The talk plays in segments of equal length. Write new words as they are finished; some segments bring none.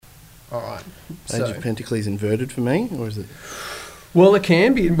All right. Page of Pentacles inverted for me, or is it? Well, it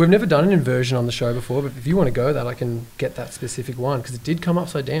can be. We've never done an inversion on the show before, but if you want to go that, I can get that specific one because it did come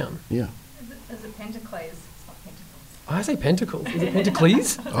upside down. Yeah. Is it Pentacles? It's not Pentacles. I say pentacles. Is it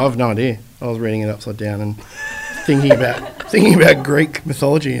pentacles? I have no idea. I was reading it upside down and thinking about Greek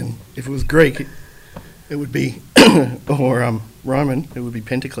mythology, and if it was Greek, it would be or Roman, it would be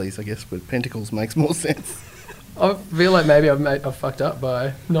Pentacles, I guess. But Pentacles makes more sense. I feel like maybe I've fucked up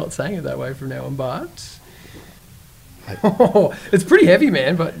by not saying it that way from now on, but it's pretty heavy,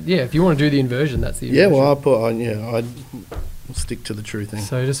 man. But yeah, if you want to do the inversion, that's the inversion. Yeah, well, I'd stick to the true thing.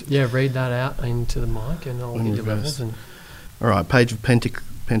 So just read that out into the mic, and I'll give you levels. And all right, page of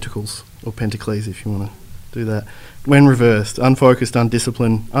Pentacles or Pentacles, if you want to do that. When reversed, unfocused,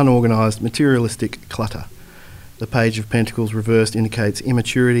 undisciplined, unorganised, materialistic clutter. The page of Pentacles reversed indicates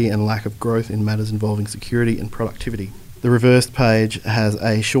immaturity and lack of growth in matters involving security and productivity. The reversed page has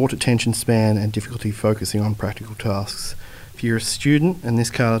a short attention span and difficulty focusing on practical tasks. If you're a student and this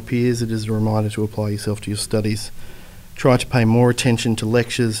card appears, it is a reminder to apply yourself to your studies. Try to pay more attention to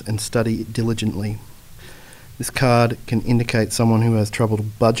lectures and study diligently. This card can indicate someone who has trouble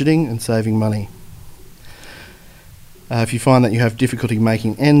budgeting and saving money. If you find that you have difficulty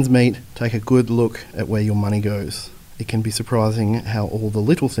making ends meet, take a good look at where your money goes. It can be surprising how all the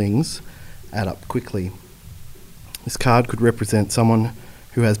little things add up quickly. This card could represent someone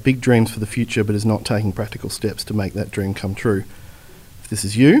who has big dreams for the future but is not taking practical steps to make that dream come true. If this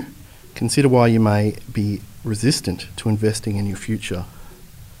is you, consider why you may be resistant to investing in your future.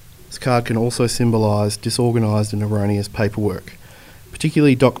 This card can also symbolise disorganised and erroneous paperwork,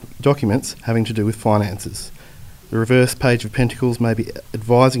 particularly documents having to do with finances. The reverse page of Pentacles may be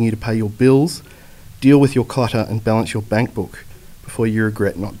advising you to pay your bills, deal with your clutter and balance your bank book before you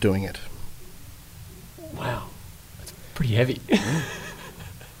regret not doing it. Wow, that's pretty heavy. It's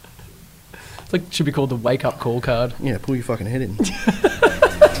like, should be called the wake up call card. Yeah, pull your fucking head in.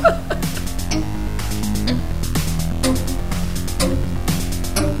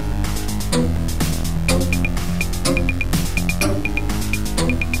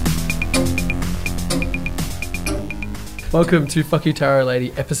 Welcome to Fuck You Tarot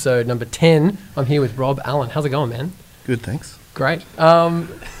Lady, episode number 10. I'm here with Rob Allen. How's it going, man? Good, thanks. Great. So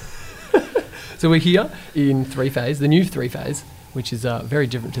we're here in three-phase, the new three-phase, which is very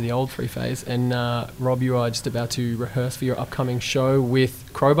different to the old three-phase. And Rob, you are just about to rehearse for your upcoming show with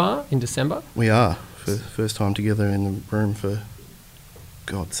Crowbar in December. We are. For the first time together in the room for,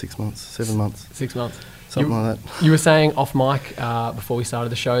 6 months, 7 months. 6 months. Something like that. You were saying off mic before we started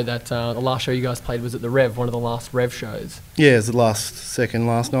the show that the last show you guys played was at the Rev, one of the last Rev shows. Yeah, it was the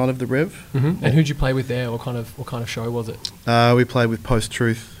last night of the Rev. Mm-hmm. And who'd you play with there? What kind of show was it? We played with Post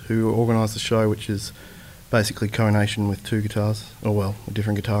Truth, who organised the show, which is basically Co-Nation with two guitars, a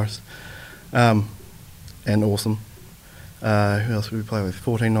different guitarist, and Awesome. Who else did we play with?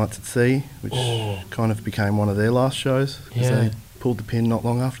 14 Nights at Sea, which kind of became one of their last shows because they pulled the pin not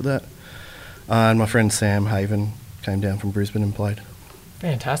long after that. And my friend Sam Haven came down from Brisbane and played.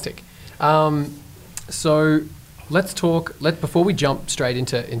 Fantastic. So let's talk. Before we jump straight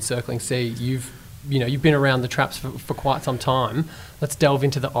into Encircling Sea, you've been around the traps for quite some time. Let's delve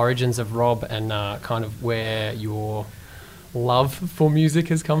into the origins of Rob and kind of where your love for music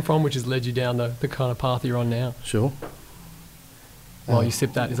has come from, which has led you down the kind of path you're on now. Sure. While you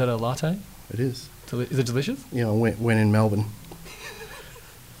sip that, is that a latte? It is. Is it delicious? Yeah, I went in Melbourne.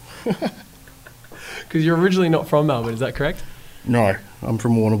 Because you're originally not from Melbourne, is that correct? No, I'm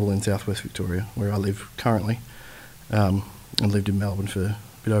from Warrnambool in southwest Victoria, where I live currently. I lived in Melbourne for a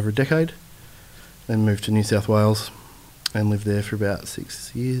bit over a decade, then moved to New South Wales and lived there for about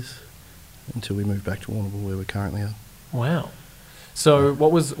 6 years until we moved back to Warrnambool, where we currently are. Wow. So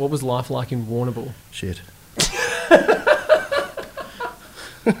what was life like in Warrnambool? Shit.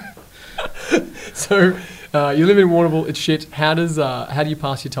 So you live in Warrnambool. It's shit. How do you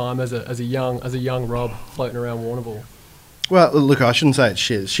pass your time as a young Rob floating around Warrnambool? Well, look, I shouldn't say it's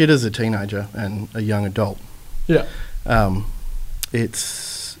shit. It's shit as a teenager and a young adult. Yeah.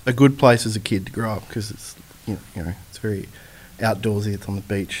 It's a good place as a kid to grow up because it's it's very outdoorsy. It's on the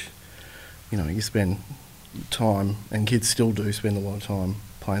beach. You spend time, and kids still do spend a lot of time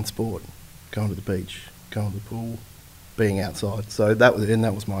playing sport, going to the beach, going to the pool, being outside. So that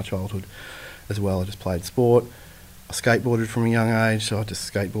was my childhood as well. I just played sport. I skateboarded from a young age, so I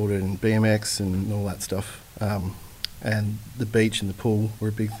just skateboarded and BMX and all that stuff. And the beach and the pool were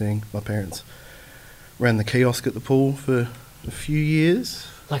a big thing. My parents ran the kiosk at the pool for a few years.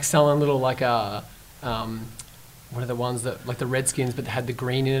 Like selling little what are the ones that like the Redskins but they had the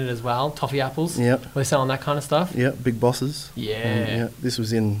green in it as well? Toffee apples? Yep. Were they selling that kind of stuff? Yep, Big Bosses. Yeah. This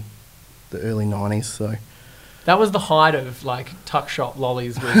was in the early 90s. So That was the height of like tuck shop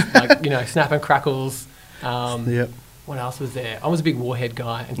lollies with like, Snap and Crackles. yep. What else was there? I was a big Warhead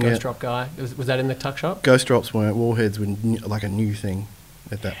guy and Ghost Drop guy. Was that in the tuck shop? Ghost drops weren't. Warheads were like a new thing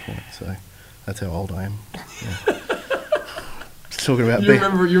at that point. So that's how old I am. Yeah. Just talking about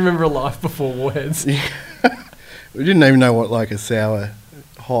You remember a life before Warheads. We didn't even know what like a sour,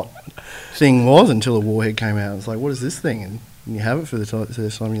 hot thing was until a Warhead came out. It's like, what is this thing? And you have it for the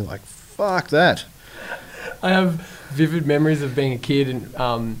first time, you're like, fuck that. I have vivid memories of being a kid,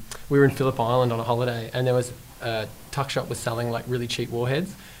 and we were in Phillip Island on a holiday, and there was a tuck shop was selling like really cheap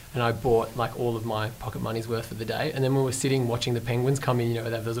Warheads, and I bought like all of my pocket money's worth for the day. And then when we were sitting watching the penguins come in, they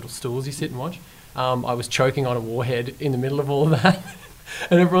have those little stools you sit and watch. I was choking on a Warhead in the middle of all of that,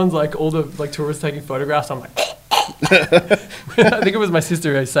 and everyone's like, all the like tourists taking photographs. I'm like, I think it was my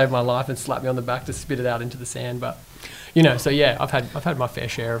sister who saved my life and slapped me on the back to spit it out into the sand. But so yeah, I've had my fair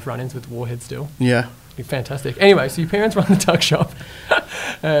share of run-ins with Warhead still. Yeah. Fantastic. Anyway, so your parents run the tuck shop,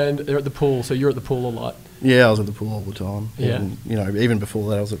 and they're at the pool. So you're at the pool a lot. Yeah, I was at the pool all the time. Yeah. And, even before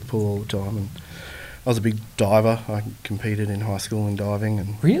that, I was at the pool all the time. And I was a big diver. I competed in high school in diving.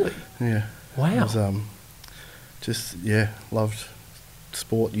 And Really? yeah. Wow. I was, loved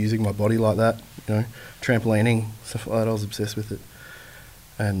sport, using my body like that. Trampolining, stuff like that. I was obsessed with it.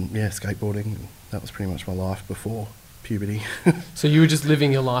 And yeah, skateboarding. That was pretty much my life before puberty. So you were just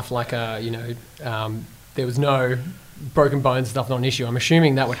living your life like there was no broken bones stuff, not an issue. I'm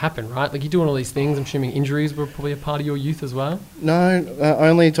assuming that would happen, right? Like you're doing all these things. I'm assuming injuries were probably a part of your youth as well. No,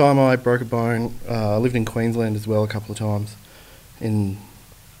 only time I broke a bone, I lived in Queensland as well a couple of times.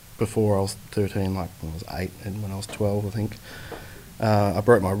 Before I was 13, like when I was 8 and when I was 12, I think. I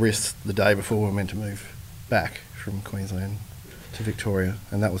broke my wrist the day before we were meant to move back from Queensland to Victoria,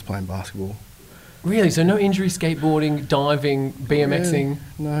 and that was playing basketball. Really? So no injury, skateboarding, diving, BMXing?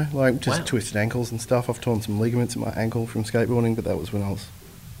 Yeah, no, like just Wow. twisted ankles and stuff. I've torn some ligaments in my ankle from skateboarding, but that was when I was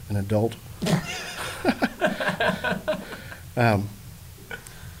an adult.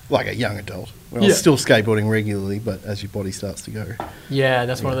 Like a young adult. I was still skateboarding regularly, but as your body starts to go. Yeah,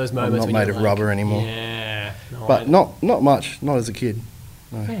 that's one of those moments. I'm not when made you're of like, rubber anymore. Yeah. No, But not much, not as a kid.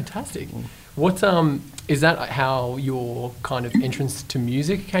 No. Fantastic. What is that how your kind of entrance to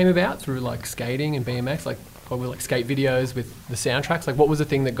music came about, through like skating and BMX, like probably like skate videos with the soundtracks? Like what was the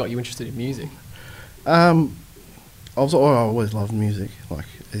thing that got you interested in music? I always loved music. Like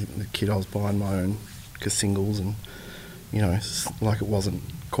as a kid, I was buying my own singles, and like it wasn't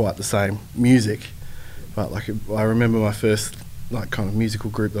quite the same music, but like I remember my first like kind of musical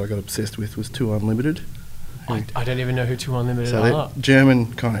group that I got obsessed with was Two Unlimited. I don't even know who Two Unlimited So are. they're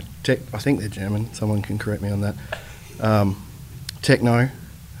German kind of tech. I think they're German. Someone can correct me on that. Techno,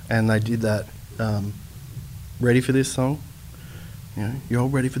 and they did that. Ready for this song? You're all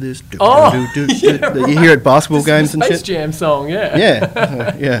ready for this? That you hear at basketball games and Space shit. Jam song, yeah.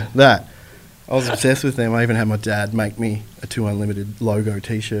 Yeah, that. I was obsessed with them. I even had my dad make me a Two Unlimited logo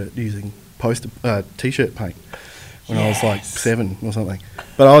T-shirt using T-shirt paint when I was like 7 or something.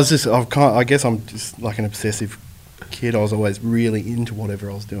 But I guess I'm just like an obsessive kid. I was always really into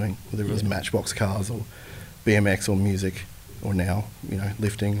whatever I was doing, whether it was Matchbox cars or BMX or music, or now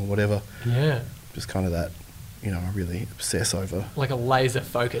lifting or whatever. Yeah. Just kind of that. I really obsess over. Like a laser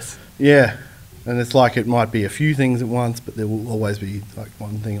focus. Yeah. And it's like it might be a few things at once, but there will always be like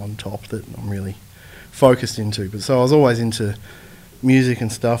one thing on top that I'm really focused into. But so I was always into music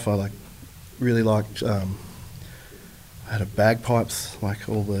and stuff. I really liked. I had a bagpipes, like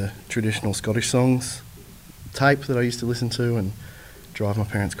all the traditional Scottish songs, tape that I used to listen to and drive my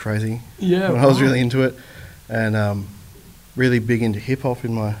parents crazy. Yeah, when I was really into it, and really big into hip hop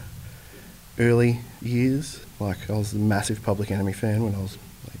in my early years. Like I was a massive Public Enemy fan when I was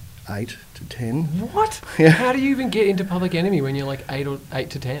 8 to 10. What? Yeah. How do you even get into Public Enemy when you're like 8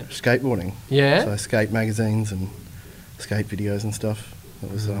 to 10? Skateboarding. Yeah. So skate magazines and skate videos and stuff.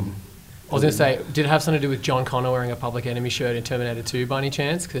 That was. I was going to say, did it have something to do with John Connor wearing a Public Enemy shirt in Terminator 2 by any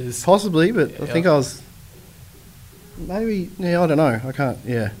chance? Cause possibly, but I think I was. Maybe. Yeah, I don't know. I can't.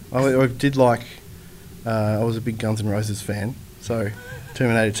 Yeah, I did like. I was a big Guns N' Roses fan, so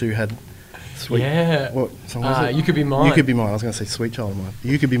Terminator 2 had. Sweet. Yeah. What song was it? You Could Be Mine. You Could Be Mine. I was going to say Sweet Child of Mine.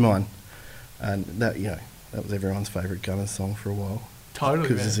 You Could Be Mine. And that, that was everyone's favourite Gunners song for a while. Totally.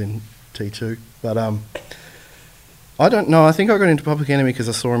 Because it's in T2. But I don't know. I think I got into Public Enemy because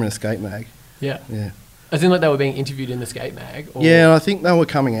I saw him in a skate mag. Yeah. Yeah. As in like they were being interviewed in the skate mag? Or? Yeah, I think they were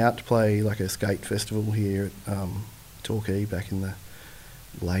coming out to play like a skate festival here at Torquay back in the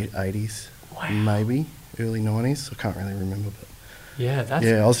late 80s. Wow. Maybe early 90s. I can't really remember, but. Yeah, that's...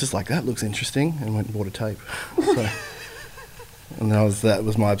 Yeah, I was just like, that looks interesting, and went and bought a tape. So, And that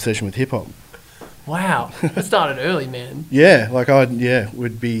was my obsession with hip hop. Wow, that started early, man. Yeah, like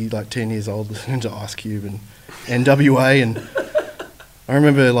would be like 10 years old listening to Ice Cube and NWA, and I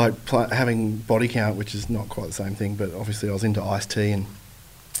remember like having Body Count, which is not quite the same thing, but obviously I was into Ice-T, and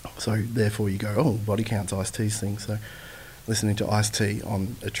so therefore you go, oh, Body Count's Ice-T's thing. So listening to Ice-T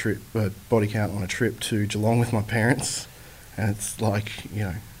on a trip, Body Count on a trip to Geelong with my parents, and it's like, you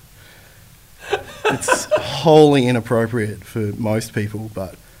know, it's wholly inappropriate for most people,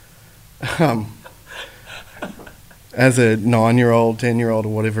 but as a 9-year-old, 10-year-old, or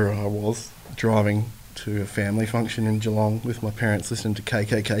whatever I was, driving to a family function in Geelong with my parents listening to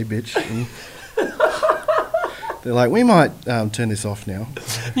KKK Bitch, and they're like, we might turn this off now.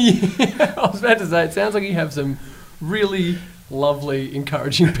 Yeah, I was about to say, it sounds like you have some really lovely,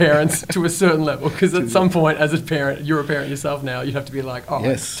 encouraging parents to a certain level, because at some point, as a parent, you're a parent yourself now, you'd have to be like, oh,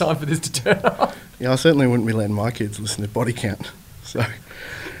 Yes. it's time for this to turn off. Yeah, I certainly wouldn't be letting my kids listen to Body Count. So,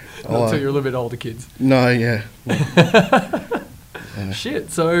 Not until you're a little bit older kids. No, yeah.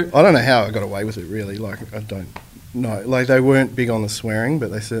 Shit, so... I don't know how I got away with it, really. Like, I don't know. Like, they weren't big on the swearing,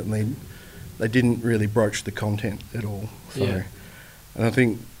 but they didn't really broach the content at all. So, Yeah. And I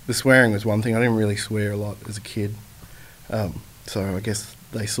think the swearing was one thing. I didn't really swear a lot as a kid. So I guess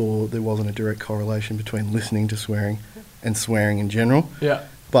they saw there wasn't a direct correlation between listening to swearing and swearing in general. Yeah.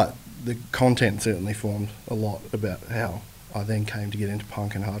 But the content certainly formed a lot about how I then came to get into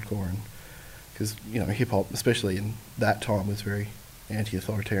punk and hardcore, and because, you know, hip hop, especially in that time, was very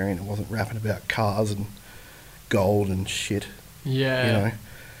anti-authoritarian. It wasn't rapping about cars and gold and shit. Yeah. You know.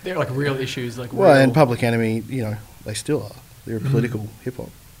 They're like real issues, like Well, real... and Public Enemy, you know, they still are. They're a political hip hop.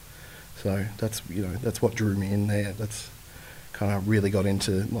 So that's, you know, that's what drew me in there. That's kind of really got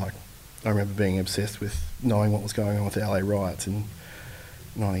into, like, I remember being obsessed with knowing what was going on with the LA riots in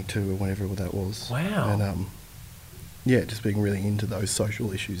 92 or whenever that was. Wow. And yeah, just being really into those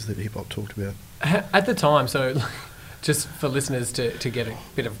social issues that hip hop talked about. At the time, so just for listeners to get a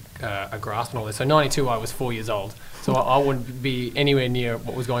bit of a grasp on all this, so 92 I was 4 years old, so I wouldn't be anywhere near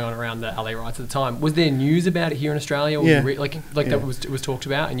what was going on around the LA riots at the time. Was there news about it here in Australia? Or Yeah. Like Yeah. that was talked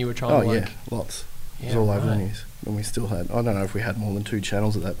about, and you were trying Oh to like... yeah, lots. It was Yeah, all over the right. news. And we still had, I don't know if we had more than 2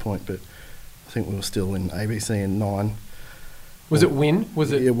 channels at that point, but I think we were still in ABC and 9. Was it Win?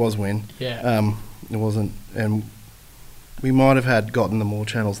 Was it... It was Win. Yeah. It wasn't, and we might have had gotten the more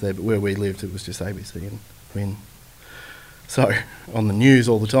channels there, but where we lived, it was just ABC and Win. So on the news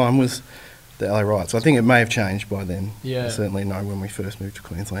all the time was the LA riots. I think it may have changed by then. Yeah. I certainly know when we first moved to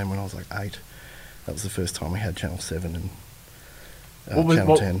Queensland when I was like 8. That was the first time we had Channel 7 and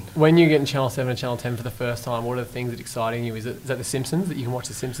Channel 10. When you get in Channel 7 and Channel 10 for the first time, what are the things that are exciting you? Is that The Simpsons, that you can watch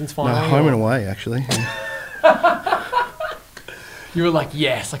The Simpsons No, finally? Home or- and Away, actually. You were like,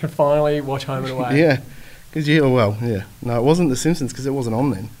 yes, I can finally watch Home and Away. Yeah. Because, yeah. No, it wasn't The Simpsons because it wasn't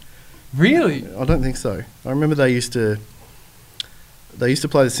on then. Really? I don't think so. I remember they used to play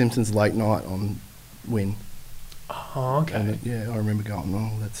The Simpsons late night on Win. Oh, okay. And yeah, I remember going,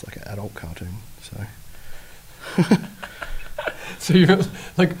 oh, that's like an adult cartoon. So So you're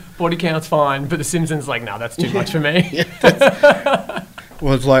like, Body Count's fine, but The Simpsons like, no, that's too much for me.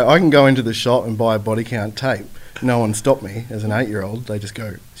 well, it's like I can go into the shop and buy a Body Count tape. No one stopped me as an 8-year-old. They just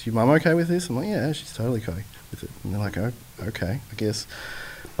go, is your mum okay with this? I'm like, yeah, she's totally okay with it. And they're like, oh, okay, I guess.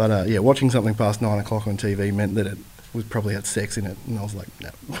 But yeah, watching something past 9 o'clock on TV meant that it probably had sex in it. And I was like,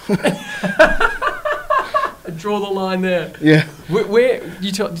 no. Draw the line there. Yeah. Where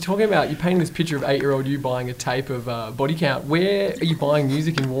you're talking about, you're painting this picture of 8-year-old you buying a tape of Body Count. Where are you buying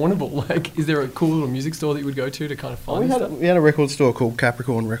music in Warrnambool? Like, is there a cool little music store that you would go to kind of find stuff? We had a record store called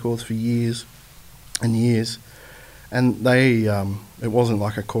Capricorn Records for years and years. And they, it wasn't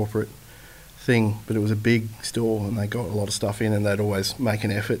like a corporate thing, but it was a big store and they got a lot of stuff in, and they'd always make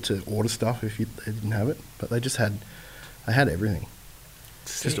an effort to order stuff if they didn't have it. But they had everything.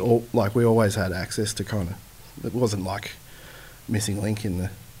 Just all, like, we always had access to kind of, it wasn't like Missing Link in the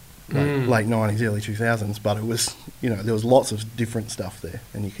late 90s, early 2000s, but it was, you know, there was lots of different stuff there,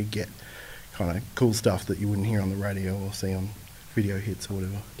 and you could get kind of cool stuff that you wouldn't hear on the radio or see on video hits or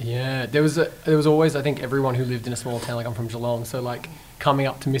whatever. Yeah, there was always, I think, everyone who lived in a small town, like I'm from Geelong, so like coming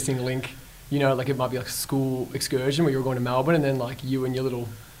up to Missing Link, you know, like it might be like a school excursion where you were going to Melbourne, and then like you and your little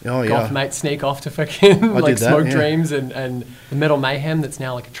golf mates sneak off to fucking like Smoke Dreams and the Metal Mayhem that's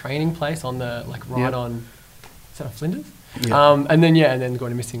now like a training place on the like on, is that on Flinders? Yeah. And then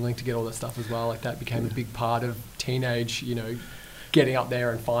going to Missing Link to get all that stuff as well. Like that became a big part of teenage, you know, getting up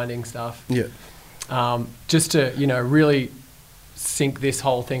there and finding stuff. Yeah. Just to, you know, really sink this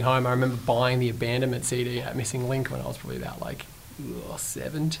whole thing home, I remember buying the Abandonment CD at Missing Link when I was probably about like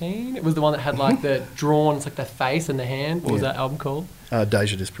 17. It was the one that had like the drawn, it's like the face and the hand. What was Yeah. that album called?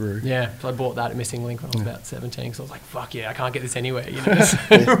 Deja Disparu. Yeah, so I bought that at Missing Link when I was about 17 because I was like, fuck yeah, I can't get this anywhere, you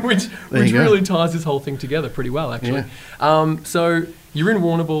know? which There you go. really ties this whole thing together pretty well, actually. So you're in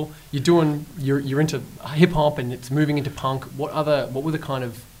Warrnambool, you're into hip hop and it's moving into punk. What were the kind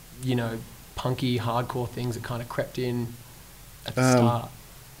of, you know, punky, hardcore things that kind of crept in at the start?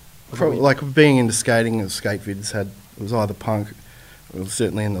 Like being into skating, the skate vids it was either punk, it was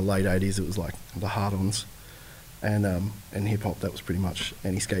certainly in the late 80s, it was like the hard-ons. And hip hop, that was pretty much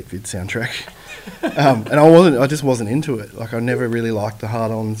any skate vid soundtrack. And I just wasn't into it. Like I never really liked the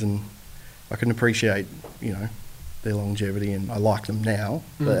hard-ons, and I can appreciate, you know, their longevity, and I like them now.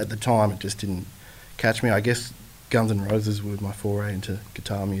 But at the time, it just didn't catch me. I guess Guns N' Roses were my foray into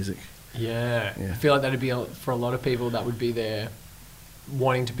guitar music. Yeah. Yeah. I feel like that'd be for a lot of people that would be their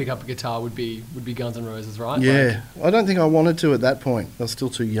wanting to pick up a guitar would be Guns N' Roses, right? Yeah, I don't think I wanted to at that point. I was still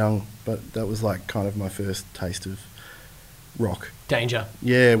too young, but that was like kind of my first taste of rock. Danger.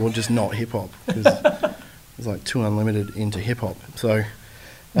 Yeah, well, just not hip hop, because I was like too unlimited into hip hop. So,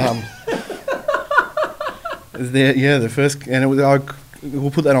 the first, and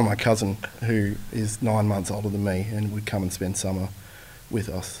we'll put that on my cousin, who is 9 months older than me, and would come and spend summer with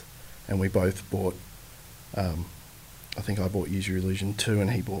us, and we both bought. I think I bought Use Your Illusion 2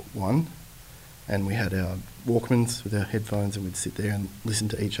 and he bought 1. And we had our Walkmans with our headphones, and we'd sit there and listen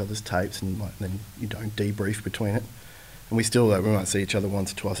to each other's tapes, and then you don't debrief between it. And we still, we might see each other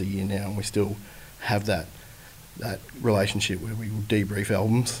once or twice a year now, and we still have that relationship where we will debrief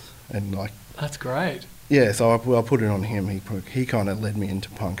albums. And like, That's great. yeah, so I put it on him. He kind of led me into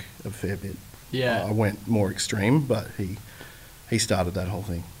punk a fair bit. Yeah. I went more extreme, but he started that whole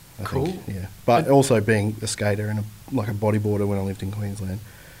thing. I Cool. think, yeah. But also being a skater and a bodyboarder when I lived in Queensland,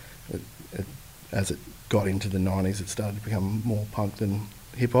 as it got into the 90s, it started to become more punk than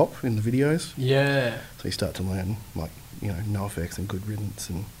hip hop in the videos. Yeah. So you start to learn, like, you know, NoFX and Good Riddance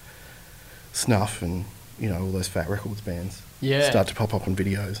and Snuff and, you know, all those Fat Records bands. Yeah. Start to pop up in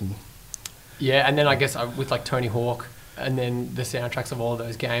videos. And Yeah, and then I guess with like Tony Hawk and then the soundtracks of all of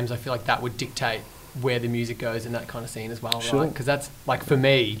those games, I feel like that would dictate where the music goes in that kind of scene as well, Sure. right? Because that's, like, for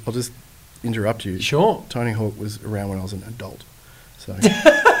me... I'll just interrupt you. Sure. Tony Hawk was around when I was an adult. So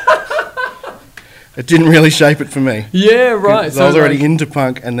it didn't really shape it for me. Yeah, right. 'Cause I was already like- into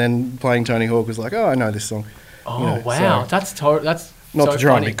punk, and then playing Tony Hawk was like, oh, I know this song. Oh, You know, wow. so- That's Not so to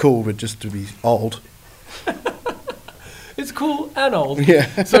try funny. and be cool, but just to be old. It's cool and old.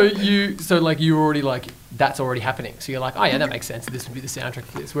 Yeah. So you were already like, that's already happening. So you're like, oh yeah, that makes sense. This would be the soundtrack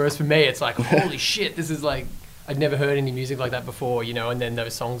for this. Whereas for me, it's like, holy shit, this is like, I'd never heard any music like that before, you know, and then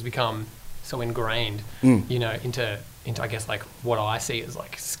those songs become so ingrained, you know, into I guess like what I see as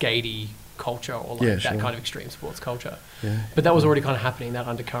like skatey culture or like Yeah, that sure. kind of extreme sports culture. Yeah. But that was already kind of happening. That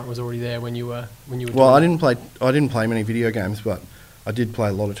undercurrent was already there when you were Well, doing I didn't play many video games, but I did play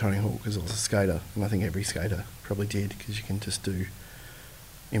a lot of Tony Hawk because I was a skater, and I think every skater probably did, because you can just do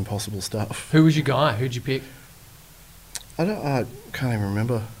impossible stuff. Who was your guy? Who'd you pick? I can't even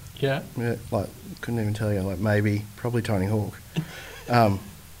remember. Yeah. Yeah, like, couldn't even tell you. Like, probably Tony Hawk.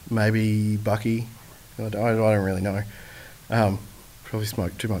 Maybe Bucky. I don't really know. Probably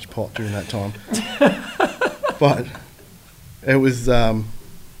smoked too much pot during that time. But it was, it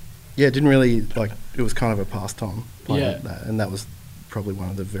didn't really, like, it was kind of a pastime playing Yeah. that. And that was probably one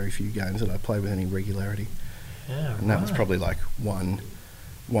of the very few games that I played with any regularity. Yeah, And that was right. probably like one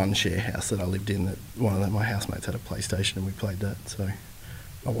share house that I lived in, that my housemates had a PlayStation, and we played that. So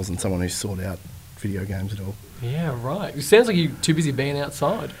I wasn't someone who sought out video games at all. Yeah, right. It sounds like you're too busy being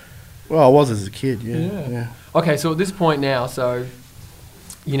outside. Well, I was as a kid, yeah. Okay, so at this point now, so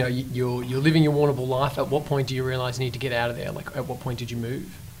you know you're living your Warrnambool life. At what point do you realise you need to get out of there? Like, at what point did you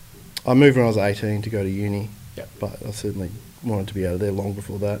move? I moved when I was 18 to go to uni, Yep. but I certainly wanted to be out of there long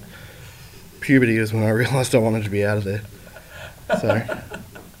before that. Puberty is when I realised I wanted to be out of there. So,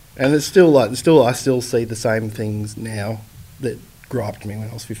 and it's still I still see the same things now that griped me when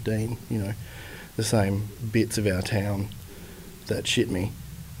I was 15. You know, the same bits of our town that shit me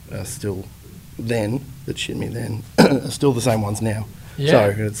are still then are still the same ones now.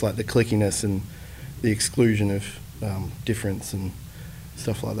 Yeah. So it's like the clickiness and the exclusion of difference and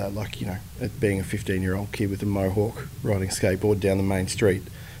stuff like that. Like, you know, it being a 15-year-old kid with a mohawk riding a skateboard down the main street,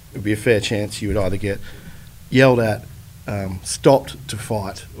 it would be a fair chance you would either get yelled at, stopped to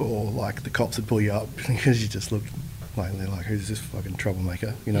fight, or like the cops would pull you up because you just looked like, they're like, who's this fucking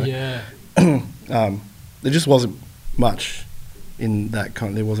troublemaker, you know? Yeah. There just wasn't much in that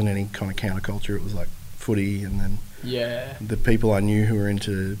kind. There wasn't any kind of counterculture. It was like footy, and then Yeah. the people I knew who were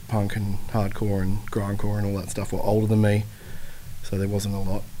into punk and hardcore and grindcore and all that stuff were older than me, so there wasn't a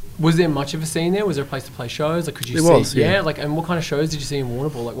lot. Was there much of a scene there? Was there a place to play shows? Like, could you There see? was, yeah. Like, and what kind of shows did you see in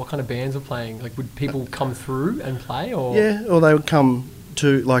Warrnambool? Like, what kind of bands were playing? Like, would people come through and play? Or Yeah, or they would come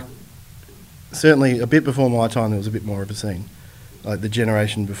to, like, certainly a bit before my time there was a bit more of a scene. Like the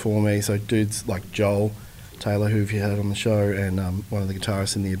generation before me, so dudes like Joel Taylor, who you had on the show, and one of the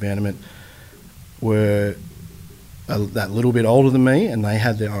guitarists in The Abandonment were that little bit older than me, and they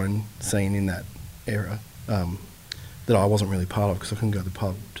had their own scene in that era that I wasn't really part of because I couldn't go to the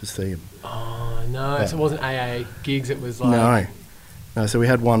pub to see them. Oh no! But- So it wasn't AA gigs. It was like No, so we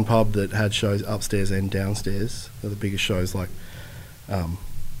had one pub that had shows upstairs and downstairs. They're the biggest shows, like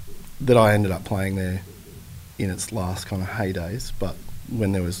that I ended up playing there in its last kind of heydays. But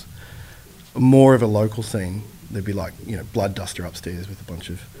when there was more of a local scene, there'd be like, you know, Blood Duster upstairs with a bunch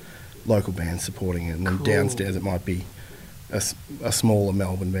of local bands supporting it, and then Cool. downstairs it might be a smaller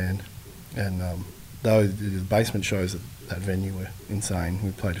Melbourne band. And those the basement shows at that venue were insane.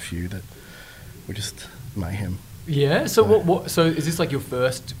 We played a few that were just mayhem. Yeah. So So- what? So is this like your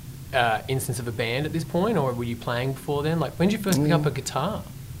first instance of a band at this point, or were you playing before then? Like, when did you first pick up a guitar?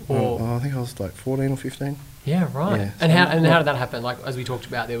 Or I think I was like 14 or 15. yeah, right. Yeah, And so how not- did that happen? Like, as we talked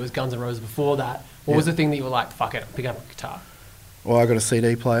about, there was Guns N' Roses before that. What was Yeah. the thing that you were like, fuck it, pick up a guitar? Well, I got a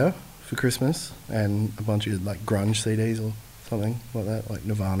CD player for Christmas and a bunch of like grunge CDs or something like that, like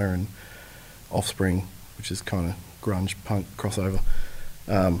Nirvana and Offspring, which is kind of grunge punk crossover.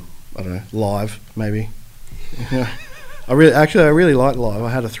 I don't know, Live maybe. I really liked Live. I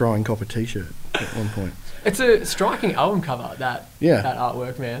had a Throwing Copper T-shirt at one point. It's a striking album cover. That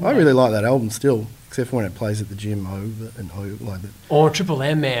artwork, man. I really like that album still, except for when it plays at the gym over and over like that. Or Triple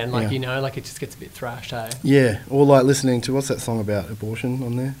M, man. Like, Yeah. you know, like it just gets a bit thrashed, hey? Yeah, or like listening to what's that song about abortion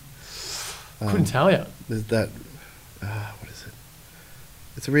on there? Couldn't tell you. There's that. What is it?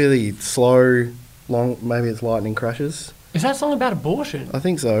 It's a really slow, long. Maybe it's Lightning Crashes. Is that song about abortion? I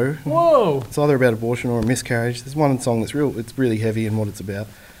think so. Whoa. It's either about abortion or a miscarriage. There's one song that's real. It's really heavy in what it's about.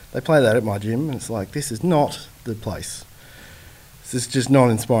 They play that at my gym, and it's like, this is not the place. This is just not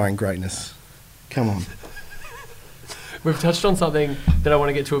inspiring greatness. Come on. We've touched on something that I want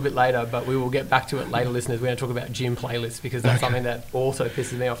to get to a bit later, but we will get back to it later, listeners. We're going to talk about gym playlists because that's something that also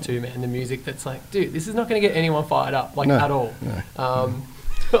pisses me off too, man. The music that's like, dude, this is not going to get anyone fired up, like, No, at all. no. I'm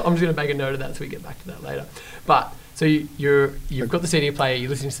just going to make a note of that so we get back to that later. But so you've got the CD player, you're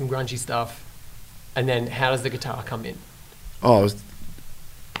listening to some grungy stuff, and then how does the guitar come in? Oh,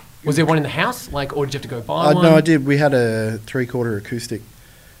 Was there one in the house, like, or did you have to go buy one? no, I did. We had a 3/4 acoustic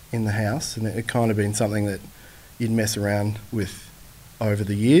in the house, and it had kind of been something that you'd mess around with over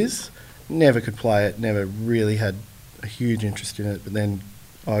the years. Never could play it, never really had a huge interest in it, but then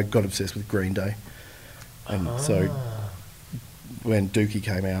I got obsessed with Green Day. And so when Dookie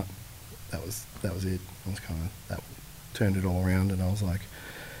came out, that was it. I was kind of, that turned it all around, and I was like,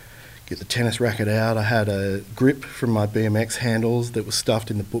 get the tennis racket out. I had a grip from my BMX handles that was stuffed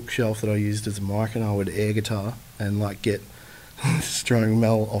in the bookshelf that I used as a mic, and I would air guitar and like get stroking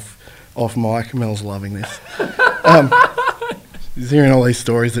Mel off mic. Mel's loving this. She's hearing all these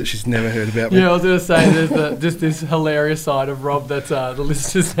stories that she's never heard about me. Yeah, I was going to say, there's just this hilarious side of Rob that the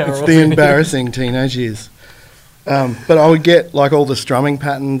listeners now are It's all the seeing. embarrassing teenage years. But I would get like all the strumming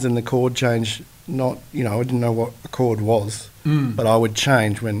patterns and the chord change. Not, you know, I didn't know what a chord was, but I would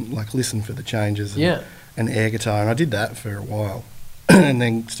change when, like, listen for the changes and, Yeah. and air guitar. And I did that for a while and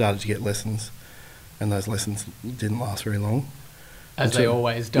then started to get lessons. And those lessons didn't last very long. As they Until-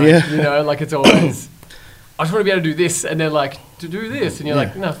 always don't. Yeah. You know, like it's always, I just want to be able to do this. And they're like, to do this. And you're Yeah.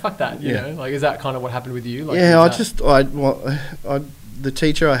 like, no, fuck that. You Yeah. know, like, is that kind of what happened with you? Like, Yeah, was that- the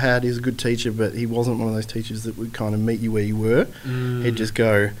teacher I had is a good teacher, but he wasn't one of those teachers that would kind of meet you where you were. He'd just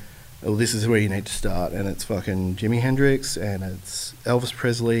go, oh, this is where you need to start, and it's fucking Jimi Hendrix, and it's Elvis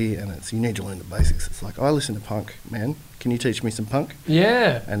Presley, and it's, you need to learn the basics. It's like, I listen to punk, man. Can you teach me some punk?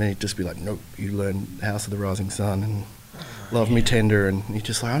 Yeah. And then he'd just be like, nope, you learn House of the Rising Sun and Love Me Tender, and you're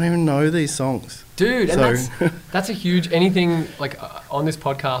just like, I don't even know these songs. Dude, and So- that's a huge, anything, like on this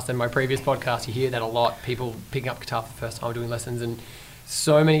podcast and my previous podcast, you hear that a lot, people picking up guitar for the first time, doing lessons, and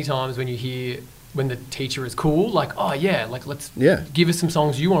so many times when you hear, when the teacher is cool, like, oh yeah, like let's Yeah. give us some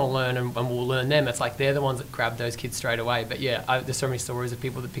songs you want to learn and we'll learn them. It's like they're the ones that grab those kids straight away. But yeah, there's so many stories of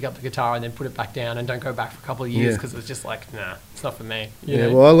people that pick up the guitar and then put it back down and don't go back for a couple of years Yeah. because it's just like, nah, it's not for me. you Yeah,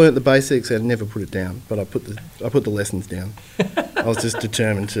 know? well, I learnt the basics and never put it down, but I put the lessons down. I was just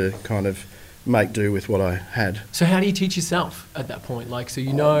determined to kind of make do with what I had. So how do you teach yourself at that point? Like, so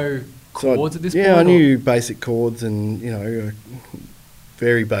you know So chords at this yeah, point? I or- knew basic chords and, you know,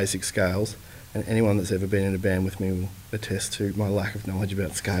 very basic scales. And anyone that's ever been in a band with me will attest to my lack of knowledge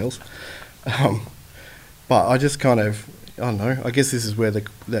about scales. But I just kind of, I don't know. I guess this is where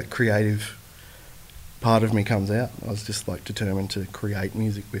that creative part of me comes out. I was just like determined to create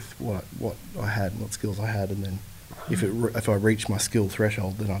music with what I had and what skills I had, and then if I reach my skill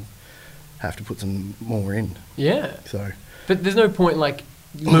threshold, then I'd have to put some more in. Yeah. So, but there's no point like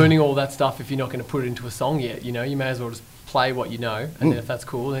learning all that stuff if you're not going to put it into a song yet. You know, you may as well just play what you know, and then if that's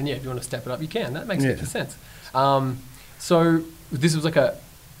cool, then yeah, if you want to step it up, you can. That makes perfect sense. So this was like a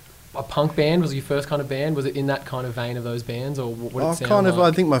punk band. Was it your first kind of band? Was it in that kind of vein of those bands, or what did it sound kind of.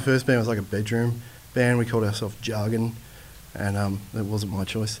 like? I think my first band was like a bedroom band. We called ourselves Jargon, and it wasn't my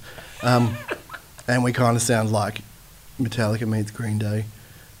choice. And we kind of sound like Metallica meets Green Day,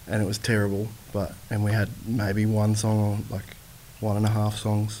 and it was terrible. And we had maybe one song, or like 1.5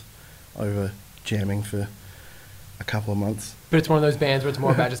 songs, over jamming for a couple of months. But it's one of those bands where it's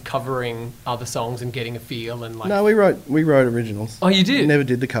more about just covering other songs and getting a feel and like. No, we wrote originals. Oh, you did? Never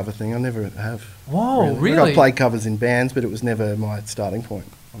did the cover thing. I never have. Whoa, really? Like, I played covers in bands, but it was never my starting point.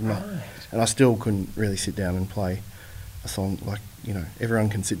 I'm not, Right. and I still couldn't really sit down and play a song like, you know, everyone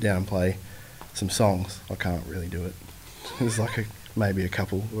can sit down and play some songs. I can't really do it. There's like maybe a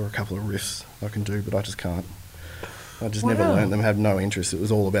couple of riffs I can do, but I just can't. I just never learned them. Had no interest. It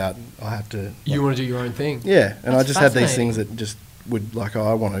was all about I have to. Like, You want to do your own thing. yeah, and That's I just had these fascinating. things that just would like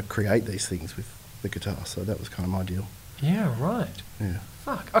I want to create these things with the guitar. So that was kind of my deal. Yeah, right. Yeah.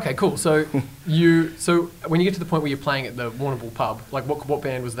 Fuck. Okay, cool. So so when you get to the point where you're playing at the Warrnambool pub, like what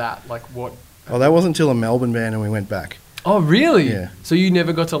band was that? Like what? Oh, that wasn't until a Melbourne band, and we went back. Oh, really? Yeah. So you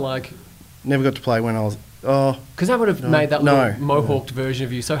never got to like. Never got to play when I was. Oh, Because that would have No. made that No. little mohawked version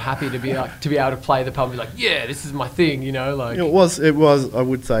of you so happy to be like to be able to play the pub and be like, yeah, this is my thing, you know, like. it was. I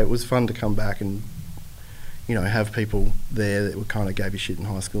would say it was fun to come back and, you know, have people there that were kind of gave you shit in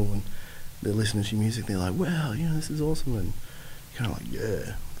high school, and they're listening to your music. They're like, wow, you know, this is awesome, and you're kind of like,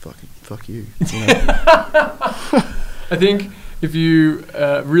 yeah, fuck you. You know? I think if you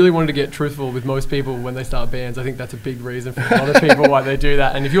really wanted to get truthful with most people when they start bands, I think that's a big reason for a lot of people why they do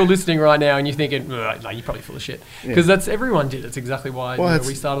that. And if you're listening right now and you're thinking, "Ugh, like, you're probably full of shit," because that's everyone did. It's exactly why Well, you know, it's-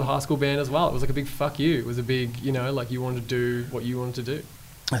 we started a high school band as well. It was like a big fuck you. It was a big, you know, like you wanted to do what you wanted to do.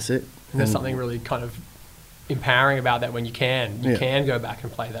 That's it. And there's And- something really kind of empowering about that when you can. You Yeah. can go back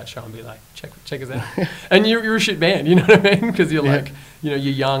and play that show and be like, check us out. And you're a shit band, you know what I mean? Because you're Yeah. like, you know,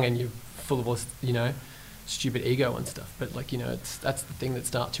 you're young and you're full of all this, you know, stupid ego and stuff. But like, you know, that's the thing that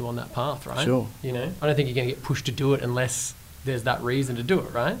starts you on that path, right? Sure. You know, I don't think you're going to get pushed to do it unless there's that reason to do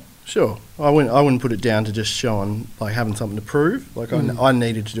it, right? Sure. I wouldn't put it down to just showing, like having something to prove. Like I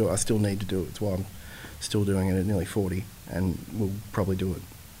needed to do it. I still need to do it. It's why I'm still doing it at nearly 40, and will probably do it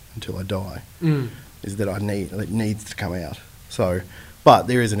until I die. Is that it needs to come out. So, but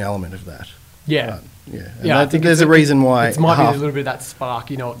there is an element of that. Yeah. Yeah. And Yeah, I I think think there's it's a reason why. It might be a half- little bit of that spark,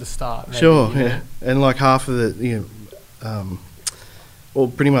 you know, at the start. Maybe, Sure, you know? yeah. And like half of the, well,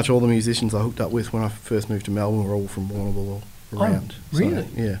 pretty much all the musicians I hooked up with when I first moved to Melbourne were all from Warrnambool or around. Oh, really? So,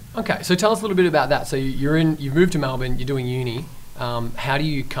 yeah. Okay, so tell us a little bit about that. So you've moved to Melbourne, you're doing uni. How do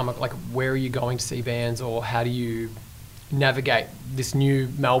you come up, like, where are you going to see bands, or how do you navigate this new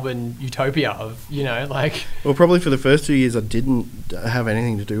Melbourne utopia of, you know, like... Well, probably for the first 2 years I didn't have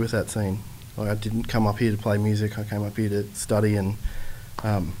anything to do with that scene. Like I didn't come up here to play music. I came up here to study and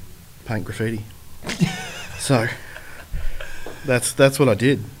paint graffiti. So that's what I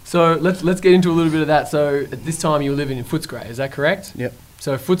did. So let's get into a little bit of that. So at this time you were living in Footscray, is that correct? Yep.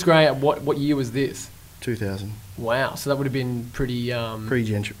 So Footscray, what year was this? 2000. Wow, so that would have been pretty...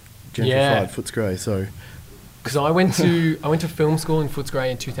 Gentrified Yeah. Footscray. So Because I went to film school in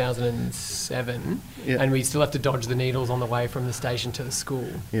Footscray in 2007, Yeah. and we still have to dodge the needles on the way from the station to the school.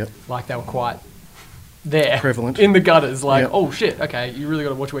 Yep. Like they were quite there, Prevalent. in the gutters. Like, Yep. oh shit, okay, you really got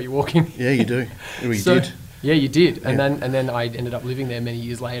to watch where you're walking. yeah, you do. We So- did. Yeah, you did, and Yeah. then I ended up living there many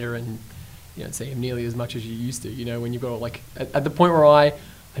years later, and you don't see him nearly as much as you used to. You know, when you've got like at the point where I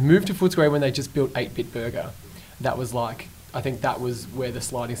moved to Footscray when they just built 8-Bit Burger, that was like. I think that was where the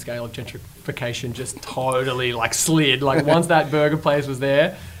sliding scale of gentrification just totally like slid. Like once that burger place was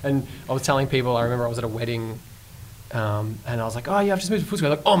there, and I was telling people, I remember I was at a wedding, and I was like, "Oh yeah, I've just moved to Footscray."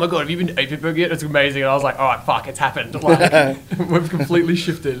 Like, "Oh my god, have you been to 8-Bit Burger yet? It's amazing." And I was like, "All right, fuck, it's happened." Like we've completely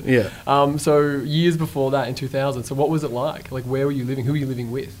shifted. Yeah. So years before that, in 2000. So what was it like? Like where were you living? Who were you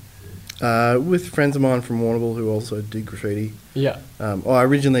living with? With friends of mine from Warrnambool who also did graffiti. Yeah. I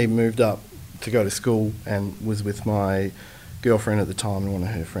originally moved up to go to school and was with my girlfriend at the time and one of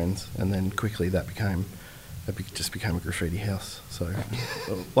her friends, and then quickly just became a graffiti house. So,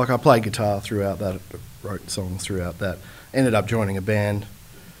 like I played guitar throughout that, wrote songs throughout that, ended up joining a band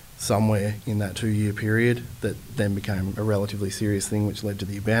somewhere in that 2-year period that then became a relatively serious thing, which led to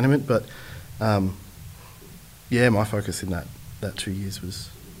the abandonment. But Yeah, my focus in that 2 years was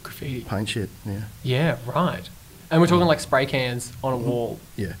Graffiti. paint shit. Yeah, Yeah, right. And we're talking like spray cans on a wall.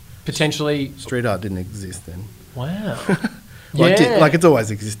 yeah. Potentially. Street art didn't exist then. Wow. Like, yeah. like it's always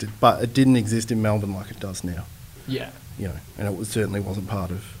existed, but it didn't exist in Melbourne like it does now. Yeah. You know, and it certainly wasn't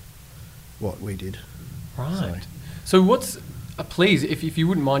part of what we did. Right. So what's, please, if you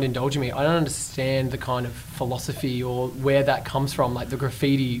wouldn't mind indulging me, I don't understand the kind of philosophy or where that comes from, like the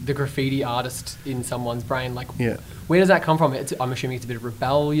graffiti artist in someone's brain. Like, Yeah. where does that come from? I'm assuming it's a bit of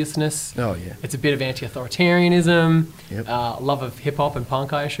rebelliousness. Oh, yeah. It's a bit of anti-authoritarianism. Yep. Love of hip hop and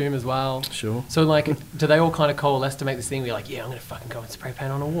punk, I assume, as well. Sure. So, like, do they all kind of coalesce to make this thing where you're like, yeah, I'm going to fucking go and spray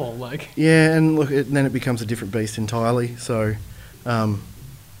paint on a wall? Like, Yeah, and look, then it becomes a different beast entirely. So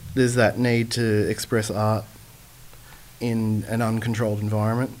there's that need to express art in an uncontrolled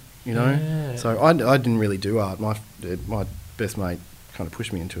environment, you know? Yeah. So I didn't really do art. My best mate kind of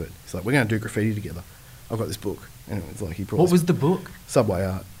pushed me into it. He's like, we're going to do graffiti together. I've got this book. And it was like he brought what this was the book? Subway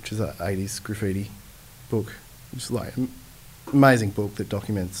Art, which is an 80s graffiti book. It's like an amazing book that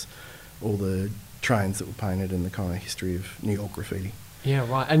documents all the trains that were painted and the kind of history of New York graffiti. Yeah,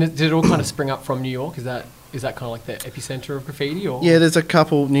 right. And did it all kind of spring up from New York? Is that kind of like the epicenter of graffiti? Or? Yeah, there's a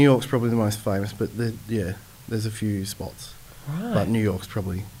couple. New York's probably the most famous, but there's a few spots. Right. But New York's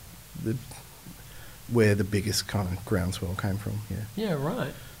probably where the biggest kind of groundswell came from. Yeah. Yeah,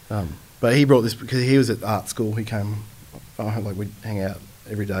 right. But he brought this because he was at art school. He came, like we'd hang out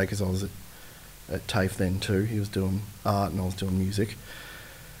every day because I was at TAFE then too. He was doing art and I was doing music.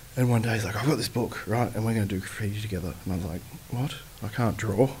 And one day he's like, I've got this book, right, and we're going to do graffiti together. And I was like, what? I can't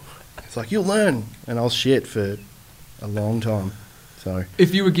draw. It's like, you'll learn. And I was shit for a long time. So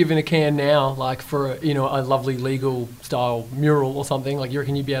If you were given a can now, like for a lovely legal style mural or something, like you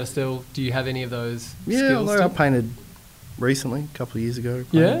reckon you'd be able to still? Do you have any of those yeah, skills? like I still? painted recently, a couple of years ago.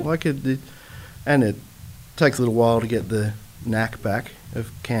 Yeah? Like and it takes a little while to get the knack back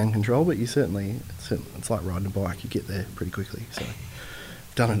of can control, but it's like riding a bike. You get there pretty quickly. So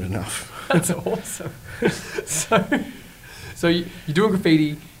done it enough. That's awesome. So you're doing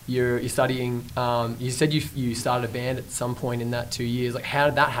graffiti. You're studying. You said you started a band at some point in that 2 years. Like, how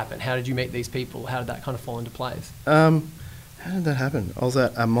did that happen? How did you meet these people? How did that kind of fall into place? How did that happen? I was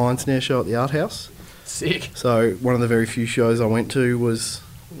at a Mind Snare show at the Art House. Sick. So one of the very few shows I went to was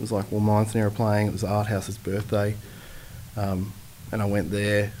like, well, Mind Snare were playing. It was the Art House's birthday, and I went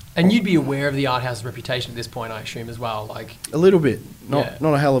there. And you'd be aware of the Art House's reputation at this point, I assume, as well. Like, A little bit, Yeah.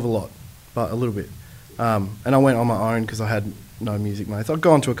 not a hell of a lot, but a little bit. And I went on my own because I had no music mates. I'd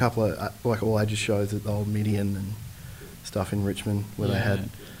gone to a couple of like all ages shows at the old Midian and stuff in Richmond where they had,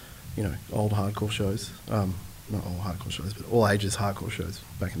 old hardcore shows. Not all hardcore shows, but all ages hardcore shows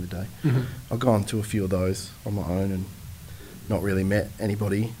back in the day. Mhm. I've gone to a few of those on my own and not really met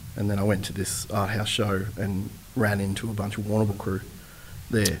anybody. And then I went to this art house show and ran into a bunch of Warrnambool crew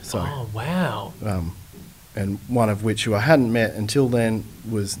there. So, oh wow. and one of which who I hadn't met until then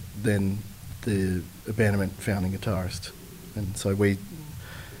was then the Abandonment founding guitarist. And so we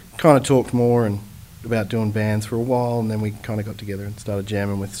kind of talked more and about doing bands for a while, and then we kind of got together and started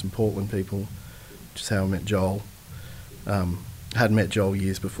jamming with some Portland people, which is how I met Joel. Hadn't met Joel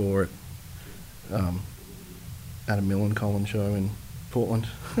years before at a Millencolin show in Portland.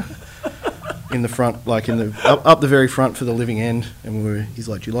 In the front, like up the very front for the Living End, and he's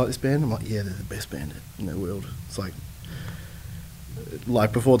like, "Do you like this band?" I'm like, "Yeah, they're the best band in the world." It's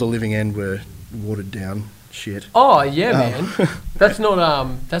like before the Living End were watered down shit. Oh yeah, man. That's not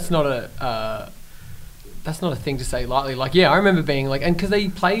a thing to say lightly. Like, yeah, I remember being like, and because they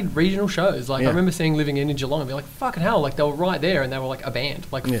played regional shows. Like, Yeah. I remember seeing Living in Geelong and be like, fucking hell, like they were right there, and they were like a band,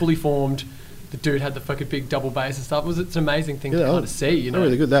 like Yeah. fully formed. The dude had the fucking big double bass and stuff. It's an amazing thing to that kind of was- see, you they were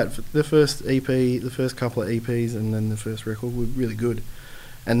know. really good. The first EP, the first couple of EPs, and then the first record were really good.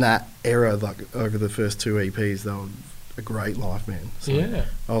 And that era, like over the first two EPs, they were a great live band. So Yeah.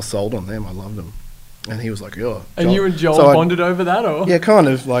 I was sold on them. I loved them. And he was like, "Oh." And you and Joel So bonded over that, or? Yeah, kind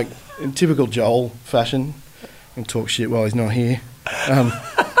of like in typical Joel fashion, and talk shit while he's not here.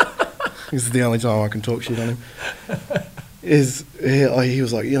 This is the only time I can talk shit on him. He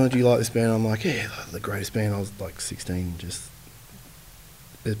was like, "Do you like this band?" I'm like, "Yeah, the greatest band." I was like 16, just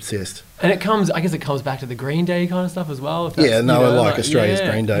obsessed. And I guess it comes back to the Green Day kind of stuff as well. If Yeah, that's, no, you I know, like Australia's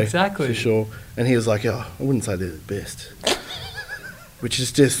yeah, Green Day, exactly. for sure. And he was like, "Oh, I wouldn't say they're the best," which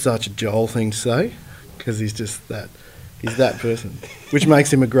is just such a Joel thing to say, because he's that person, which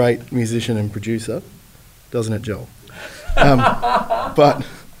makes him a great musician and producer, doesn't it, Joel? But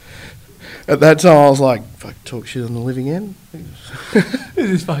at that time, I was like, "Fuck, talk shit on the Living End." Who's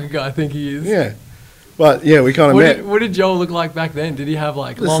this fucking guy I think he is? Yeah. But yeah, we kind of met. What did Joel look like back then? Did he have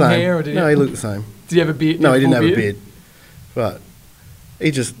like The long same. hair, or did No, he looked the same. Did he have a beard? No, he didn't full have a beard. But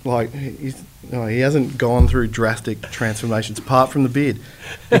he just like he hasn't gone through drastic transformations apart from the beard.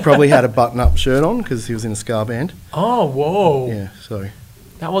 He probably had a button-up shirt on because he was in a ska band. Oh, whoa! Yeah, so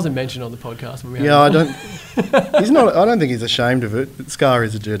That wasn't mentioned on the podcast. When we yeah, had I don't. He's not. I don't think he's ashamed of it. Ska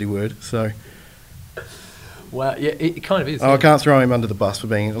is a dirty word, so Wow, yeah, it kind of is. I can't throw him under the bus for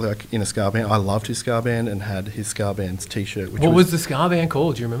being like in a ska band. I loved his ska band and had his ska band's T-shirt, which What was the ska band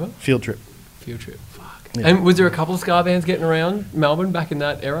called? Do you remember? Field Trip. Field Trip. Fuck. Yeah. And was there a couple of ska bands getting around Melbourne back in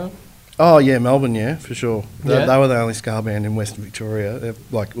that era? Oh yeah, Melbourne, yeah, for sure. Yeah. They were the only ska band in Western Victoria.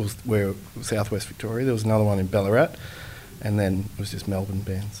 Southwest Victoria. There was another one in Ballarat, and then it was just Melbourne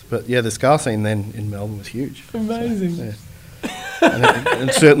bands. But yeah, the ska scene then in Melbourne was huge. Amazing. So, yeah. And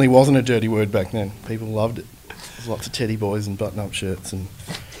it certainly wasn't a dirty word back then. People loved it. There's lots of teddy boys and button-up shirts and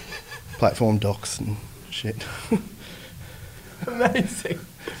platform docks and shit. Amazing.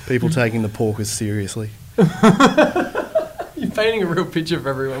 People taking the porkers seriously. You're painting a real picture for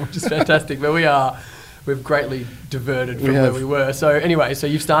everyone, which is fantastic. But we've greatly diverted from We where have. we were. So anyway, so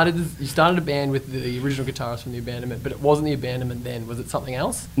you started a band with the original guitarist from the Abandonment, but it wasn't the Abandonment then. Was it something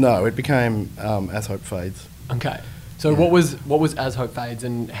else? No, it became As Hope Fades. Okay. So Yeah. what was As Hope Fades,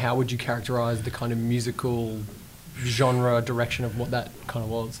 and how would you characterise the kind of musical genre direction of what that kind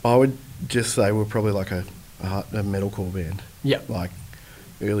of was? I would just say we're probably like a metalcore band. Yeah. Like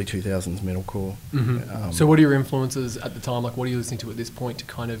early 2000s metalcore. So what are your influences at the time? Like, what are you listening to at this point to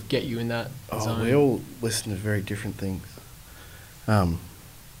kind of get you in that zone? We all listen to very different things.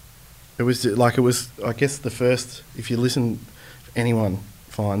 It was, I guess the first, if anyone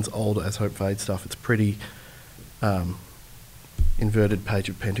finds old As Hope Fades stuff, it's pretty inverted Page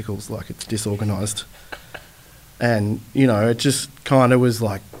of Pentacles, like it's disorganised. And, it just kind of was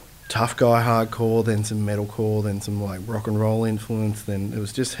like tough guy hardcore, then some metalcore, then some like rock and roll influence, then it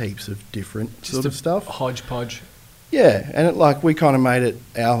was just heaps of different Just sort of stuff. Hodgepodge. Yeah, and we kind of made it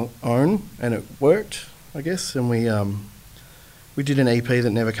our own, and it worked, I guess. And we did an EP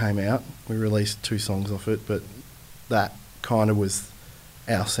that never came out. We released 2 songs off it, but that kind of was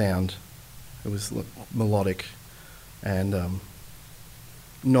our sound. It was melodic and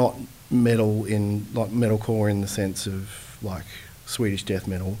not metal in like metalcore in the sense of like Swedish death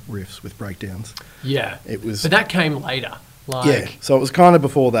metal riffs with breakdowns. Yeah. It was. But that came later. Like, Yeah, so it was kind of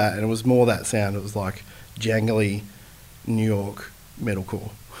before that, and it was more that sound. It was like jangly New York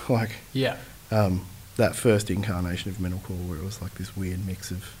metalcore, like Yeah. that first incarnation of metalcore, where it was like this weird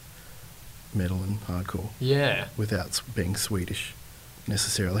mix of metal and hardcore Yeah. without being Swedish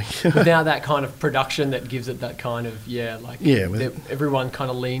necessarily. Without that kind of production that gives it that kind of, everyone kind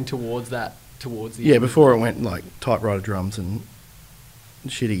of leaned towards the Yeah, before it went like typewriter drums and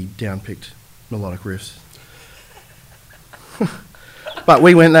shitty down-picked melodic riffs. But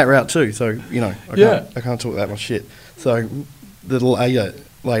we went that route too, so I can't talk that much shit. So the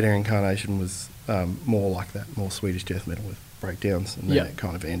later incarnation was more like that, more Swedish death metal with breakdowns, and then it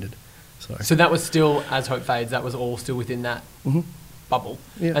kind of ended. So that was still As Hope Fades. That was all still within that bubble.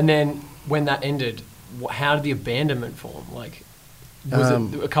 Yeah. And then when that ended, how did the Abandonment form? Like, was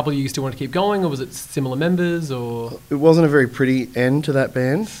it a couple of you still want to keep going, or was it similar members, or? It wasn't a very pretty end to that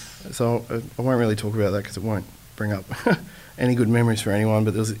band, so I won't really talk about that because it won't bring up any good memories for anyone,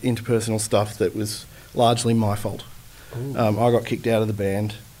 but there was interpersonal stuff that was largely my fault. I got kicked out of the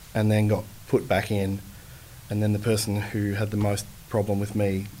band and then got put back in, and then the person who had the most problem with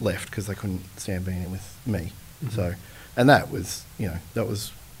me left because they couldn't stand being in with me. So, and that was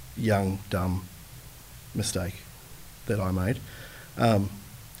young, dumb mistake that I made.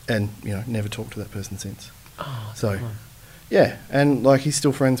 And never talked to that person since. So, yeah, and like he's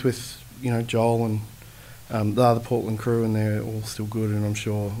still friends with Joel and the other Portland crew, and they're all still good. And I'm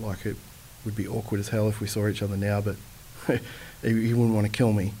sure like it would be awkward as hell if we saw each other now, but he wouldn't want to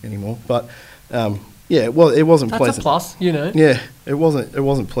kill me anymore. But yeah, well, it wasn't pleasant. That's a plus, Yeah, it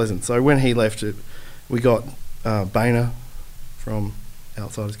wasn't pleasant. So when he left, we got Boehner from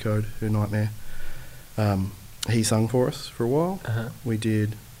Outsiders Code, Her Nightmare. He sung for us for a while. We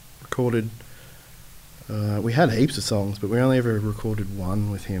recorded. We had heaps of songs, but we only ever recorded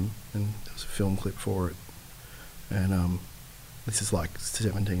one with him, and there was a film clip for it. And this is like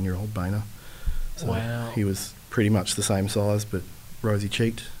 17-year-old Boehner. So wow. He was pretty much the same size, but rosy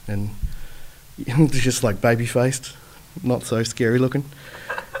cheeked and just like baby faced, not so scary looking.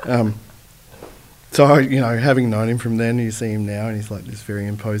 So having known him from then, you see him now, and he's like this very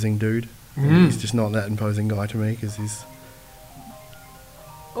imposing dude. He's just not that imposing guy to me because he's.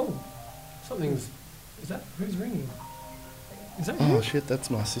 Oh, who's ringing? Is that you? Oh shit, that's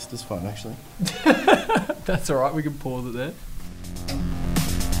my sister's phone actually. That's all right. We can pause it there.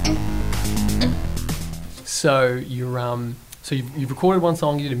 So you've recorded one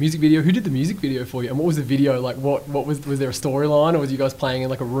song. You did a music video. Who did the music video for you? And what was the video like? What was there a storyline, or was you guys playing in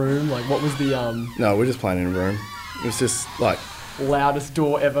like a room? Like what was the No, we're just playing in a room. It was just like loudest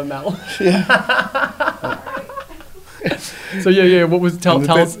door ever, Mel? yeah. So yeah. What was tell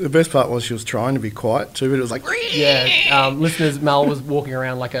us? The best part was she was trying to be quiet too, but it was like Yeah, listeners, Mel was walking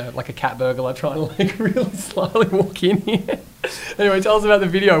around like a cat burglar, trying to like really slowly walk in here. Anyway, tell us about the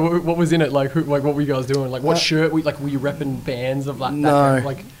video. What was in it? Like, what were you guys doing? Like, what shirt? Were you repping bands of like No. that?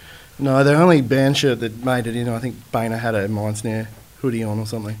 Like, no, the only band shirt that made it in, I think Boehner had a Mindsnare hoodie on or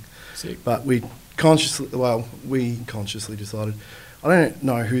something. sick. But we consciously decided. I don't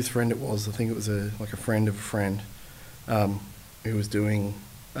know whose friend it was. I think it was a friend of a friend, who was doing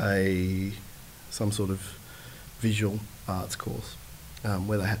some sort of visual arts course,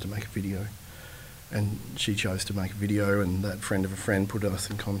 where they had to make a video. And she chose to make a video, and that friend of a friend put us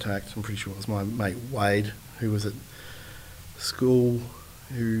in contact. I'm pretty sure it was my mate Wade, who was at school,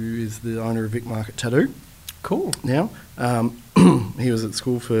 who is the owner of Vic Market Tattoo Cool. now. He was at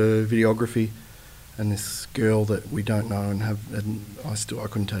school for videography, and this girl that we don't know and I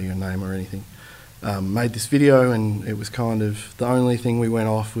couldn't tell you her name or anything, made this video, and it was kind of the only thing we went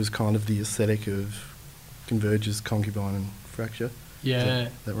off was kind of the aesthetic of Converge's Concubine and Fracture. Yeah.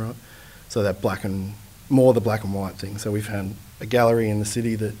 Is that right? So that the black and white thing. So we found a gallery in the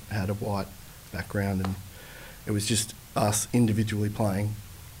city that had a white background, and it was just us individually playing.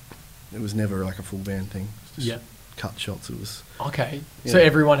 It was never like a full band thing. It was just cut shots. It was Okay. Yeah. So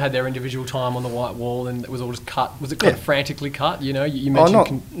everyone had their individual time on the white wall, and it was all just cut. Was it kind of frantically cut? You know, you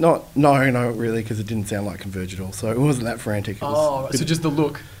mentioned. not really, because it didn't sound like Converge at all. So it wasn't that frantic. It was So just the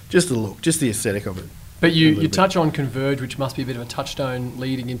look. just the look, just the aesthetic of it. But A you little touch on Converge, which must be a bit of a touchstone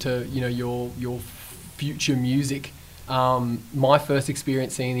leading into your future music. My first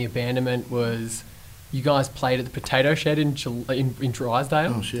experience seeing the Abandonment was you guys played at the Potato Shed in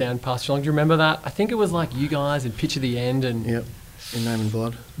Drysdale, Oh, shit. down past Geelong. Do you remember that? I think it was like you guys and Pitch of the End and Yep, in Name and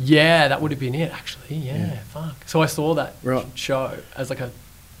Blood. yeah, that would have been it actually. Yeah, Yeah. fuck. So I saw that Right. show as like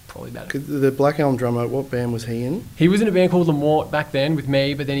probably about 'Cause the Black Elm drummer, what band was he in? He was in a band called Lamort back then with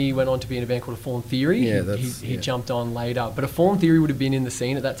me, but then he went on to be in a band called A Fallen Theory. Yeah, he jumped on later. But A Fallen Theory would have been in the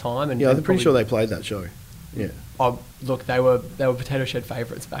scene at that time. And Yeah, I'm and pretty probably- sure they played that show. Yeah. Oh, look, they were Potato Shed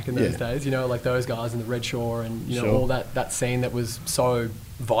favourites back in those Yeah. days. You know, like those guys in the Red Shore and Sure. all that scene that was so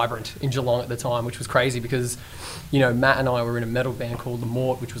vibrant in Geelong at the time, which was crazy because, Matt and I were in a metal band called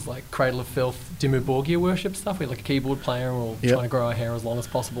Lamort, which was like Cradle of Filth, Dimmu Borgir worship stuff. We had like a keyboard player, and we were Yep. trying to grow our hair as long as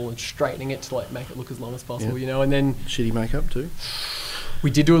possible and straightening it to like make it look as long as possible. Yep. And then Shitty makeup too. we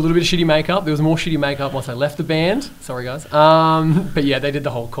did do a little bit of shitty makeup. There was more shitty makeup once I left the band. Sorry, guys. But yeah, they did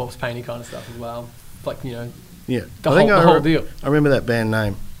the whole corpse painting kind of stuff as well. Like, Yeah. the whole deal. I remember that band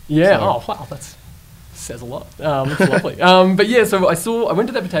name. Yeah. So- Oh, wow. That says a lot. It's lovely. But yeah, so I went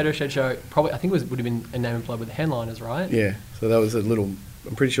to that Potato Shed show. Probably, I think would have been a Name and Blood with the headliners, right? Yeah. So that was I'm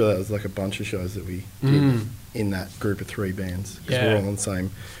pretty sure that was like a bunch of shows that we did in that group of three bands. Because Yeah. we're all on the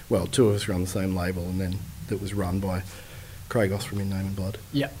same, two of us were on the same label, and then that was run by Craig Ostrom in Name and Blood.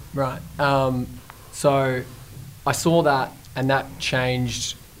 Yeah, right. So I saw that, and that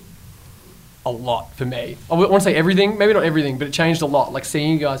changed a lot for me. I want to say everything, maybe not everything, but it changed a lot. Like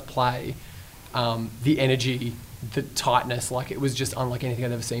seeing you guys play, the energy, the tightness, like it was just unlike anything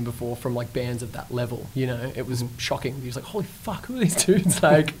I'd ever seen before from like bands of that level. It was shocking. He was like, holy fuck, who are these dudes?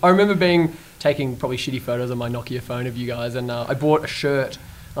 Like, I remember taking probably shitty photos on my Nokia phone of you guys, and I bought a shirt.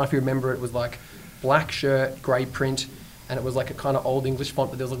 I don't know if you remember, it was like black shirt, grey print, and it was like a kind of old English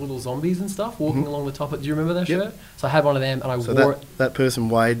font, but there was like little zombies and stuff walking along the top. Do you remember that Yep. shirt? So I had one of them, and I So wore it. that person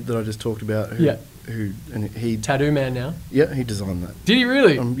Wade that I just talked about, he Tattoo Man now. he designed that. Did he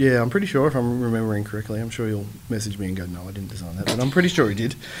really? Yeah, I'm pretty sure, if I'm remembering correctly. I'm sure he'll message me and go, no, I didn't design that, but I'm pretty sure he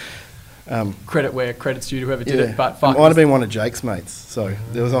did. Credit where credit's due to whoever did Yeah. it, but It fuck. might have been one of Jake's mates. So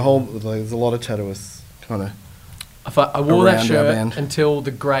there was a lot of tattooists kind of. I wore that around our shirt band. until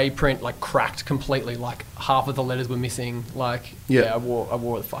the grey print like cracked completely. Like half of the letters were missing. Like Yeah. I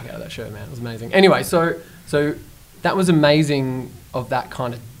wore the fuck out of that shirt, man. It was amazing. Anyway, so that was amazing of that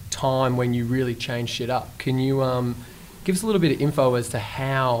kind of time when you really changed shit up. Can you give us a little bit of info as to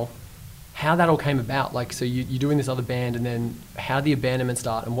how that all came about? Like, so you're doing this other band, and then how did the Abandonment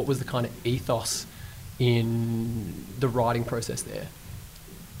start, and what was the kind of ethos in the writing process there?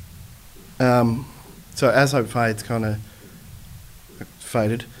 So As Hope Fades kind of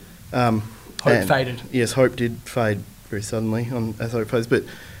faded. Hope faded. Yes, Hope did fade very suddenly on As Hope Fades, but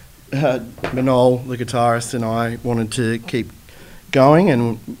Manol, the guitarist, and I wanted to keep going,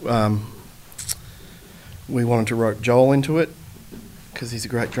 and we wanted to rope Joel into it because he's a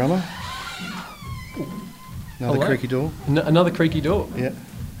great drummer. Another Hello. creaky door. Another creaky door. Yeah.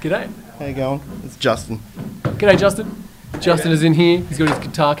 G'day. How you going? It's Justin. G'day, Justin. Justin is in here. He's got his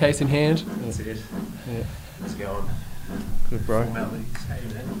guitar case in hand. That's it. Yeah. Let's go on. Good, bro. Formalities. Hey,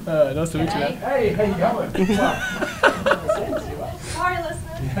 man. Nice to meet you, man. Hey, how you going? Sorry,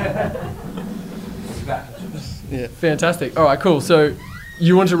 listeners. Yeah. Fantastic. All right, cool. So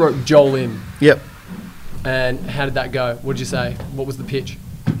you wanted to rope Joel in, Yep. and how did that go? What did you say? What was the pitch?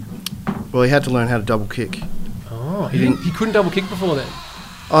 Well, he had to learn how to double kick. Oh, He didn't- he couldn't double kick before then.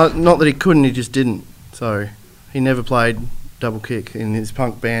 Not that he couldn't, he just didn't. So he never played double kick. In his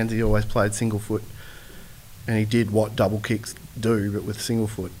punk bands, he always played single foot. And he did what double kicks do, but with single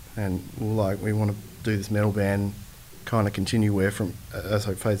foot. And we were like, we want to do this metal band, kind of continue where from As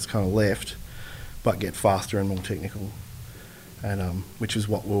Hope Fades kind of left, but get faster and more technical. And which is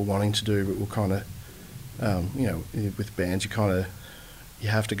what we were wanting to do, but we're kind of, you know, with bands, you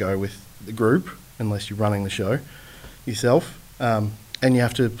have to go with the group unless you're running the show yourself. And you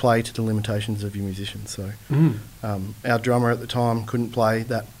have to play to the limitations of your musicians. So our drummer at the time couldn't play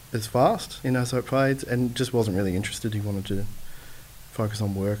that as fast in As Hope Fades and just wasn't really interested. He wanted to focus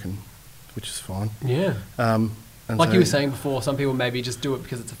on work, and which is fine. Yeah. And Like so- you were saying before, some people maybe just do it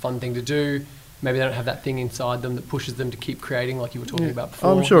because it's a fun thing to do. Maybe they don't have that thing inside them that pushes them to keep creating, like you were talking about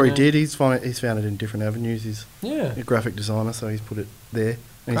before. I'm sure he you know? did. He's found it in different avenues. He's Yeah. a graphic designer, so he's put it there,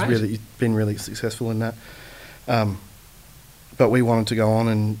 and Great. he's been really successful in that. But we wanted to go on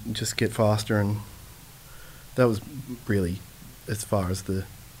and just get faster, and that was really as far as the.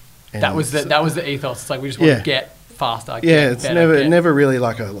 That was the ethos. It's like we just want Yeah. to get faster. Yeah, get it's better, never really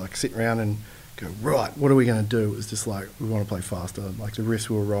like sit around and go, right, what are we going to do? It was just like, we want to play faster. Like the riffs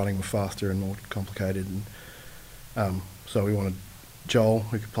we were writing were faster and more complicated, and so we wanted Joel,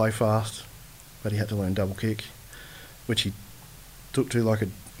 who could play fast, but he had to learn double kick, which he took to like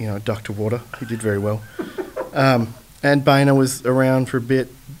a duck to water. He did very well. And Boehner was around for a bit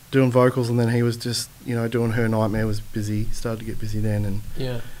doing vocals, and then he was just doing Her Nightmare, was busy, started to get busy then, and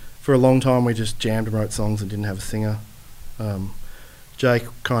Yeah. for a long time we just jammed and wrote songs and didn't have a singer. Jake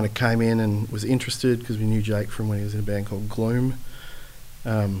kind of came in and was interested because we knew Jake from when he was in a band called Gloom.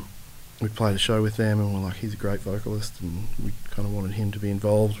 We played a show with them and we're like, he's a great vocalist, and we kind of wanted him to be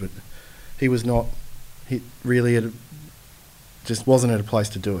involved, but he was not. He really just wasn't at a place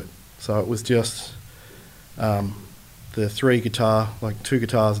to do it. So it was just the two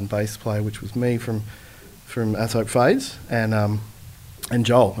guitars and bass player, which was me from As Hope Fades, and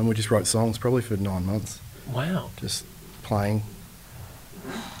Joel, and we just wrote songs probably for 9 months, Wow. just playing.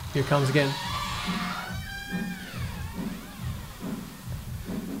 Here it comes again.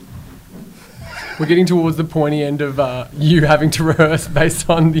 We're getting towards the pointy end of you having to rehearse based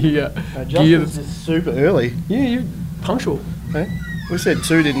on the gear. Justin's just super early. Yeah, you're punctual. Eh? We said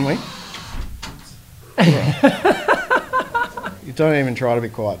 2, didn't we? You don't even try to be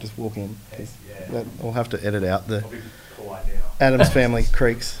quiet, just walk in. 'Cause Yeah. I'll have to edit out the I'll be polite now. Adams Family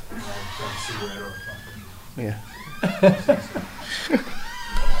creaks. Grab a cigarette or a Yeah.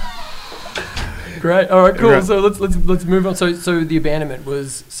 Great. All right. Cool. Right. So let's move on. So the abandonment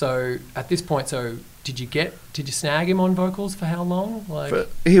was at this point. So did you snag him on vocals for how long?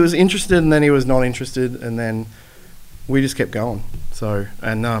 He was interested, and then he was not interested, and then we just kept going. So,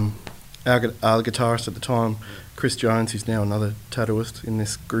 and our guitarist at the time, Chris Jones, who's now another tattooist in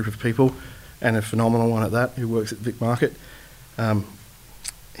this group of people, and a phenomenal one at that, who works at Vic Market.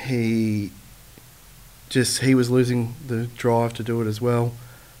 He was losing the drive to do it as well.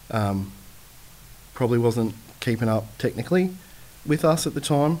 Probably wasn't keeping up technically with us at the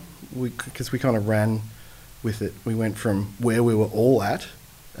time, because we kind of ran with it. We went from where we were all at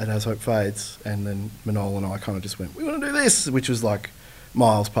As Hope Fades, and then Manol and I kind of just went, we want to do this, which was like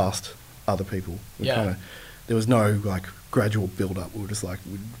miles past other people. There was no like gradual build up. We were just like,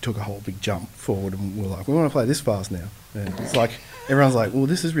 we took a whole big jump forward, and we were like, we want to play this fast now. And it's like everyone's like, well,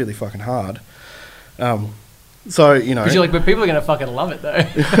 this is really fucking hard. So because you're like, but people are gonna fucking love it though.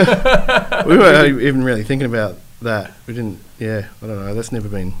 we weren't even really thinking about that. We didn't. Yeah, I don't know. That's never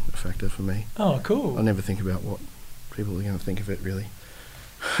been a factor for me. Oh, cool. I never think about what people are going to think of it, really.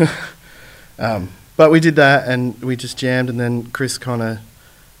 But we did that, and we just jammed, and then Chris kind of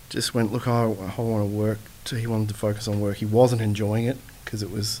just went, look, I want to work. He wanted to focus on work. He wasn't enjoying it because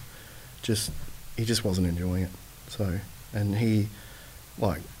it was he just wasn't enjoying it. So, and he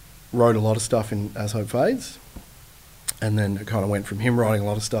wrote a lot of stuff in As Hope Fades, and then it kind of went from him writing a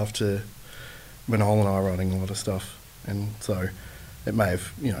lot of stuff to Manol and I writing a lot of stuff, and so it may have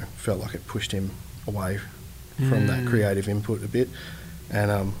felt like it pushed him away from that creative input a bit,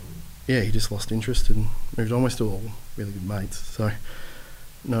 and yeah, he just lost interest and moved on. We're still all really good mates, so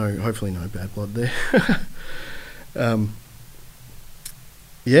hopefully no bad blood there.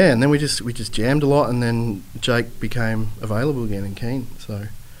 Yeah, and then we just jammed a lot, and then Jake became available again and keen. So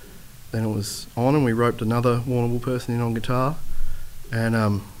then it was on, and we roped another Warrnambool person in on guitar,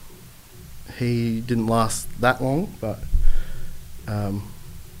 and he didn't last that long, but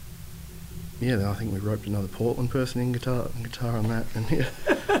yeah, then I think we roped another Portland person in guitar on that, and yeah,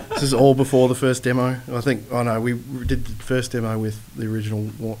 this is all before the first demo. I think we did the first demo with the original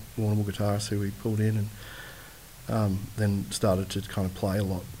Warrnambool guitarist who we pulled in, and then started to kind of play a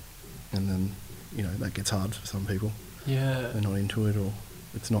lot, and then that gets hard for some people. Yeah, they're not into it or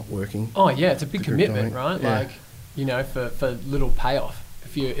it's not working. Oh yeah, it's a big commitment, right? Yeah. Like for little payoff.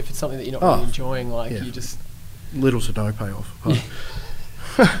 If it's something that you're not really enjoying, you just little to no payoff.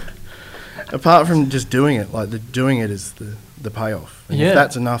 Apart from just doing it, doing it is the payoff. And if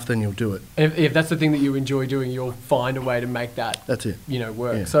that's enough, then you'll do it. If that's the thing that you enjoy doing, you'll find a way to make that. That's it.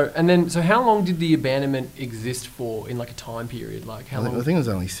 Work. Yeah. So how long did the abandonment exist for in a time period? Like how long? I think it was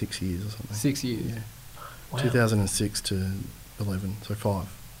only 6 years or something. 6 years. Yeah. Wow. 2006 to 11, so 5.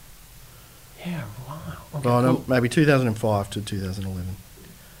 Yeah. Wow. Okay, cool. No, maybe 2005 to 2011.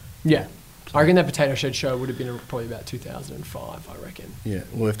 Yeah. I reckon that Potato Shed show would have been probably about 2005, I reckon. Yeah,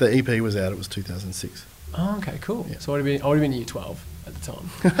 well, if the EP was out, it was 2006. Oh, okay, cool. Yeah. So I would have been year 12 at the time.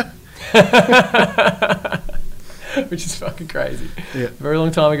 Which is fucking crazy. Yeah. Very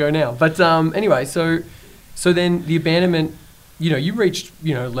long time ago now. But anyway, so then the abandonment, you reached,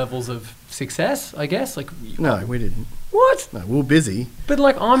 levels of success, I guess? No, we didn't. What? No, we were busy. But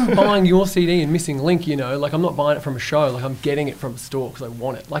I'm buying your CD and Missing Link, I'm not buying it from a show, I'm getting it from a store because I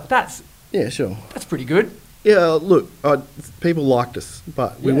want it. That's... Yeah, sure. That's pretty good. Yeah, look, people liked us,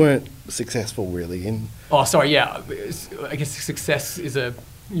 but we weren't successful really in... Oh, sorry, yeah. I guess success is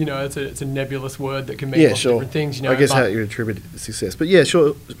it's a nebulous word that can mean lots of different things, I guess how you attribute it to success. But yeah,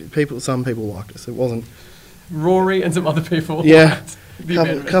 sure, some people liked us. It wasn't... Rory and some other people. Yeah,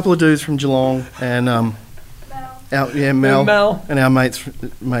 couple of dudes from Geelong and... Mel. Mel. And our mates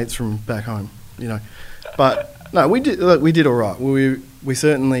from back home, But no, we did all right. We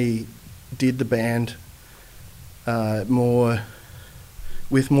certainly did the band with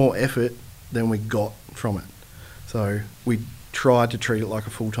more effort than we got from it. So we tried to treat it like a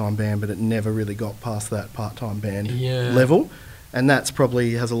full-time band, but it never really got past that part-time band level, and that's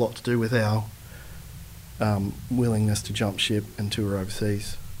probably has a lot to do with our willingness to jump ship and tour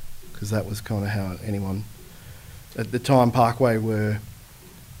overseas, because that was kind of how anyone at the time Parkway were.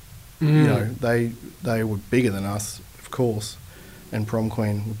 They were bigger than us, of course, and Prom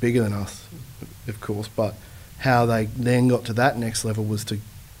Queen were bigger than us, of course, but how they then got to that next level was to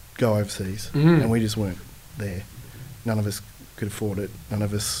go overseas, and we just weren't there. None of us could afford it. None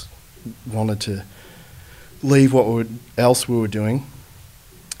of us wanted to leave what else we were doing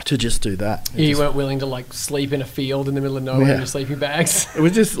to just do that. You weren't willing to sleep in a field in the middle of nowhere in your sleeping bags? It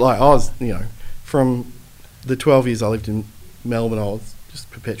was just I was, from the 12 years I lived in Melbourne, I was just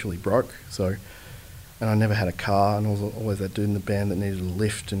perpetually broke, and I never had a car, and I was always that dude in the band that needed a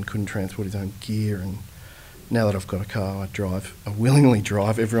lift and couldn't transport his own gear. And now that I've got a car, I willingly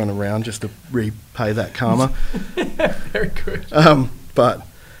drive everyone around just to repay that karma. Very good. But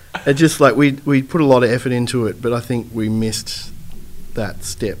it just we put a lot of effort into it, but I think we missed that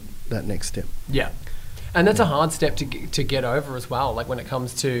next step. Yeah. And that's a hard step to get over as well. When it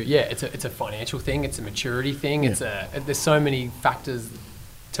comes to, it's a financial thing, it's a maturity thing, there's so many factors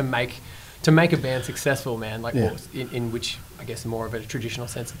to make a band successful, man. In which I guess more of a traditional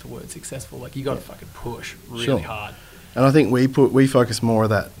sense of the word successful. You got to fucking push really hard. And I think we focus more of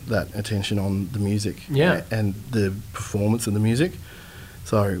that attention on the music, and the performance of the music.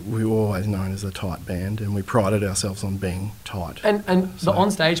 So we were always known as a tight band, and we prided ourselves on being tight. And the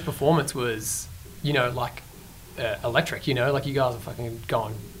on-stage performance was, electric. You guys are fucking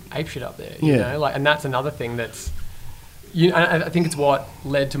going apeshit up there. You know, and that's another thing that's. I think it's what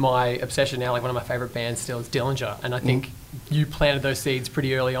led to my obsession now. One of my favorite bands still is Dillinger, and I think you planted those seeds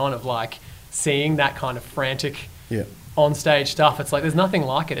pretty early on of seeing that kind of frantic on stage stuff. It's there's nothing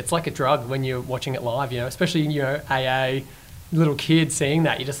like it. It's like a drug when you're watching it live. Especially AA, little kids seeing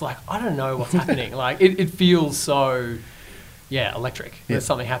that, you're just I don't know what's happening. It feels so electric. There's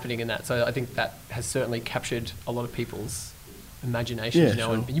something happening in that. So I think that has certainly captured a lot of people's imaginations.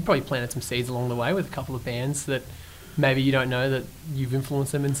 And you probably planted some seeds along the way with a couple of bands that. Maybe you don't know that you've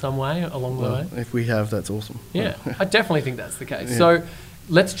influenced them in some way along the way. If we have, that's awesome. Yeah, I definitely think that's the case. Yeah. So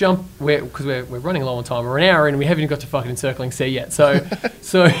let's jump, because we're running low on time. We're an hour in and we haven't even got to fucking Encircling Sea yet. So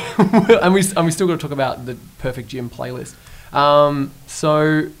and we still got to talk about the Perfect Gym playlist.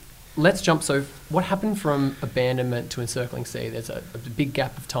 So let's jump. So what happened from Abandonment to Encircling Sea? There's a big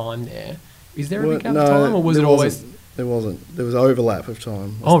gap of time there. Is there a big gap of time, or was it always? There wasn't. There was overlap of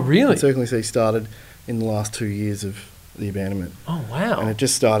time. Oh, really? Encircling Sea started in the last 2 years of the Abandonment. Oh, wow. And it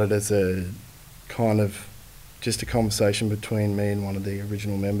just started as a kind of just a conversation between me and one of the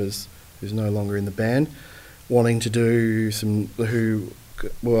original members who's no longer in the band, wanting to do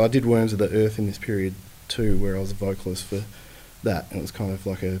I did Worms of the Earth in this period too, where I was a vocalist for that, and it was kind of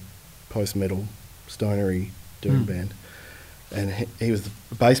like a post-metal stonery doom band. And he was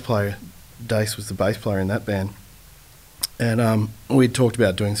the bass player. Dace was the bass player in that band. And we'd talked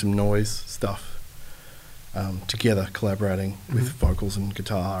about doing some noise stuff together, collaborating with vocals and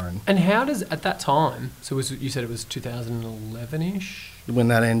guitar. And how does, at that time, so you said it was 2011-ish? When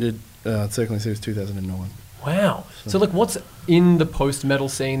that ended, Circling Sea was 2009. Wow. So like, what's in the post-metal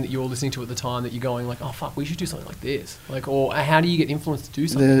scene that you're listening to at the time that you're going like, oh, fuck, we should do something like this? Like, or how do you get influenced to do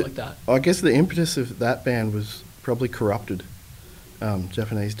something like that? I guess the impetus of that band was probably Corrupted,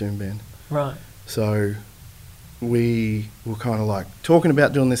 Japanese doom band. Right. So we were kind of like talking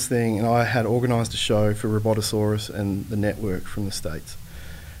about doing this thing, and I had organised a show for Robotosaurus and the Network from the States.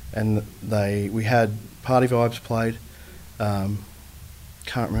 And we had Party Vibes played, can't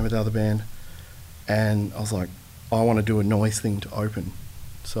remember the other band, and I was like, I want to do a noise thing to open.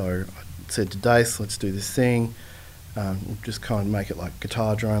 So I said to Dace, let's do this thing, just kind of make it like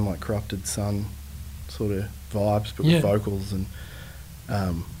guitar drone, like Corrupted Sun sort of vibes, but with vocals. And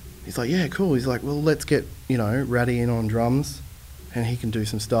he's like, yeah, cool. He's like, well, let's get, Ratty in on drums, and he can do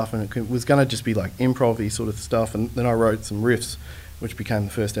some stuff. And it was going to just be like improv-y sort of stuff. And then I wrote some riffs, which became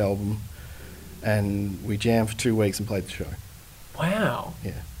the first album. And we jammed for 2 weeks and played the show. Wow.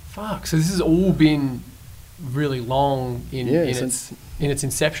 Yeah. Fuck. So this has all been really long in its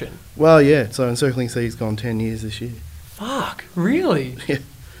inception. Well, yeah. So Encircling Sea's gone 10 years this year. Fuck. Really? Yeah.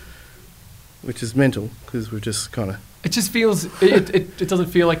 Which is mental, because we've just kind of... It just feels, it doesn't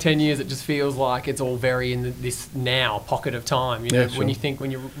feel like 10 years, it just feels like it's all very in this now pocket of time, Yeah, sure. when you think,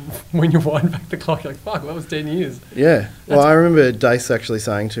 when you wind back the clock, you're like, fuck, that was 10 years. Yeah. Well, I remember Dace actually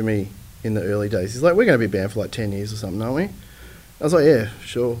saying to me in the early days, he's like, we're going to be a band for like 10 years or something, aren't we? I was like, yeah,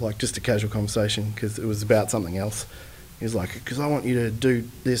 sure, like just a casual conversation, because it was about something else. He's like, because I want you to do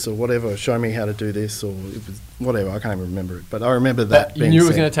this or whatever, show me how to do this, or it was whatever, I can't even remember it. But I remember that But you knew it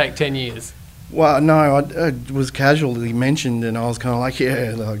was going to take 10 years. Well, no, it was casually mentioned, and I was kind of like,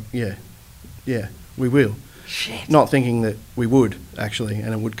 yeah, we will. Shit. Not thinking that we would, actually,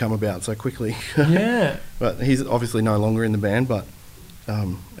 and it would come about so quickly. Yeah. But he's obviously no longer in the band, but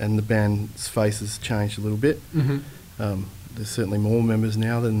and the band's face has changed a little bit. Mm-hmm. There's certainly more members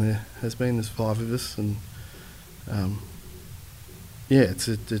now than there has been. There's 5 of us, and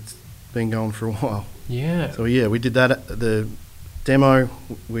it's been going for a while. Yeah. So yeah, we did that. The demo,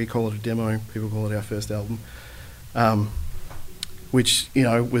 we call it a demo, people call it our first album, which,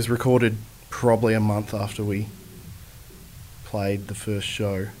 was recorded probably a month after we played the first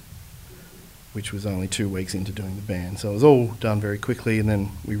show, which was only 2 weeks into doing the band. So it was all done very quickly, and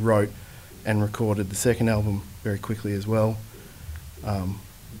then we wrote and recorded the second album very quickly as well. And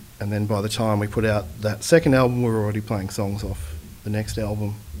then by the time we put out that second album, we were already playing songs off the next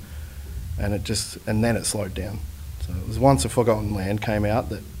album, and then it slowed down. So it was once A Forgotten Land came out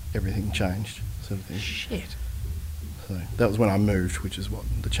that everything changed, sort of thing. Shit. So that was when I moved, which is what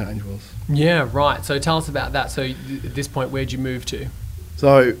the change was. Yeah, right. So tell us about that. So at this point, where'd you move to?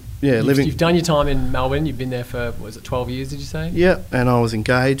 So, yeah, You've done your time in Melbourne. You've been there for, 12 years, did you say? Yeah, and I was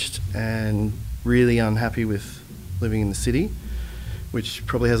engaged and really unhappy with living in the city, which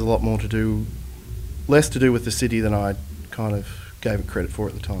probably has a lot less to do with the city than I kind of gave it credit for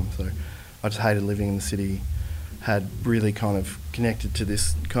at the time. So I just hated living in the city, had really kind of connected to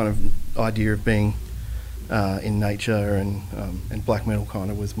this kind of idea of being in nature, and black metal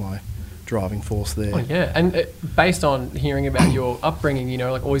kind of was my driving force there. Oh, yeah. And based on hearing about your upbringing,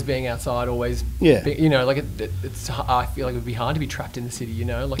 like always being outside, always, like I feel like it would be hard to be trapped in the city,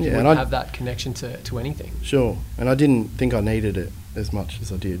 like you wouldn't have that connection to anything. Sure. And I didn't think I needed it as much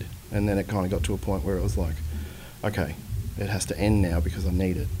as I did. And then it kind of got to a point where it was like, okay, it has to end now because I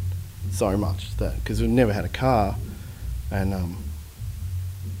need it so much, because we never had a car, and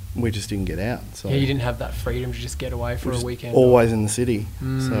we just didn't get out. So yeah, you didn't have that freedom to just get away for a weekend. Always in the city.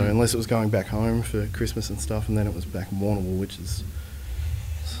 So unless it was going back home for Christmas and stuff, and then it was back in Warrnambool, which is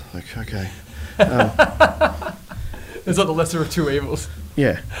like, okay. It's like the lesser of two evils.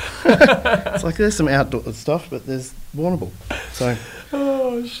 Yeah. It's like there's some outdoor stuff, but there's Warrnambool. So.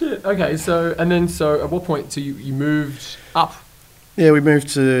 Oh, shit. Okay, so at what point, so you moved up? Yeah, we moved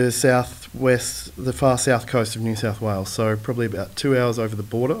to South the far south coast of New South Wales, so probably about 2 hours over the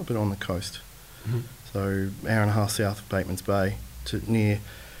border, but on the coast. Mhm. So hour and a half south of Bateman's Bay, to near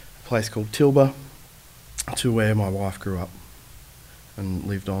a place called Tilba, to where my wife grew up and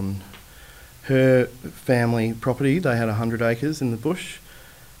lived on her family property. They had 100 acres in the bush,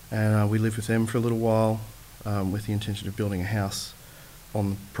 and we lived with them for a little while with the intention of building a house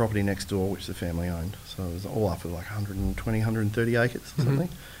on the property next door, which the family owned. So it was all up at like 120, 130 acres or Mhm. something.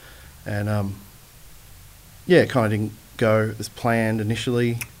 And yeah, it kind of didn't go as planned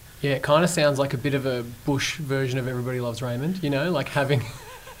initially. Yeah, it kind of sounds like a bit of a bush version of Everybody Loves Raymond, you know, like having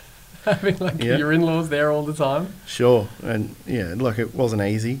having like Yeah. your in-laws there all the time. Sure, and yeah, like it wasn't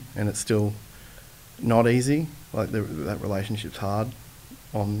easy, and it's still not easy. Like that relationship's hard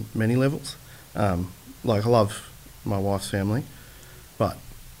on many levels. Like I love my wife's family, but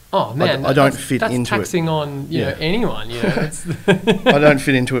Oh man, I don't that's- fit that's into it. taxing on you know Yeah. anyone. You know, it's I don't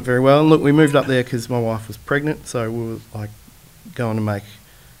fit into it very well. And look, we moved up there because my wife was pregnant, so we were like going to make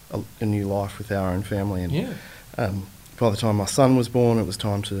a new life with our own family. And yeah. by the time my son was born, it was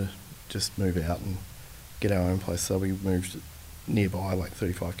time to just move out and get our own place. So we moved nearby, like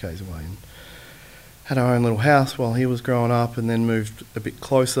 35 k's away, and had our own little house while he was growing up, and then moved a bit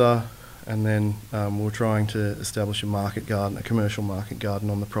closer. And then we were trying to establish a market garden, a commercial market garden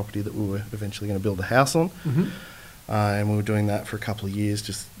on the property that we were eventually going to build a house on. Mm-hmm. And we were doing that for a couple of years,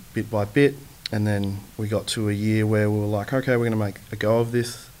 just bit by bit. And then we got to a year where we were like, okay, we're going to make a go of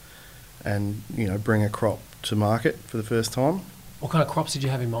this and, you know, bring a crop to market for the first time. What kind of crops did you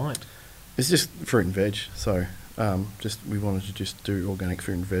have in mind? It's just fruit and veg. So just we wanted to just do organic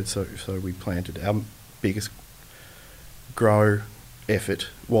fruit and veg. So we planted. Our biggest grow effort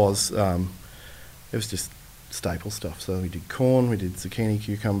was, it was just staple stuff. So we did corn, we did zucchini,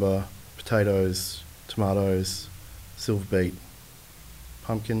 cucumber, potatoes, tomatoes, silver beet,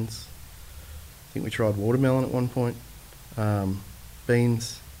 pumpkins. I think we tried watermelon at one point,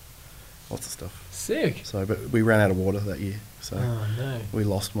 beans, lots of stuff. Sick. So, but we ran out of water that year, so Oh no. we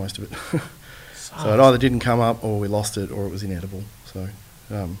lost most of it. Sucks. So it either didn't come up, or we lost it, or it was inedible. So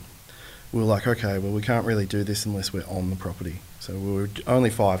we were like, okay, well, we can't really do this unless we're on the property. So we were only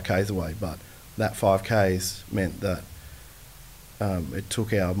 5 k's away, but that 5 k's meant that it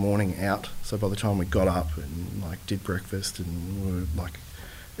took our morning out. So by the time we got up and like did breakfast and we were like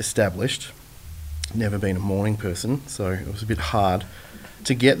established, never been a morning person, so it was a bit hard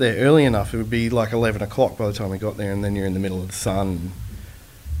to get there early enough. It would be like 11 o'clock by the time we got there, and then you're in the middle of the sun. And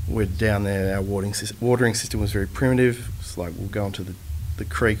we're down there. Our watering system was very primitive. It's like we'll go into the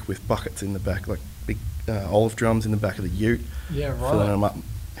creek with buckets in the back, like big olive drums in the back of the ute, Yeah, filling right. them up,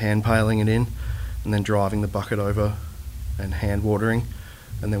 hand paling it in, and then driving the bucket over and hand watering.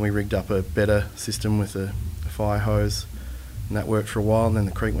 And then we rigged up a better system with a fire hose, and that worked for a while, and then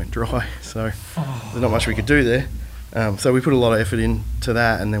the creek went dry. So there's not much we could do there. So we put a lot of effort into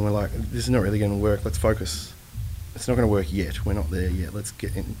that, and then we're like, this is not really going to work. Let's focus. It's not going to work yet. We're not there yet. Let's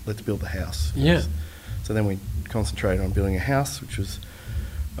get in. Let's build the house. Yeah. So then we concentrated on building a house, which was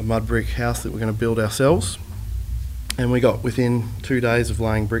a mud brick house that we're going to build ourselves. And we got within 2 days of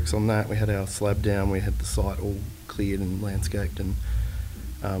laying bricks on that. We had our slab down. We had the site all cleared and landscaped, and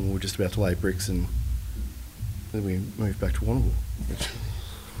we were just about to lay bricks, and then we moved back to Warrnambool.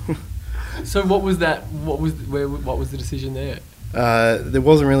 Which So what was that? What was the decision there? there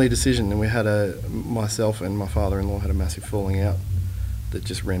wasn't really a decision, and we had myself and my father-in-law had a massive falling out that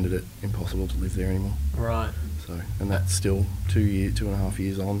just rendered it impossible to live there anymore. Right. So, and that's still 2.5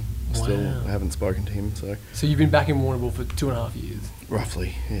 years on. Still, Wow. I haven't spoken to him. So, So you've been back in Warrnambool for 2.5 years.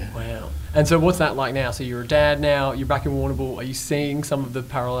 roughly, yeah. Wow. And so what's that like now? So you're a dad now. You're back in Warrnambool. Are you seeing some of the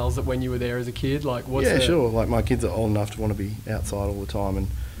parallels that when you were there as a kid? Like what's Yeah, the- sure. Like my kids are old enough to want to be outside all the time, and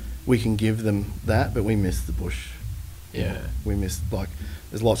we can give them that, but we miss the bush. Yeah. We miss, like,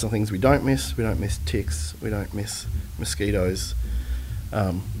 there's lots of things we don't miss. We don't miss ticks. We don't miss mosquitoes.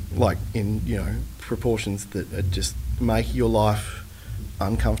 Like in, you know, proportions that are just make your life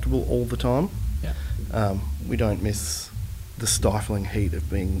uncomfortable all the time. Yeah. We don't miss the stifling heat of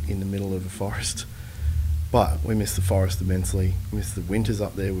being in the middle of a forest, but we miss the forest immensely. We miss the winters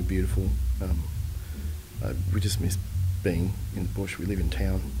up there were beautiful. We just miss being in the bush. We live in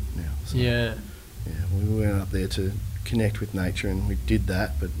town now. So, Yeah. yeah, we went up there to connect with nature, and we did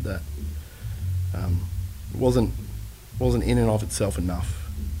that, but that wasn't in and of itself enough,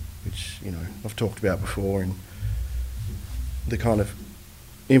 which, you know, I've talked about before, and the kind of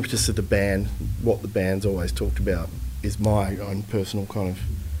impetus of the band, what the band's always talked about, is my own personal kind of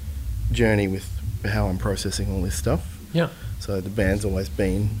journey with how I'm processing all this stuff. Yeah. So the band's always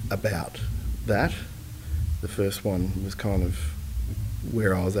been about that. The first one was kind of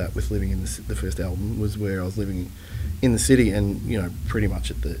where I was at with living in the first album was where I was living in the city, and pretty much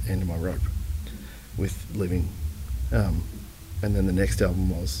at the end of my rope with living. And then the next album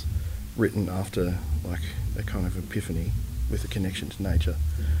was written after like a kind of epiphany with a connection to nature,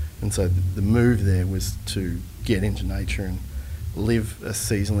 and so the move there was to get into nature and live a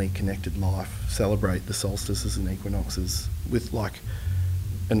seasonally connected life, celebrate the solstices and equinoxes with like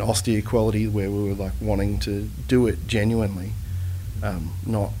an austere quality where we were like wanting to do it genuinely,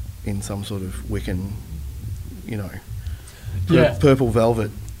 not in some sort of Wiccan, purple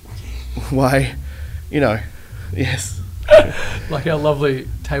velvet way, yes. Like our lovely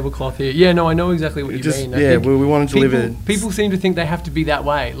tablecloth here. Yeah, no, I know exactly what you mean. We wanted to live it. People seem to think they have to be that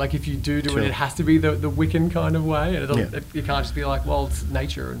way. Like if you do Sure. it, it has to be the Wiccan kind of way. And Yeah. you can't just be like, well, it's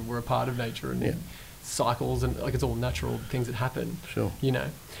nature and we're a part of nature and Yeah. cycles and like it's all natural things that happen. Sure.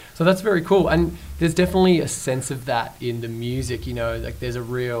 So that's very cool. And there's definitely a sense of that in the music, like there's a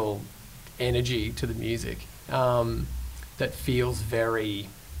real energy to the music that feels very...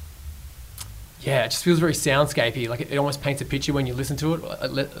 Yeah, it just feels very soundscapey. Like it almost paints a picture when you listen to it,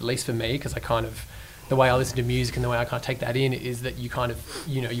 at least for me, because the way I listen to music and the way I kind of take that in is that you kind of,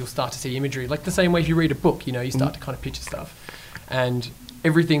 you'll start to see imagery. Like the same way if you read a book, you start to kind of picture stuff. And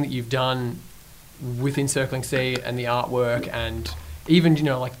everything that you've done with Encircling Sea and the artwork and even,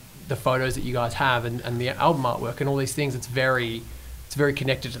 like the photos that you guys have and the album artwork and all these things, it's very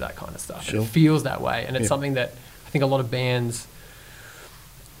connected to that kind of stuff. Sure. It feels that way. And it's Yeah. something that I think a lot of bands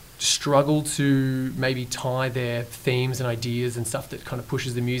struggle to maybe tie their themes and ideas and stuff that kind of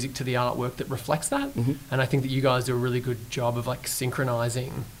pushes the music to the artwork that reflects that. Mhm. And I think that you guys do a really good job of like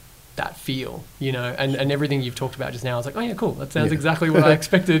synchronizing that feel, and everything you've talked about just now. I was like, oh yeah, cool. That sounds Yeah. exactly what I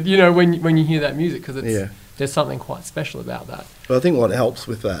expected, when you hear that music, because Yeah. there's something quite special about that. But I think what helps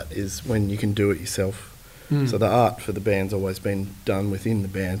with that is when you can do it yourself. So the art for the band's always been done within the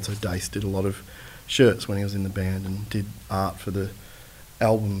band. So Dace did a lot of shirts when he was in the band and did art for the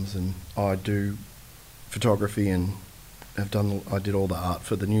albums, and I do photography and I did all the art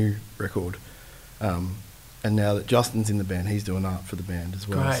for the new record. And now that Justin's in the band, he's doing art for the band as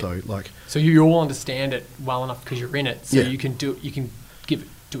well. Great. So you all understand it well enough because you're in it, so Yeah. you can do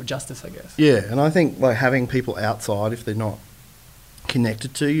it justice, I guess. Yeah, and I think like having people outside, if they're not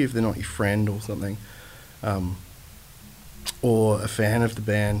connected to you, if they're not your friend or something, or a fan of the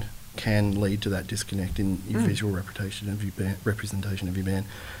band, can lead to that disconnect in your visual representation of your band,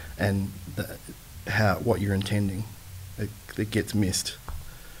 and what you're intending. It gets missed.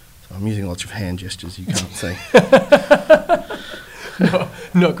 So I'm using lots of hand gestures you can't see.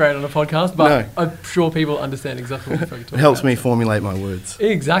 Not great on a podcast, but No. I'm sure people understand exactly what you're talking about. It helps me formulate my words.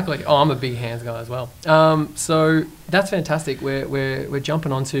 Exactly. Oh, I'm a big hands guy as well. So that's fantastic. We're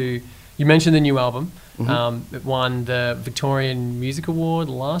jumping on to, you mentioned the new album. Mhm. It won the Victorian Music Award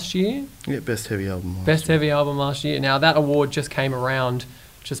last year. Yeah, best heavy album. Best heavy album last year. Now that award just came around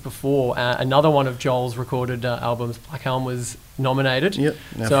just before another one of Joel's recorded albums, Black Helm, was nominated. Yep,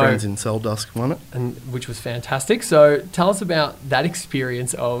 our friends in Cell Dusk won it. Which was fantastic. So tell us about that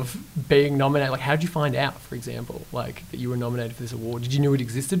experience of being nominated. Like, how did you find out, for example, like that you were nominated for this award? Did you know it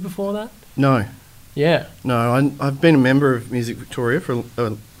existed before that? No. Yeah. No, I've been a member of Music Victoria for...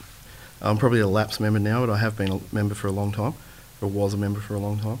 I'm probably a lapsed member now, but I have been a member for a long time, or was a member for a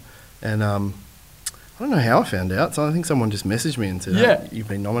long time. And I don't know how I found out. So I think someone just messaged me and said, Yeah. "Hey, you've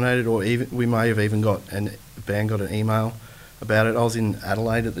been nominated," or even we may have even got the band got an email about it. I was in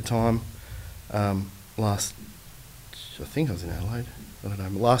Adelaide at the time. I think I was in Adelaide. I don't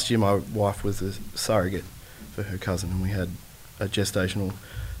know. Last year, my wife was a surrogate for her cousin, and we had a gestational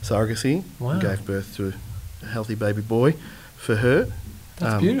surrogacy. Wow. And gave birth to a healthy baby boy for her.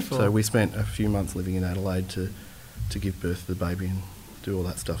 That's beautiful. So we spent a few months living in Adelaide to give birth to the baby and do all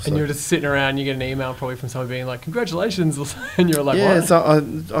that stuff. And you're just sitting around and you get an email probably from someone being like, congratulations, and you're like, yeah, what?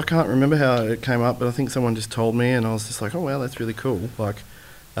 so I can't remember how it came up, but I think someone just told me, and I was just like, oh wow, that's really cool. Like,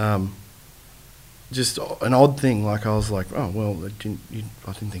 just an odd thing. Like I was like, oh well, I didn't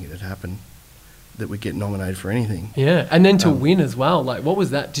think it had happened that we get nominated for anything. Yeah, and then to win as well. Like, what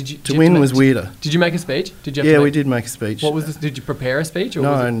was that? Did you To win was weirder. Did you make a speech? Did you? We did make a speech. What was this? Did you prepare a speech? Or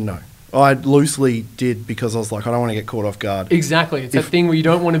was it? No. I loosely did because I was like, I don't want to get caught off guard. Exactly. It's that thing where you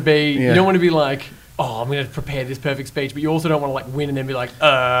don't want to be. Yeah. You don't want to be like, oh, I'm going to prepare this perfect speech, but you also don't want to like win and then be like,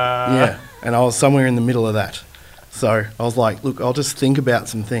 Yeah, and I was somewhere in the middle of that. So I was like, look, I'll just think about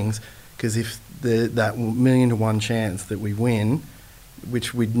some things, because if that 1,000,000 to 1 chance that we win,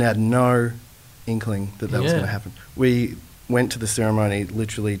 which we'd had no inkling that was going to happen. We went to the ceremony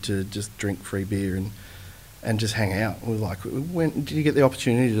literally to just drink free beer and just hang out. We were like, did you get the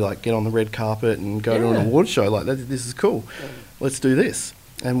opportunity to like get on the red carpet and go to an award show? Like, this is cool. let's do this.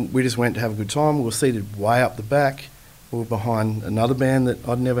 And we just went to have a good time. We were seated way up the back. We were behind another band that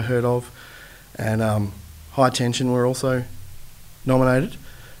I'd never heard of. And High Tension were also nominated,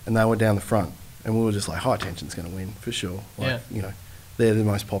 and they were down the front. And we were just like, High Tension's going to win, for sure. Like, you know, they're the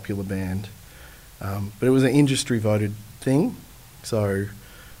most popular band. But it was an industry-voted thing. So,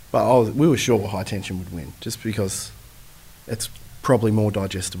 but we were sure High Tension would win, just because it's probably more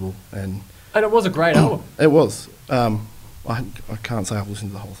digestible. And it was a great album. It was. I can't say I've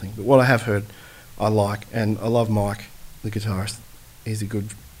listened to the whole thing, but what I have heard, I like, and I love Mike, the guitarist. He's a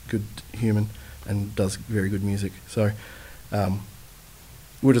good human and does very good music. So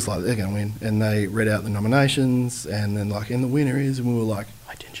we're just like, they're going to win. And they read out the nominations, and then like, and the winner is, and we were like,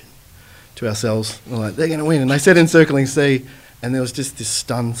 High Tension, to ourselves. We're like, they're going to win. And they said Encircling Sea, and there was just this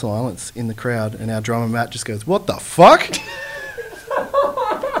stunned silence in the crowd, and our drummer Matt just goes, what the fuck?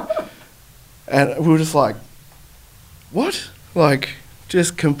 And we were just like, what? Like,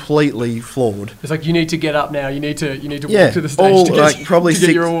 just completely floored. It's like, you need to get up now. You need to Yeah, walk to the stage to get, like probably to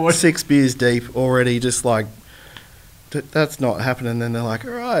get your award. 6 beers deep already, just like, that's not happening. And then they're like,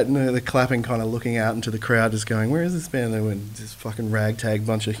 all right. And they're clapping, kind of looking out into the crowd, just going, where is this band? They went, this fucking ragtag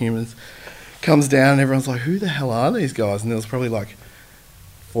bunch of humans. Comes down, and everyone's like, who the hell are these guys? And there was probably like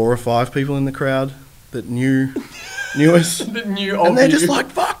 4 or 5 people in the crowd that knew us. That knew and of they're you. just like,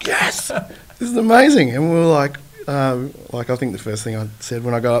 fuck yes! This is amazing. And we were like I think the first thing I said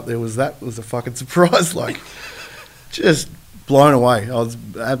when I got up there was that was a fucking surprise. Like, just blown away. I was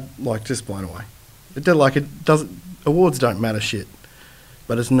like, just blown away. Awards don't matter shit,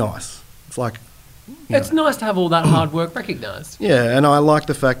 but it's nice. It's like, it's nice to have all that hard work recognised. Yeah, and I like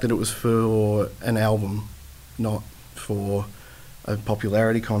the fact that it was for an album, not for a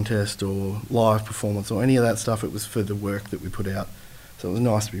popularity contest or live performance or any of that stuff. It was for the work that we put out. So it was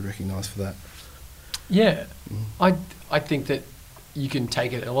nice to be recognised for that. Yeah. I think that you can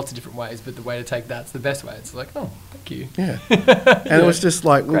take it in lots of different ways, but the way to take that's the best way. It's like, oh, thank you. Yeah. And it was just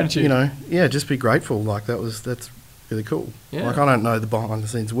like, Gratitude. you know, just be grateful. Like, that's really cool. Yeah. Like, I don't know the behind the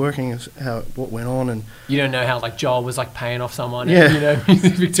scenes working, what went on, and You don't know how like Joel was like paying off someone, Yeah. you know,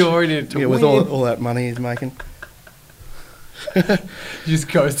 Music Victoria to with win. all that money he's making. He just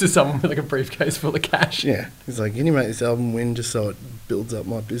goes to someone with like a briefcase full of cash. Yeah. He's like, can you make this album win just so it builds up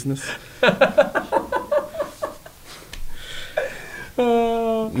my business?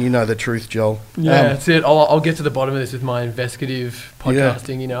 You know the truth, Joel. Yeah, that's it. I'll get to the bottom of this with my investigative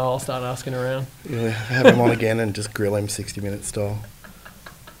podcasting. You know, I'll start asking around. Yeah, have him on again and just grill him 60-minute style.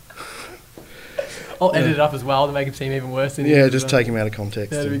 I'll edit it up as well to make him seem even worse. Than he Yeah, is just as well. take him out of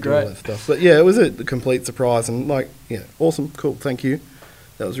context That'd and be do all great. that stuff. But yeah, it was a complete surprise and like, yeah, awesome, cool, thank you.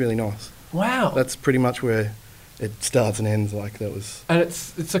 That was really nice. Wow. That's pretty much where it starts and ends. Like, that was... And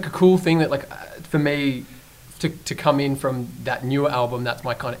it's like a cool thing that like for me to come in from that newer album, that's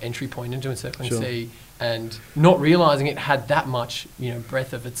my kind of entry point into Encircling Sure. Sea, and not realizing it had that much, you know,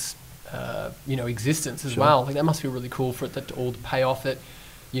 breadth of its you know, existence as Sure. well. Like, that must feel really cool for it to all to pay off that,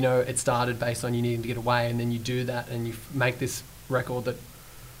 you know, it started based on you needing to get away, and then you do that and you make this record that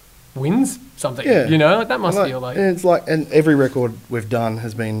wins something. Yeah. You know, like, that must and feel like... and it's like, and every record we've done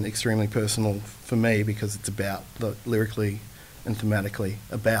has been extremely personal for me because it's about, lyrically and thematically,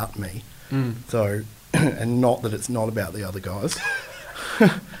 about me. Mm. So, and not that it's not about the other guys,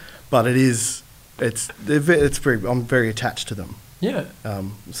 but it is. It's very. I'm very attached to them. Yeah.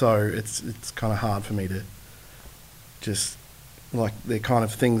 So it's kind of hard for me to just, like, they're kind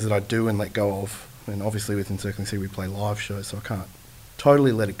of things that I do and let go of. And obviously with Encircling Sea we play live shows, so I can't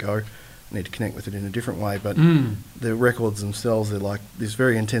totally let it go. I need to connect with it in a different way. But the records themselves, they're like this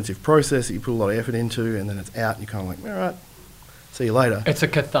very intensive process that you put a lot of effort into, and then it's out and you're kind of like, all right, see you later. It's a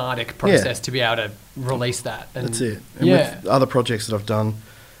cathartic process to be able to release that. And That's it. And yeah. with other projects that I've done,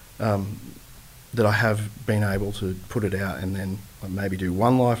 that I have been able to put it out and then like maybe do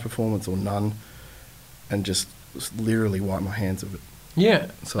one live performance or none, and just literally wipe my hands of it. Yeah.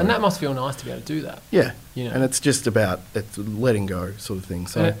 So- And that must feel nice to be able to do that. Yeah. You know. And it's just about it's letting go sort of thing.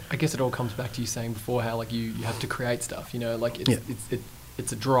 So And I guess it all comes back to you saying before how like you have to create stuff, you know, like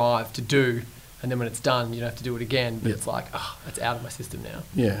it's a drive to do, and then when it's done you don't have to do it again, but Yeah. it's like, oh, it's out of my system now.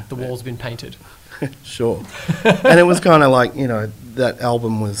 yeah, The wall's been painted. sure. And it was kind of like, you know, that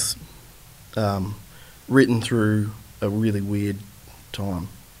album was written through a really weird time.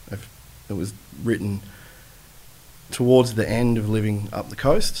 It was written towards the end of living up the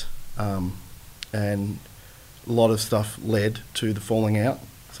coast, and a lot of stuff led to the falling out.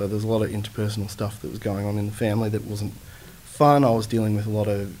 So there's a lot of interpersonal stuff that was going on in the family that wasn't fun. I was dealing with a lot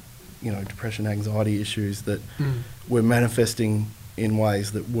of, you know, depression, anxiety issues that were manifesting in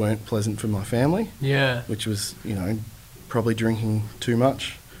ways that weren't pleasant for my family, Yeah. which was, you know, probably drinking too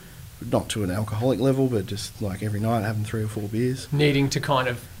much, not to an alcoholic level, but just like every night having 3 or 4 beers. Needing to kind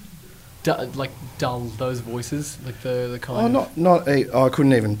of dull those voices, like the kind of... I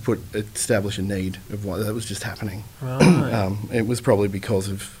couldn't even establish a need of why that was just happening. Right. It was probably because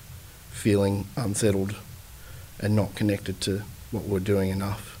of feeling unsettled and not connected to what we're doing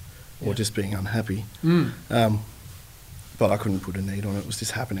enough, or Yeah. just being unhappy. But I couldn't put a need on it. It was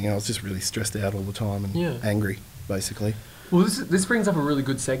just happening. I was just really stressed out all the time and Yeah. angry, basically. Well, this brings up a really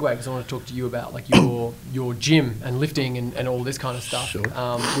good segue, because I want to talk to you about like your gym and lifting and all this kind of stuff, Sure.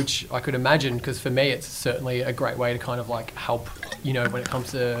 which I could imagine, because for me it's certainly a great way to kind of like help, you know, when it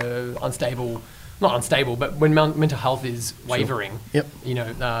comes to not unstable, but when mental health is wavering. Yep. You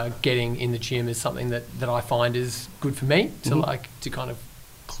know, getting in the gym is something that I find is good for me to to kind of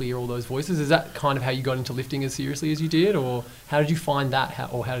clear all those voices. Is that kind of how you got into lifting as seriously as you did, or how did you find that,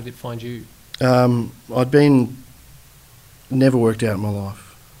 or how did it find you? I'd never worked out in my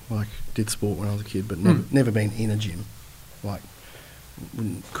life. Like, did sport when I was a kid, but never been in a gym. Like,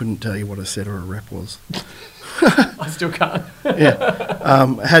 couldn't tell you what a set or a rep was. I still can't.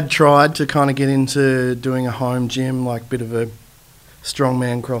 Yeah. Had tried to kind of get into doing a home gym, like bit of a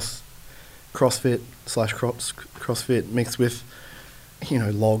strongman CrossFit / CrossFit mixed with, you know,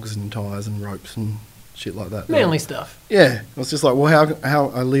 logs and tyres and ropes and shit like that. Manly stuff. Yeah. I was just like, well, how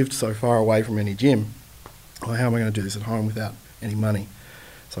I lived so far away from any gym, well, how am I going to do this at home without any money?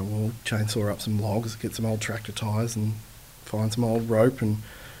 So we'll chainsaw up some logs, get some old tractor tyres and find some old rope, and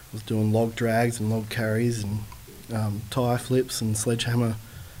was doing log drags and log carries and tyre flips and sledgehammer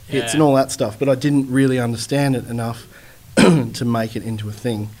hits and all that stuff. But I didn't really understand it enough to make it into a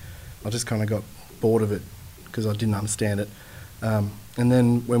thing. I just kind of got bored of it because I didn't understand it. And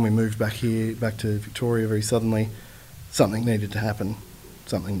then when we moved back to Victoria very suddenly, something needed to happen.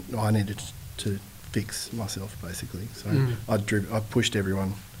 Something I needed to fix myself, basically. So I pushed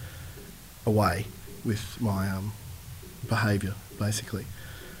everyone away with my behaviour, basically.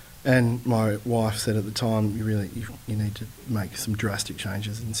 And my wife said at the time, you need to make some drastic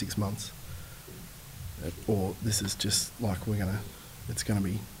changes in 6 months, or this is just like it's gonna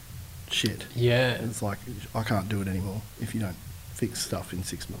be shit. Yeah. It's like, I can't do it anymore if you don't fix stuff in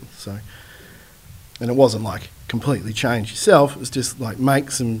 6 months. So, and it wasn't like completely change yourself. It was just like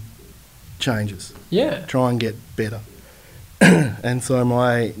make some changes. Yeah. Try and get better. And so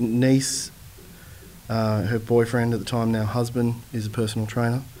my niece, her boyfriend at the time, now husband, is a personal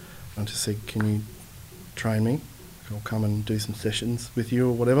trainer. I just said, can you train me? I'll come and do some sessions with you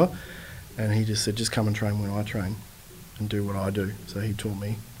or whatever. And he just said, just come and train when I train and do what I do. So he taught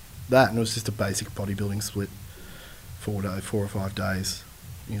me that, and it was just a basic bodybuilding split, 4 or 5 days,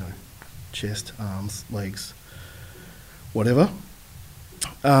 you know, chest, arms, legs, whatever.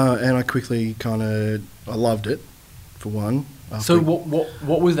 And I quickly I loved it, for one. So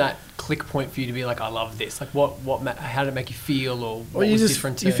what was that click point for you to be like, I love this? Like how did it make you feel, or what was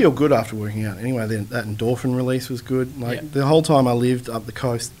different to... You feel good after working out. Anyway, then that endorphin release was good. Like the whole time I lived up the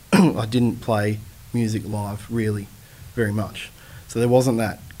coast, I didn't play music live really very much. So there wasn't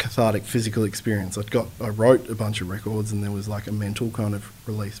that cathartic physical experience. I wrote a bunch of records, and there was like a mental kind of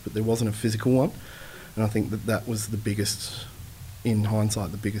release, but there wasn't a physical one. And I think that was the biggest, in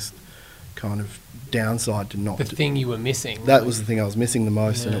hindsight, the biggest kind of downside to not... The thing you were missing. That was the thing I was missing the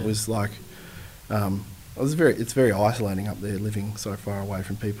most, Yeah. and it was like... it's very isolating up there, living so far away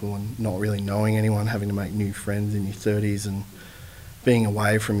from people and not really knowing anyone, having to make new friends in your 30s and being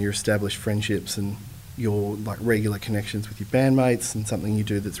away from your established friendships and your like regular connections with your bandmates, and something you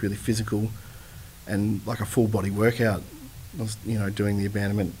do that's really physical and like a full body workout. I was, doing the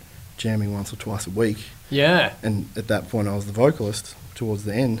Abandonment, jamming once or twice a week. Yeah. And at that point I was the vocalist towards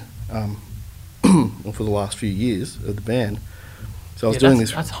the end, or for the last few years of the band. So I was doing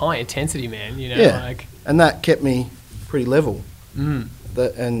this. That's high intensity, man. And that kept me pretty level. Mm.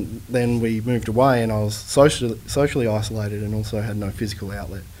 And then we moved away, and I was socially isolated, and also had no physical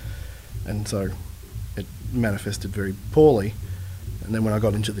outlet, and so it manifested very poorly. And then when I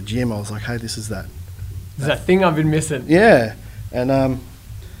got into the gym, I was like, "Hey, this is that thing I've been missing." Yeah, and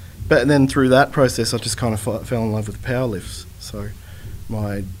but then through that process, I just kind of fell in love with power lifts. So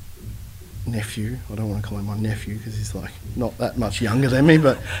my nephew, I don't want to call him my nephew because he's like not that much younger than me,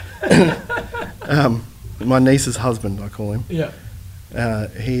 but my niece's husband, I call him. Yeah.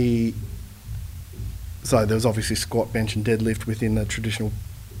 So there was obviously squat, bench and deadlift within the traditional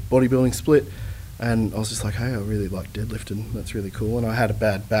bodybuilding split, and I was just like, hey, I really like deadlifting, that's really cool. And I had a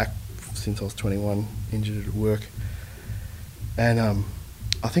bad back since I was 21, injured at work, and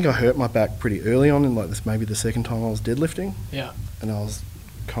I think I hurt my back pretty early on, in like this maybe the second time I was deadlifting. Yeah. And I was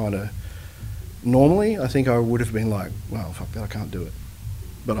kind of normally, I think I would have been like, well, fuck that, I can't do it.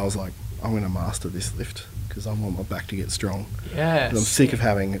 But I was like, I'm going to master this lift because I want my back to get strong. Yeah. I'm sick of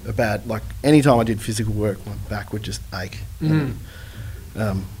having a bad, like, anytime I did physical work, my back would just ache. Mm.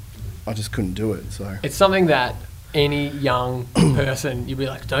 And, I just couldn't do it. So It's something that any young person, you'd be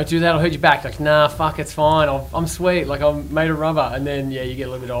like, don't do that, I'll hurt your back. Like, nah, fuck, it's fine. I'm sweet. Like, I'm made of rubber. And then, yeah, you get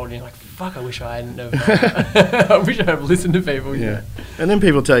a little bit older and you're like, fuck, I wish I hadn't have, I wish I had listened to people. You know? And then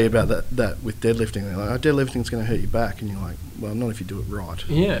people tell you about that with deadlifting. They're like, oh, deadlifting's going to hurt your back. And you're like, well, not if you do it right.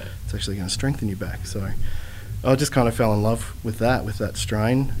 Yeah. It's actually going to strengthen your back. So I just kind of fell in love with that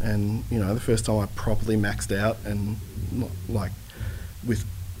strain. And, you know, the first time I properly maxed out and, like, with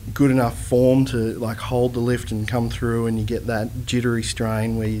good enough form to, like, hold the lift and come through, and you get that jittery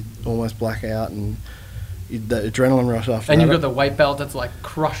strain where you almost black out and that adrenaline rush after And that. you've got the weight belt that's, like,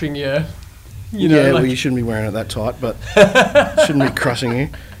 crushing you. You know, yeah, like, well, you shouldn't be wearing it that tight, but shouldn't be crushing you.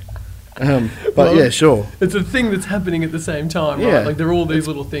 But Well, yeah, sure. it's a thing that's happening at the same time, right? Yeah. Like, there are all these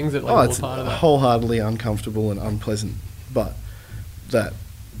little things that, like, Oh, all it's part of that. wholeheartedly uncomfortable and unpleasant. But that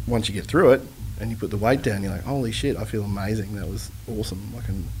once you get through it and you put the weight down, you're like, holy shit, I feel amazing. That was awesome. Like,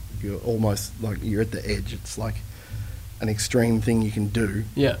 and you're almost like you're at the edge. It's like an extreme thing you can do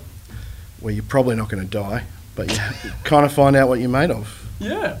Yeah. where you're probably not going to die, but you kind of find out what you're made of.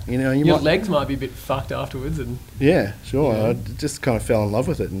 Yeah. You know, you Your might. legs might be a bit fucked afterwards, and Yeah, sure. Yeah. I just kind of fell in love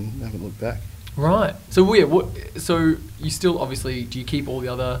with it and haven't looked back. right. So yeah, so you still obviously, do you keep all the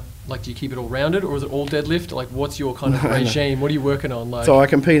other, like, do you keep it all rounded, or is it all deadlift? Like, what's your kind of No, no. regime? What are you working on? Like, So I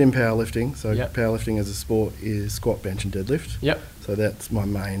compete in powerlifting. So Yep. powerlifting as a sport is squat, bench, and deadlift. Yep. So that's my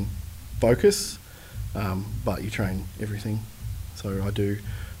main focus. But you train everything. So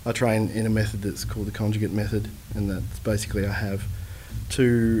I train in a method that's called the conjugate method, and that's basically I have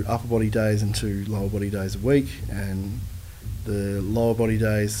 2 upper body days and 2 lower body days a week, and the lower body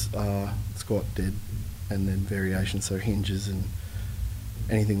days are squat, dead, and then variations, so hinges and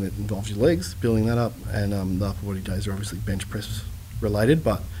anything that involves your legs, building that up, and the upper body days are obviously bench press related,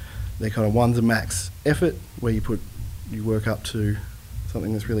 but they're kind of, one's a max effort where you work up to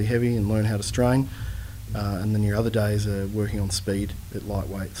something that's really heavy and learn how to strain, and then your other days are working on speed at light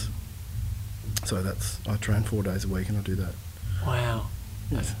weights. So I train 4 days a week and I do that. wow,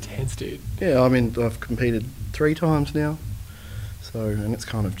 that's intense, dude. Yeah, I mean, I've competed 3 times now, so, and it's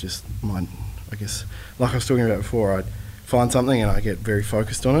kind of just mine, I guess, like I was talking about before, I find something and I get very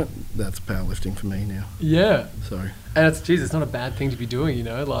focused on it. That's powerlifting for me now. Yeah. So And it's not a bad thing to be doing, you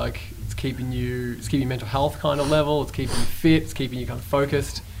know, like, it's keeping your mental health kind of level, it's keeping you fit, it's keeping you kind of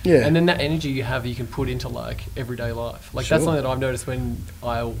focused. Yeah. And then that energy you have, you can put into, like, everyday life. Like, that's Sure. something that I've noticed when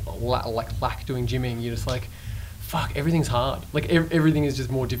I lack doing gymming. You're just like, fuck, everything's hard. Like, everything is just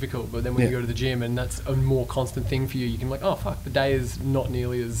more difficult. But then when you Yeah. go to the gym and that's a more constant thing for you, you can be like, oh, fuck, the day is not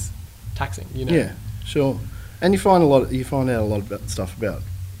nearly as taxing, you know? yeah, sure. And you find out a lot about stuff about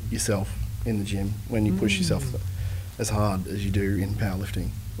yourself in the gym when you push yourself as hard as you do in powerlifting.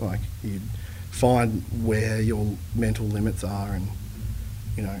 Like, you find where your mental limits are, and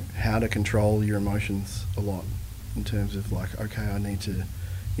you know how to control your emotions a lot in terms of, like, okay, you need to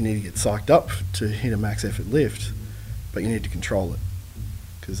get psyched up to hit a max effort lift, but you need to control it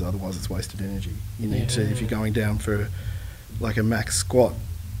because otherwise it's wasted energy. You need to, if you're going down for like a max squat,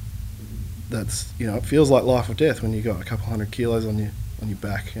 that's, you know, it feels like life or death when you got a couple 100 kilos on your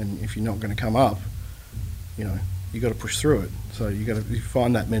back, and if you're not going to come up, you know, you got to push through it. So you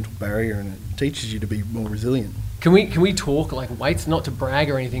find that mental barrier, and it teaches you to be more resilient. Can we talk, like, weights, not to brag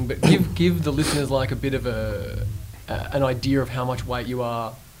or anything, but give the listeners, like, a bit of an idea of how much weight you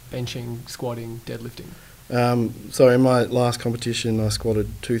are benching, squatting, deadlifting? So in my last competition, I squatted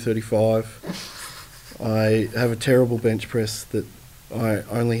 235. I have a terrible bench press that I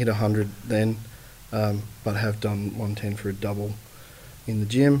only hit 100 then, but have done 110 for a double in the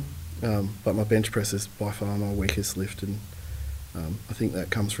gym. But my bench press is by far my weakest lift, and I think that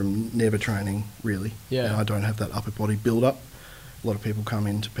comes from never training, really. Yeah. And I don't have that upper body build up. A lot of people come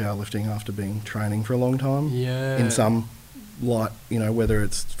into powerlifting after being training for a long time. Yeah. In some light, you know, whether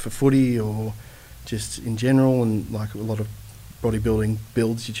it's for footy or just in general, and like a lot of bodybuilding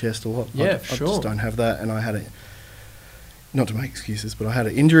builds your chest a lot. Yeah, I sure. just don't have that, and I had not to make excuses, but I had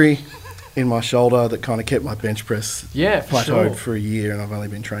an injury in my shoulder that kind of kept my bench press Yeah, for plateaued sure. for a year, and I've only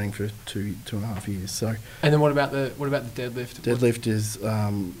been training for two and a half years. So And then what about the deadlift? deadlift is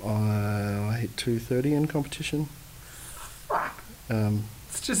I hit 230 in competition.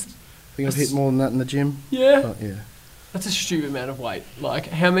 It's just, I think I've hit more than that in the gym. yeah. But yeah. That's a stupid amount of weight. Like,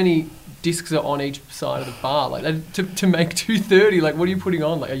 how many discs are on each side of the bar? Like, to make 230, like, what are you putting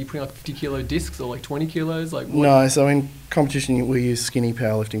on? Like, are you putting like 50 kilo discs or like 20 kilos? Like, what? No, so in competition we use skinny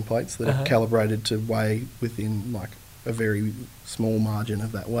powerlifting plates that Uh-huh. are calibrated to weigh within like a very small margin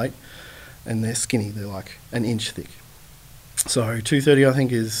of that weight, and they're skinny. They're like an inch thick. So 230, I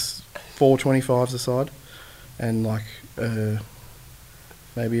think, is 425s a side, and like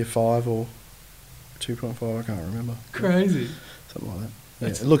maybe a 5 or 2.5. I can't remember. Crazy. Something like that. Yeah,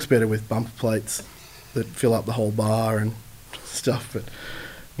 That's- it looks better with bumper plates that fill up the whole bar and stuff, but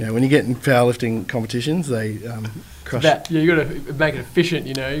you know, when you get in powerlifting competitions, they crush. Yeah, you got to make it efficient.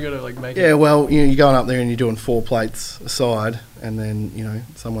 You know, you got to like make Yeah, it. well, you know, you're going up there and you're doing 4 plates a side, and then you know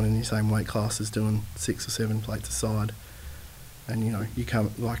someone in your same weight class is doing 6 or 7 plates a side, and you know you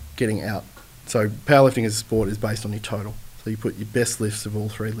come like getting out. So powerlifting as a sport is based on your total. So you put your best lifts of all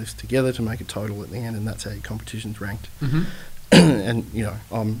 3 lifts together to make a total at the end, and that's how your competition's ranked. Mm-hmm. And you know,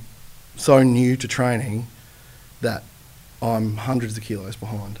 I'm so new to training that I'm hundreds of kilos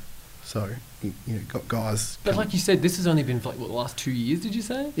behind. So you know, got guys. But like you said, this has only been for like what, the last 2 years. Did you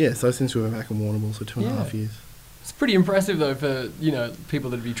say? Yeah, so since we were back in Warrnambool, so 2.5 years. It's pretty impressive though for, you know, people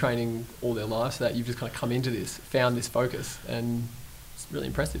that have been training all their lives, that you've just kind of come into this, found this focus, and it's really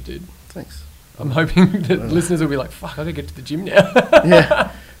impressive, dude. Thanks. I'm hoping that listeners will be like, fuck, I gotta get to the gym now.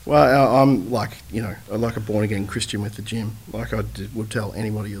 Yeah. Well, I'm like, you know, like a born again Christian with the gym. Like would tell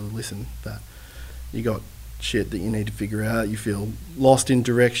anybody who will listen that you got shit that you need to figure out. You feel lost in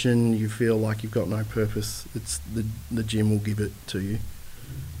direction. You feel like you've got no purpose. It's the gym will give it to you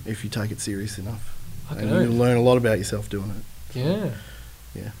if you take it serious enough. Fucking And oath. you'll learn a lot about yourself doing it. Yeah.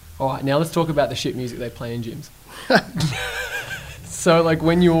 Yeah. All right, now let's talk about the shit music they play in gyms. So, like,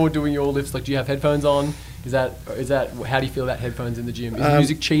 when you're doing your lifts, like, do you have headphones on? Is that how do you feel about headphones in the gym? Is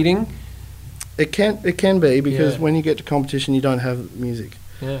music cheating? It can be because Yeah. when you get to competition, you don't have music.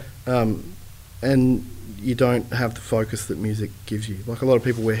 Yeah. And you don't have the focus that music gives you. Like a lot of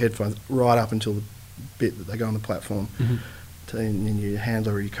people wear headphones right up until the bit that they go on the platform, and then your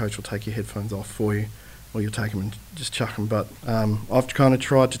handler or your coach will take your headphones off for you, or you'll take them and just chuck them. But I've kind of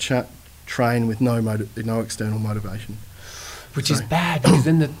tried to train with no external motivation. Which is bad, because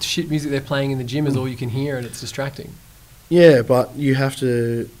then the shit music they're playing in the gym is all you can hear, and it's distracting. Yeah, but you have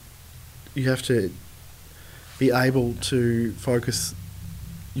to be able to focus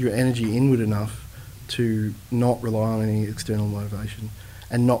your energy inward enough to not rely on any external motivation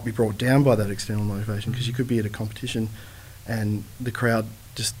and not be brought down by that external motivation, because you could be at a competition and the crowd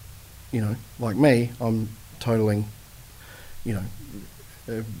just, you know, like me, I'm totaling, you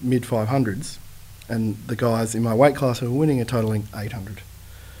know, mid 500s, and the guys in my weight class who are winning are totaling 800,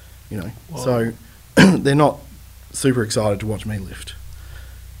 you know. Whoa. So they're not super excited to watch me lift.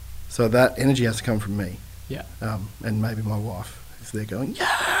 So that energy has to come from me. Yeah. And maybe my wife is there going,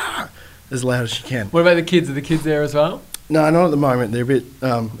 yeah, as loud as she can. What about the kids? Are the kids there as well? No, not at the moment. They're a bit,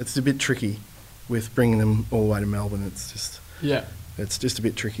 it's a bit tricky with bringing them all the way to Melbourne. It's just a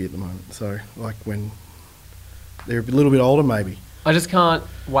bit tricky at the moment. So like when they're a little bit older, maybe. I just can't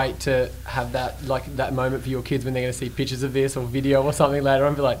wait to have that moment for your kids when they're going to see pictures of this or video or something later on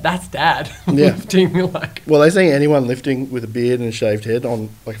and be like, that's dad Yeah. lifting, like. Well, they see anyone lifting with a beard and a shaved head on,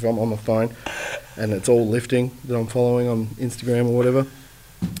 like if I'm on my phone and it's all lifting that I'm following on Instagram or whatever.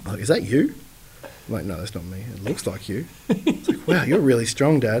 Like, is that you? I'm like, no, that's not me. It looks like you. It's like, wow, you're really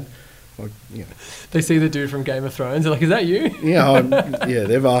strong, Dad. Like, you know, They see the dude from Game of Thrones, they're like, is that you? yeah,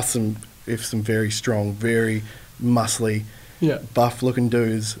 they've asked some very strong, very muscly, Yeah. buff-looking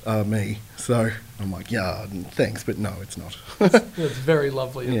dudes are me. So I'm like, yeah, thanks, but no, it's not. That's very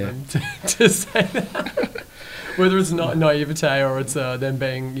lovely of Yeah. them to say that. Whether it's not naivete or it's them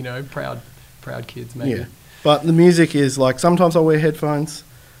being, you know, proud kids, maybe. Yeah, but the music is like, sometimes I'll wear headphones.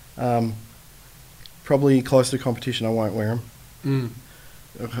 Probably close to competition, I won't wear them. Mm.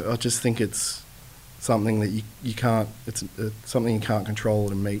 I just think it's something that you can't. It's something you can't control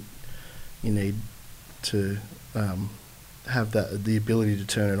at a meet. You need to have the ability to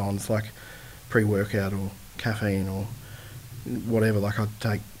turn it on. It's like pre-workout or caffeine or whatever. Like I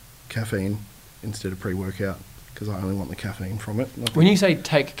take caffeine instead of pre-workout because I only want the caffeine from it. When you say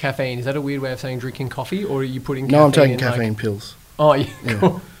take caffeine, is that a weird way of saying drinking coffee, or are you putting caffeine No, I'm taking in, caffeine pills. Oh, yeah, Yeah.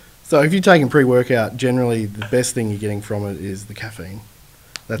 cool. So if you're taking pre-workout, generally the best thing you're getting from it is the caffeine.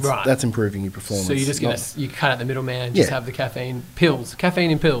 Right. That's improving your performance. So you're just Not- you cut out the middleman and just Yeah. have the caffeine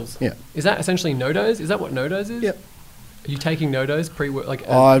caffeine in pills. Yeah. Is that essentially no-dose? Is that what no-dose is? Yep. Are you taking no-dose pre-work? Like,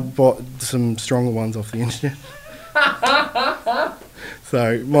 I bought some stronger ones off the internet.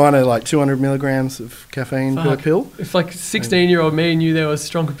 So mine are like 200 milligrams of caffeine per Fuck. pill. If like 16-year-old me knew there was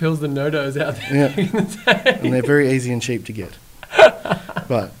stronger pills than No-Dos out there Yeah. back in the day. And they're very easy and cheap to get.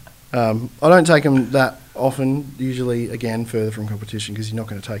 But I don't take them that often, usually, again, further from competition, because you're not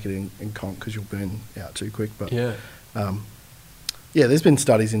going to take it in comp because you'll burn out too quick. But Yeah. yeah, there's been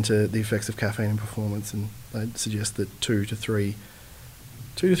studies into the effects of caffeine in performance, and they suggest that 2 to 3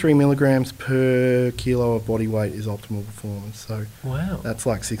 milligrams per kilo of body weight is optimal performance. So Wow. that's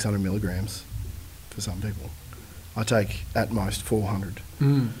like 600 milligrams for some people. I take at most 400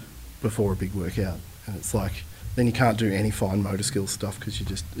 Mm. before a big workout, and it's like then you can't do any fine motor skills stuff because you're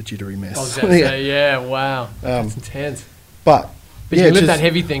just a jittery mess. I was going to say, yeah, wow. That's intense. But But yeah, you can lift just- that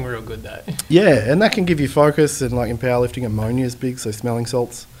heavy thing real good, though. yeah, and that can give you focus, and like in powerlifting, ammonia is big, so smelling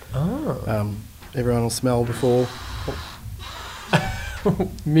salts. Oh. Everyone will smell before.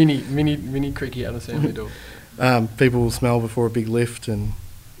 mini creaky out of Sammy dog. People will smell before a big lift and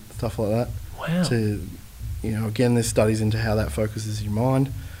stuff like that. Wow. To, again, there's studies into how that focuses your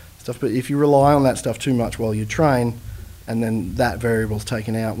mind, stuff. But if you rely on that stuff too much while you train, and then that variable's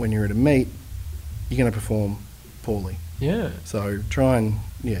taken out when you're at a meet, you're going to perform poorly. Yeah. So try and,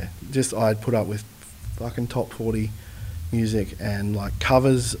 I'd put up with fucking top 40 music and like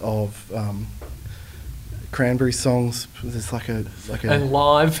covers of Cranberry songs. There's like a And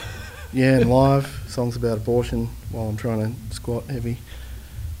live. yeah, and live songs about abortion while I'm trying to squat heavy,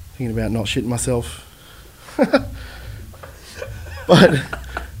 thinking about not shitting myself. But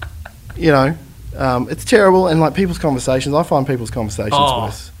it's terrible, and like people's conversations. I find people's conversations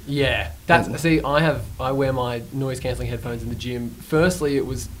worse. Yeah. I wear my noise cancelling headphones in the gym. Firstly, it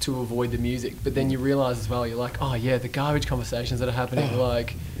was to avoid the music, but then you realise as well, you're like, oh yeah, the garbage conversations that are happening,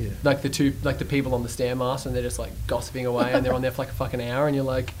 like the people on the Stairmaster, and they're just like gossiping away, and they're on there for like a fucking hour, and you're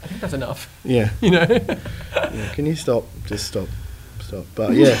like, I think that's enough. Yeah. Yeah, can you stop? Just stop.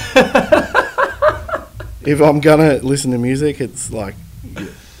 But yeah, if I'm gonna listen to music, it's like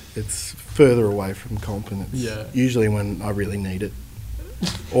it's further away from comp, and it's usually when I really need it,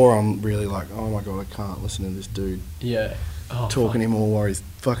 or I'm really like, oh my god, I can't listen to this dude talk anymore while he's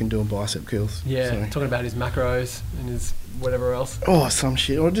fucking doing bicep curls. Yeah, So- talking about his macros and his whatever else. Oh, some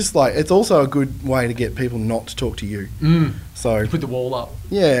shit. Or just like, it's also a good way to get people not to talk to you. So You put the wall up.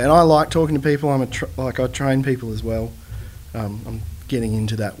 yeah, and I like talking to people. I train people as well. I'm getting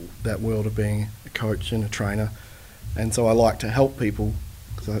into that world of being a coach and a trainer, and so I like to help people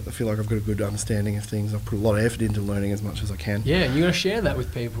because I feel like I've got a good understanding of things. I've put a lot of effort into learning as much as I can. Yeah, and you got to share that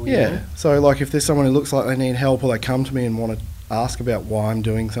with people. you Yeah. know? So like, if there's someone who looks like they need help, or they come to me and want to ask about why I'm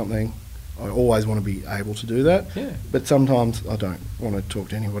doing something, I always want to be able to do that. Yeah. But sometimes I don't want to talk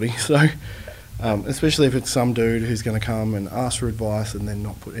to anybody. So, especially if it's some dude who's going to come and ask for advice and then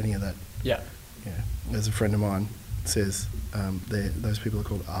not put any of that. Yeah. Yeah. As a friend of mine says, those people are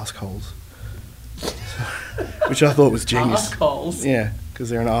called arsholes. Which I thought was genius. Assholes. Yeah, because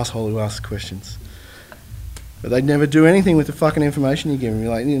they're an asshole who asks questions. But they'd never do anything with the fucking information you give them.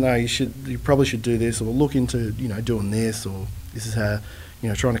 You're like, you probably should do this, or look into, doing this, or this is how,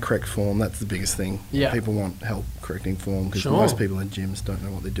 trying to correct form. That's the biggest thing. Yeah. People want help correcting form because Sure. most people in gyms don't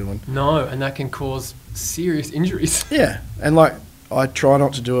know what they're doing. No, and that can cause serious injuries. Yeah, and like, I try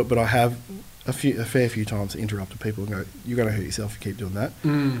not to do it, but I have a fair few times interrupted people and go, "You're going to hurt yourself if you keep doing that."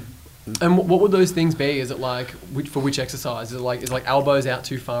 And what would those things be? Is it like for which exercise? Is it like elbows out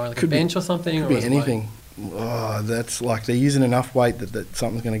too far, like Could a be- bench or something? Could or be is it anything. Oh, that's like they're using enough weight that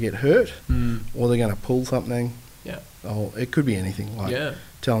something's going to get hurt, or they're going to pull something. Yeah. Oh, it could be anything. Like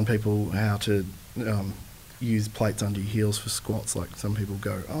telling people how to use plates under your heels for squats. Like some people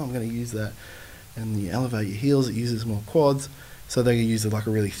go, "Oh, I'm going to use that," and you elevate your heels. It uses more quads, so they use like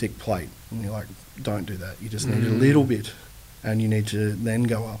a really thick plate. And you're like, "Don't do that. You just need a little bit, and you need to then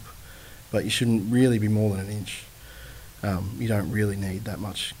go up, but you shouldn't really be more than an inch. You don't really need that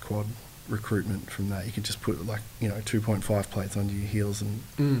much quad recruitment from that. You can just put 2.5 plates under your heels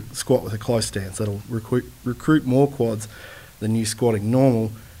and squat with a close stance. That'll recruit more quads than you squatting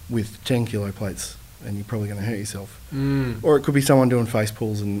normal with 10 kilo plates, and you're probably going to hurt yourself. Or it could be someone doing face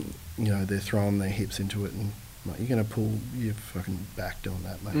pulls and they're throwing their hips into it, and you're going to pull your fucking back doing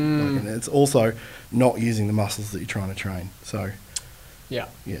that, mate. And it's also not using the muscles that you're trying to train. So Yeah.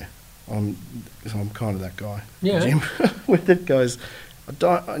 I'm kind of that guy. Yeah. Jim, with it goes.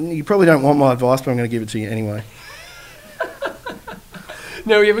 You probably don't want my advice, but I'm going to give it to you anyway.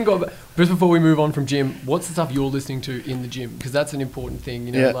 No, we haven't got. Just before we move on from gym, what's the stuff you're listening to in the gym? Because that's an important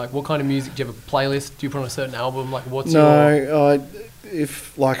thing. Like what kind of music? Do you have a playlist? Do you put on a certain album? Like what's your? No,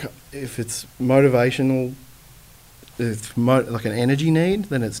 if it's motivational, it's like an energy need,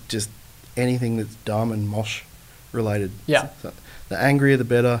 then it's just anything that's dumb and mosh related. Yeah. So the angrier the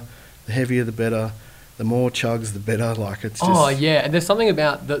better, the heavier the better, the more chugs the better. Like it's just Oh yeah, and there's something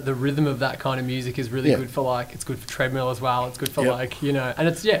about the rhythm of that kind of music is really Yeah. good for like, it's good for treadmill as well. It's good for Yep. like, you know, and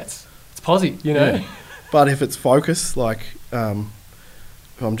it's posi, you know. Yeah. But if it's focus, like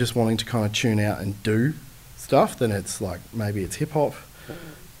if I'm just wanting to kind of tune out and do stuff, then it's like maybe it's hip hop.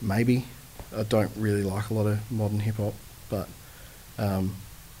 Maybe I don't really like a lot of modern hip hop, but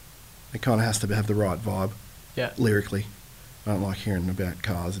it kind of has to have the right vibe Yeah. lyrically. I don't like hearing about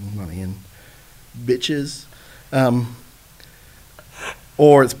cars and money and bitches.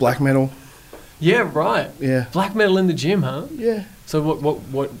 Or it's black metal. Yeah, right. Yeah. Black metal in the gym, huh? Yeah. So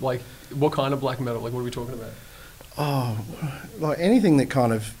what kind of black metal? Like what are we talking about? Oh, like anything that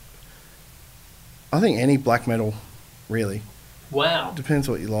kind of. I think any black metal, really. Wow. Depends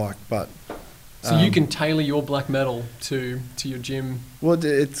what you like, but. So you can tailor your black metal to your gym. Well,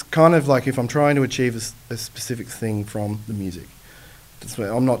 it's kind of like if I'm trying to achieve a specific thing from the music. That's why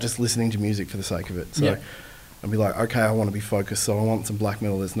I'm not just listening to music for the sake of it. So Yeah. I'll be like, okay, I want to be focused, so I want some black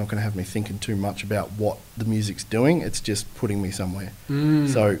metal that's not going to have me thinking too much about what the music's doing. It's just putting me somewhere. Mm.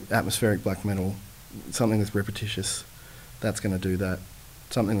 So atmospheric black metal, something that's repetitious, that's going to do that.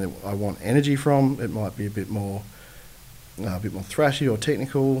 Something that I want energy from, it might be a bit more thrashy or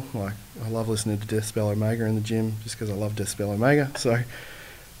technical. Like I love listening to Deathspell Omega in the gym just because I love Deathspell Omega. So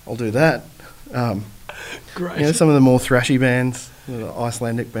I'll do that. Great. You know, some of the more thrashy bands, the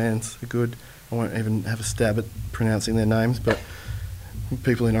Icelandic bands are good. I won't even have a stab at pronouncing their names, but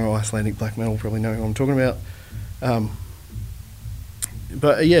people who know Icelandic black metal probably know who I'm talking about.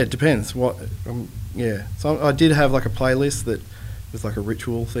 But yeah, it depends. So I did have like a playlist that was like a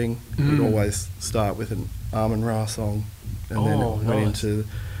ritual thing. We'd always start with an Armin Ra song, and then it went nice. into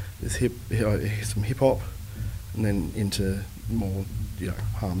this some hip hop, and then into more,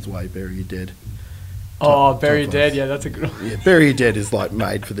 Harm's Way, Bury Your Dead. Oh, Top Bury class. Dead. Yeah, that's a good one. Yeah, Bury Your Dead is like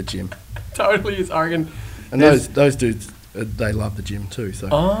made for the gym, Totally is Oregon. and those dudes they love the gym too. So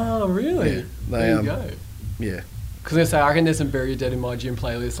Oh, really? Yeah, There you go. yeah, Because I say, I reckon there's some Bury Your Dead in my gym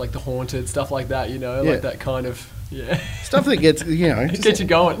playlist, like The Haunted, stuff like that, Yeah. like that kind of, stuff that gets it gets you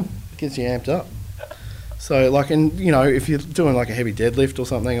going. gets you amped up. So like, and if you're doing like a heavy deadlift or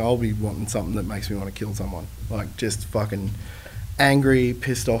something, I'll be wanting something that makes me want to kill someone, like just fucking angry,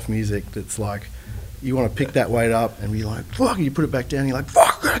 pissed off music that's like, you want to pick that weight up and be like, fuck, and you put it back down, and you're like,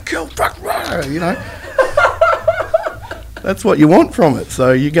 fuck, I'm gonna kill, fuck, That's what you want from it.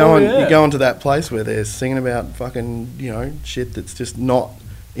 So you go you go into that place where they're singing about fucking, shit that's just not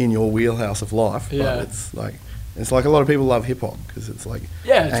in your wheelhouse of life. Yeah. But it's like a lot of people love hip hop because it's like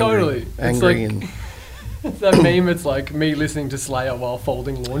Yeah, totally. angry It's and It's that meme, it's like me listening to Slayer while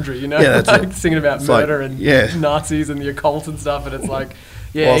folding laundry, Yeah, that's like it. singing about It's like, murder and yeah. Nazis and the occult and stuff, and it's like,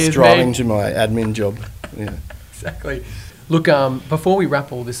 yeah, whilst here's driving me. to my admin job. Yeah. Exactly. Look, before we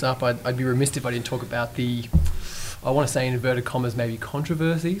wrap all this up, I'd be remiss if I didn't talk about I want to say in inverted commas, maybe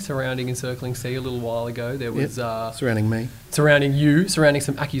controversy surrounding Encircling Sea a little while ago. There was Surrounding me. surrounding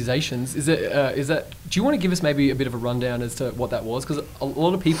some accusations. Is that? Do you want to give us maybe a bit of a rundown as to what that was? Because a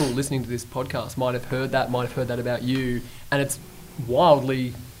lot of people listening to this podcast might have heard that about you, and it's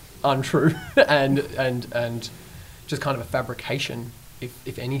wildly untrue and just kind of a fabrication,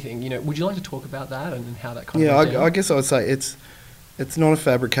 if anything. Would you like to talk about that and how that kind of went down? I guess I would say it's not a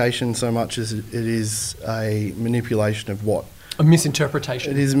fabrication so much as it is a manipulation of what. A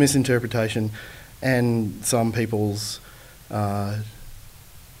misinterpretation. It is a misinterpretation, and some people's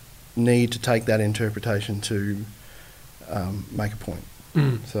need to take that interpretation to make a point.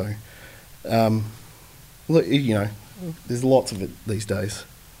 Mm. So, look, there's lots of it these days.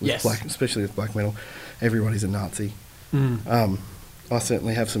 With Yes. especially with black metal. Everybody's a Nazi. Mm. I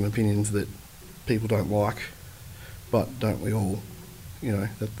certainly have some opinions that people don't like, but don't we all?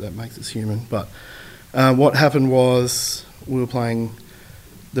 That makes us human. But what happened was we were playing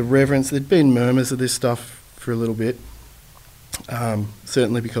the Reverence. There'd been murmurs of this stuff for a little bit,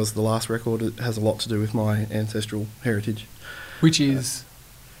 certainly because the last record has a lot to do with my ancestral heritage. Which is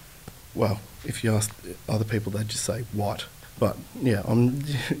Well, if you ask other people, they'd just say white. But yeah, I'm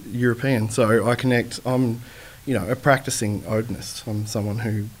European, so I connect. I'm, a practicing Odinist. I'm someone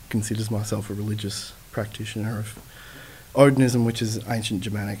who considers myself a religious practitioner of Odinism, which is ancient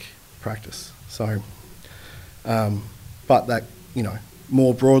Germanic practice. So, but that,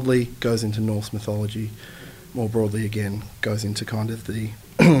 more broadly goes into Norse mythology. More broadly, again, goes into kind of the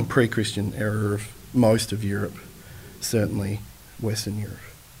pre-Christian era of most of Europe, certainly Western Europe.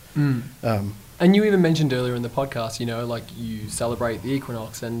 Mm. And you even mentioned earlier in the podcast, like you celebrate the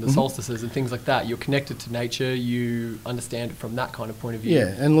equinox and the solstices and things like that. You're connected to nature. You understand it from that kind of point of view. Yeah,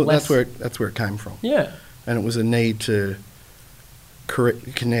 and look, that's where it came from. Yeah. And it was a need to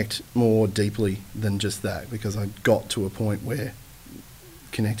connect more deeply than just that, because I got to a point where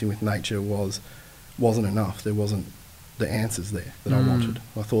connecting with nature wasn't enough. There wasn't the answers there that I wanted.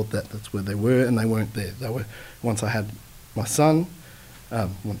 I thought that that's where they were, and they weren't there. They were, once I had my son,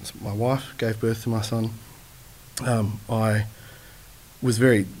 once my wife gave birth to my son, I was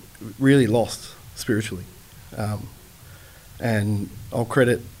really lost spiritually. And I'll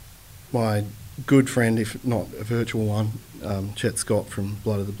credit my good friend, if not a virtual one, Chet Scott from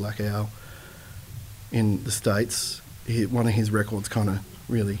Blood of the Black Owl in the States. One of his records kind of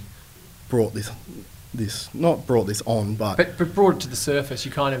really brought not brought this on, but brought it to the surface.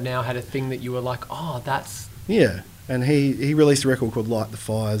 You kind of now had a thing that you were like, oh, that's... Yeah, and he released a record called Light the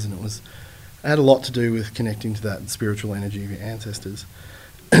Fires, and it had a lot to do with connecting to that spiritual energy of your ancestors.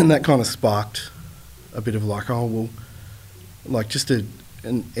 And that kind of sparked a bit of like, oh, well, like just an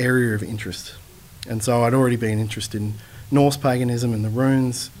area of interest. And so I'd already been interested in Norse paganism and the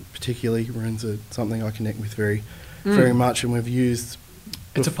runes, particularly. Runes are something I connect with very much, and we've used...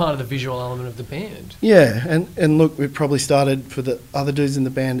 It's a part of the visual element of the band. Yeah, and look, it probably started for the other dudes in the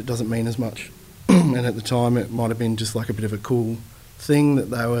band, it doesn't mean as much. And at the time, it might have been just like a bit of a cool thing that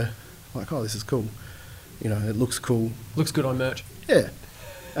they were like, oh, this is cool. You know, it looks cool. Looks good on merch. Yeah.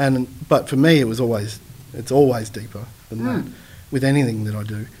 But for me, it's always deeper than that with anything that I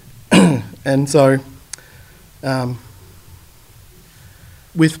do. And so,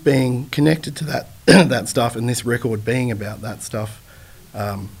 with being connected to that that stuff, and this record being about that stuff,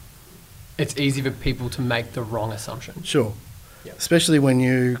 it's easy for people to make the wrong assumption. Sure. Yep. Especially when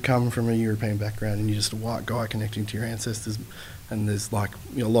you come from a European background and you're just a white guy connecting to your ancestors, and there's like,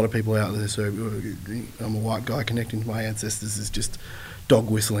 you know, a lot of people out there, so I'm a white guy connecting to my ancestors is just dog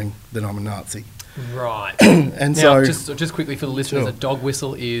whistling that I'm a Nazi. Right. And now, so just quickly for the listeners, sure. A dog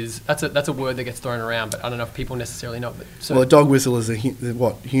whistle is that's a word that gets thrown around, but I don't know if people necessarily know. But well, a dog whistle is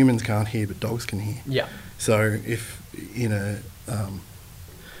what humans can't hear, but dogs can hear. Yeah. So if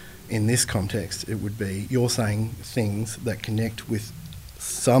in this context, it would be you're saying things that connect with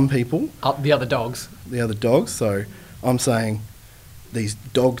some people. The other dogs. The other dogs. So I'm saying these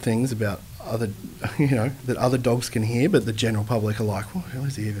dog things about other, that other dogs can hear, but the general public are like, what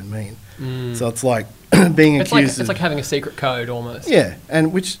does he even mean? So it's like being accused. It's like having a secret code almost. Yeah,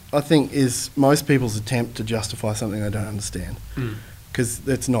 and which I think is most people's attempt to justify something they don't understand, because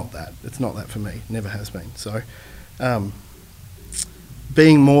it's not that. It's not that for me. Never has been. So.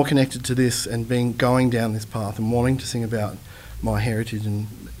 Being more connected to this and going down this path and wanting to sing about my heritage,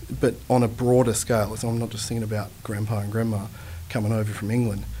 but on a broader scale. So I'm not just singing about grandpa and grandma coming over from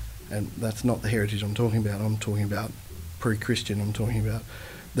England, and that's not the heritage I'm talking about. I'm talking about pre-Christian. I'm talking about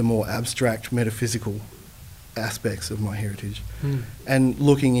the more abstract metaphysical aspects of my heritage, and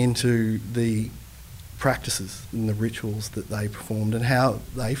looking into the practices and the rituals that they performed and how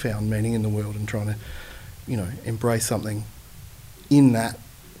they found meaning in the world, and trying to, embrace something in that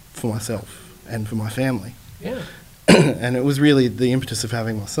for myself and for my family. Yeah. And it was really the impetus of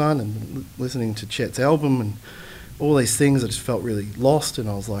having my son and listening to Chet's album and all these things. I just felt really lost, and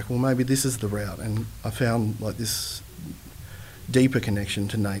I was like, well, maybe this is the route. And I found like this deeper connection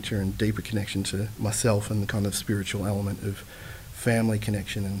to nature and deeper connection to myself and the kind of spiritual element of family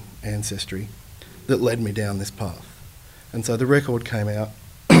connection and ancestry that led me down this path. And so the record came out.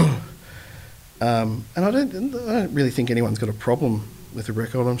 And I don't really think anyone's got a problem with the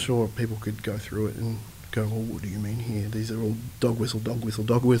record. I'm sure people could go through it and go, well, what do you mean here? These are all dog whistle, dog whistle,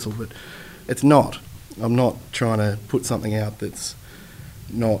 dog whistle. But it's not. I'm not trying to put something out that's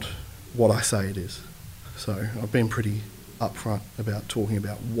not what I say it is. So I've been pretty upfront about talking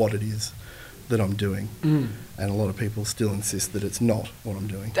about what it is that I'm doing. And a lot of people still insist that it's not what I'm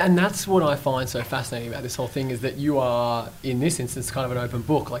doing. And that's what I find so fascinating about this whole thing, is that you are, in this instance, kind of an open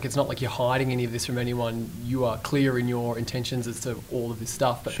book. Like, it's not like you're hiding any of this from anyone. You are clear in your intentions as to all of this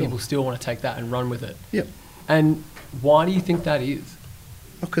stuff, but people still want to take that and run with it. Yep. And why do you think that is?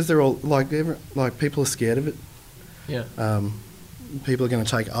 Because they're all, like people are scared of it. Yeah. People are going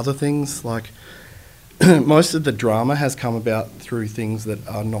to take other things, like... Most of the drama has come about through things that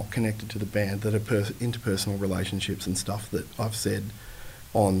are not connected to the band, that are interpersonal relationships and stuff that I've said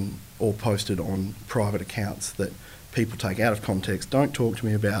on or posted on private accounts that people take out of context, don't talk to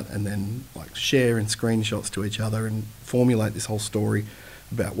me about, and then like share in screenshots to each other and formulate this whole story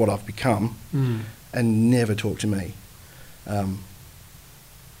about what I've become and never talk to me.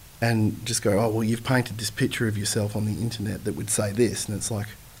 And just go, oh, well, you've painted this picture of yourself on the internet that would say this, and it's like,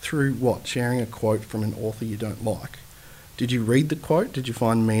 through what? Sharing a quote from an author you don't like. Did you read the quote? Did you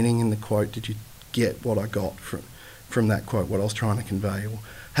find meaning in the quote? Did you get what I got from that quote, what I was trying to convey? Or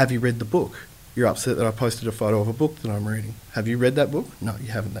have you read the book? you're upset that I posted a photo of a book that I'm reading. Have you read that book? No,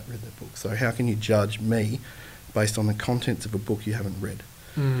 you haven't read that book. So how can you judge me based on the contents of a book you haven't read?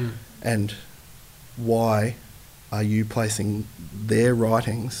 Mm. And why are you placing their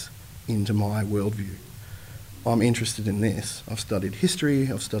writings into my worldview? I'm interested in this. I've studied history,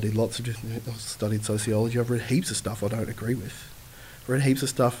 I've studied lots of different, I've studied sociology, I've read heaps of stuff I don't agree with. I've read heaps of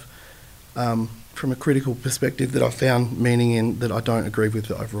stuff from a critical perspective that I found meaning in that I don't agree with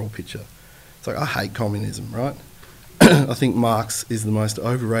the overall picture. It's like, I hate communism, right? I think Marx is the most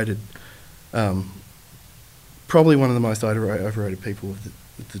overrated, probably one of the most overrated people of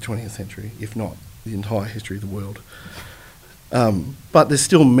the 20th century, if not the entire history of the world. But there's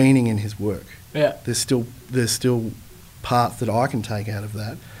still meaning in his work. Yeah. There's still parts that I can take out of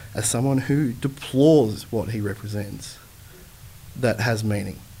that as someone who deplores what he represents that has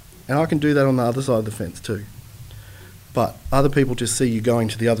meaning. And I can do that on the other side of the fence too. But other people just see you going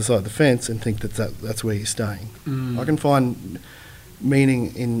to the other side of the fence and think that's where you're staying. Mm. I can find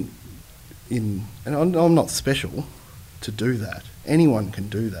meaning in and I'm not special to do that. Anyone can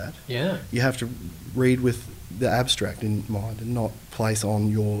do that. Yeah. You have to read with the abstract in mind and not place on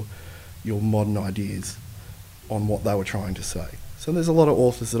your modern ideas on what they were trying to say. So there's a lot of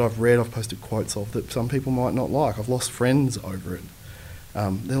authors that I've read, I've posted quotes of that some people might not like. I've lost friends over it.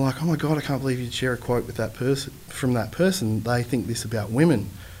 They're like, oh my God, I can't believe you'd share a quote with that person. From that person, they think this about women.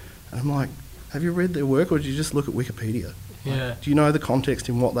 And I'm like, have you read their work or did you just look at Wikipedia? Yeah. Like, do you know the context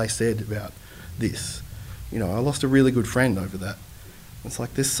in what they said about this? You know, I lost a really good friend over that. It's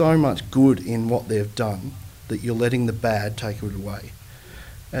like there's so much good in what they've done that you're letting the bad take it away.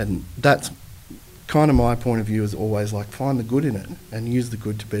 And that's kind of my point of view, is always like, find the good in it and use the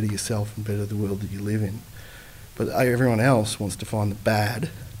good to better yourself and better the world that you live in. But everyone else wants to find the bad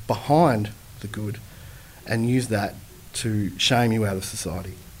behind the good and use that to shame you out of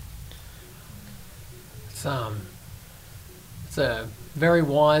society. It's a very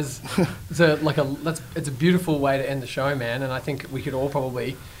wise. It's a beautiful way to end the show, man. And I think we could all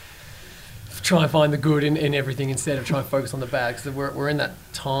probably try and find the good in everything instead of trying to focus on the bad, because we're in that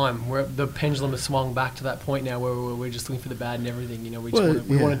time where the pendulum has swung back to that point now where we're just looking for the bad in everything. You know, we want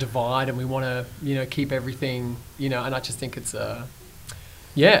to divide and we want to keep everything. You know, and I just think it's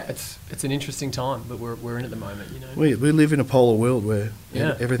it's an interesting time that we're in at the moment. You know, we live in a polar world where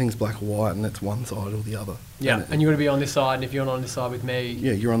Yeah. everything's black or white, and that's one side or the other. yeah, and you got to be on this side, and if you're not on this side with me,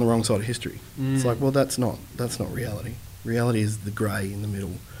 Yeah, you're on the wrong side of history. It's Mm. like, well, that's not reality. Reality is the grey in the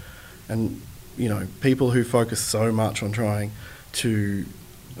middle. And, you know, people who focus so much on trying to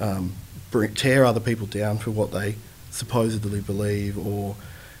tear other people down for what they supposedly believe, or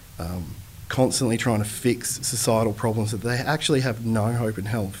constantly trying to fix societal problems that they actually have no hope in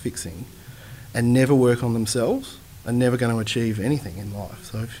hell of fixing, and never work on themselves, are never going to achieve anything in life.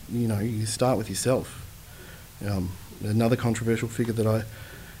 So, if, you know, you start with yourself. Another controversial figure that I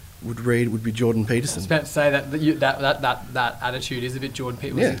would read would be Jordan I was Peterson. about to say that attitude is a bit Jordan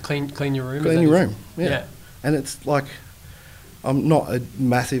Peterson. Yeah. Clean your room. Clean is your that room, yeah. And it's like, I'm not a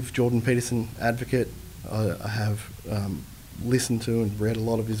massive Jordan Peterson advocate. I have listened to and read a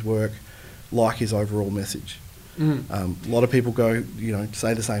lot of his work, like his overall message. Mm. A lot of people go, you know,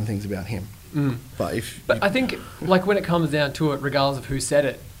 say the same things about him. Mm. But I think, like, when it comes down to it, regardless of who said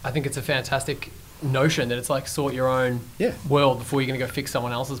it, I think it's a fantastic notion that it's like, sort your own Yeah. world before you're going to go fix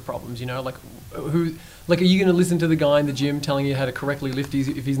someone else's problems. You know, like, are you going to listen to the guy in the gym telling you how to correctly lift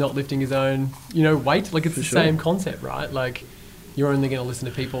if he's not lifting his own, weight? Like, it's For the sure. same concept, right? Like, you're only going to listen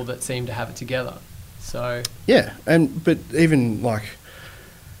to people that seem to have it together. So yeah, but even like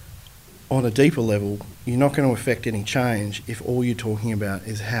on a deeper level, you're not going to affect any change if all you're talking about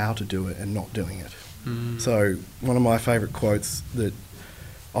is how to do it and not doing it. So one of my favourite quotes that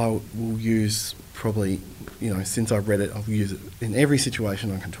I will use probably, since I've read it, I'll use it in every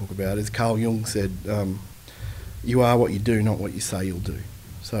situation I can talk about, is Carl Jung said, you are what you do, not what you say you'll do.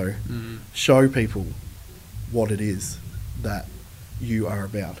 So show people what it is that you are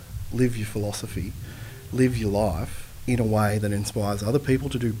about. Live your philosophy, live your life in a way that inspires other people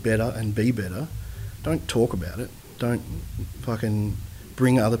to do better and be better. Don't talk about it. Don't fucking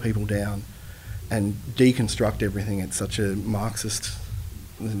bring other people down and deconstruct everything. It's such a Marxist.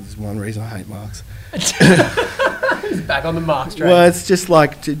 This is one reason I hate Marx. he's back on the Marx train. Well, it's just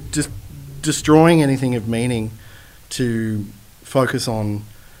like just destroying anything of meaning to focus on,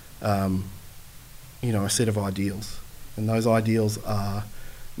 a set of ideals. And those ideals are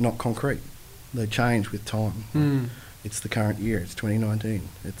not concrete. They change with time. It's the current year. It's 2019.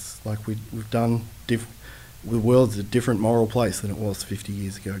 It's like we've done... the world's a different moral place than it was 50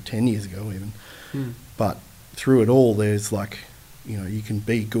 years ago, 10 years ago even. But through it all, there's like you can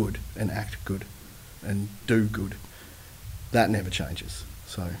be good and act good and do good. That never changes.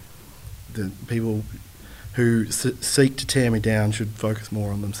 So the people who seek to tear me down should focus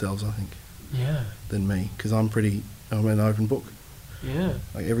more on themselves, I think, than me, because I'm an open book. Yeah.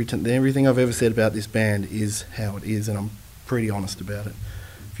 Like everything I've ever said about this band is how it is, and I'm pretty honest about it.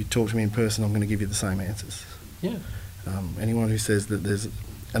 If you talk to me in person, I'm going to give you the same answers. Yeah. Anyone who says that there's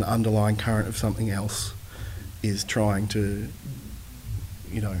an underlying current of something else is trying to,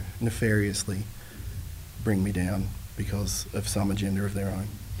 nefariously bring me down because of some agenda of their own.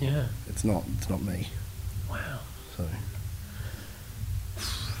 Yeah. It's not me. Wow. So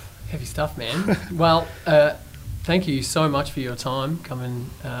heavy stuff, man. Well, thank you so much for your time coming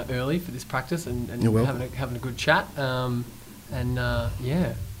early for this practice and You're welcome. having a good chat.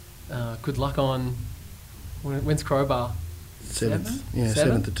 Good luck on when's Crowbar? 7th. Yeah,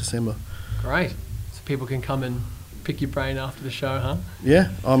 7th of December. Great. So people can come and pick your brain after the show, huh? Yeah,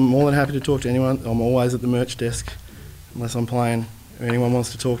 I'm more than happy to talk to anyone. I'm always at the merch desk. Unless I'm playing, if anyone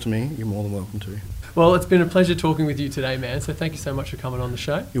wants to talk to me, you're more than welcome to. Well, it's been a pleasure talking with you today, man. So thank you so much for coming on the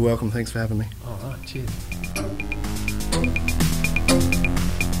show. You're welcome. Thanks for having me. All right. Cheers.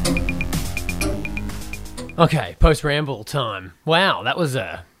 Okay, post-ramble time. Wow, that was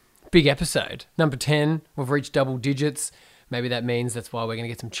a big episode. Number 10, we've reached double digits. Maybe that means that's why we're going to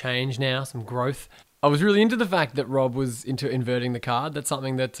get some change now, some growth. I was really into the fact that Rob was into inverting the card. That's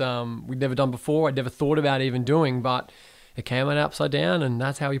something that we'd never done before. I'd never thought about even doing, but it came out upside down, and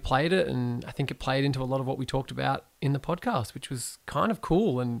that's how he played it. And I think it played into a lot of what we talked about in the podcast, which was kind of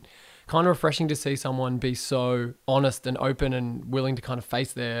cool and kind of refreshing to see someone be so honest and open and willing to kind of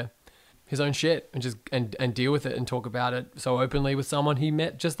face his own shit and just and deal with it and talk about it so openly with someone he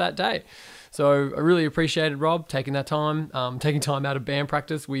met just that day. So I really appreciated Rob taking that time, taking time out of band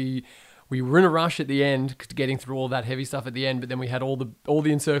practice. We were in a rush at the end, getting through all that heavy stuff at the end, but then we had all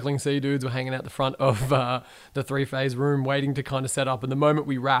the Encircling Sea dudes were hanging out the front of the three-phase room waiting to kind of set up. And the moment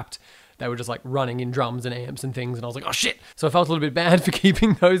we wrapped, they were just like running in drums and amps and things. And I was like, oh shit. So I felt a little bit bad for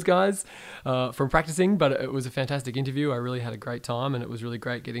keeping those guys from practicing, but it was a fantastic interview. I really had a great time, and it was really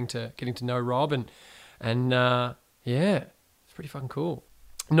great getting to know Rob. And yeah, it's pretty fucking cool.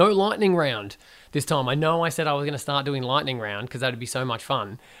 No lightning round this time. I know I said I was going to start doing lightning round because that'd be so much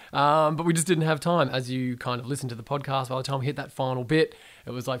fun. But we just didn't have time. As you kind of listened to the podcast, by the time we hit that final bit,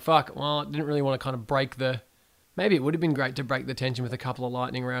 it was like, fuck, well, I didn't really want to kind of maybe it would have been great to break the tension with a couple of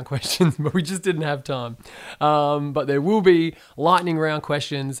lightning round questions, but we just didn't have time. But there will be lightning round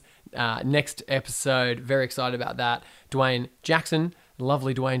questions next episode. Very excited about that. Dwayne Jackson,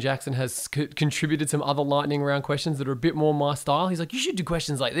 lovely Dwayne Jackson, has contributed some other lightning round questions that are a bit more my style. He's like, you should do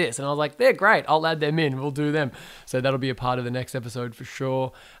questions like this. And I was like, they're great. I'll add them in. We'll do them. So that'll be a part of the next episode for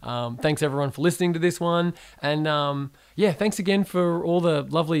sure. Thanks everyone for listening to this one. And yeah, thanks again for all the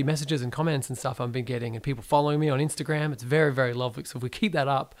lovely messages and comments and stuff I've been getting and people following me on Instagram. It's very, very lovely. So if we keep that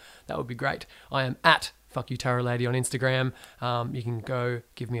up, that would be great. I am at Fuck You Tarot Lady on Instagram. You can go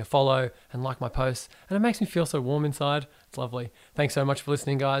give me a follow and like my posts. And it makes me feel so warm inside. It's lovely. Thanks so much for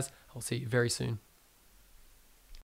listening, guys. I'll see you very soon.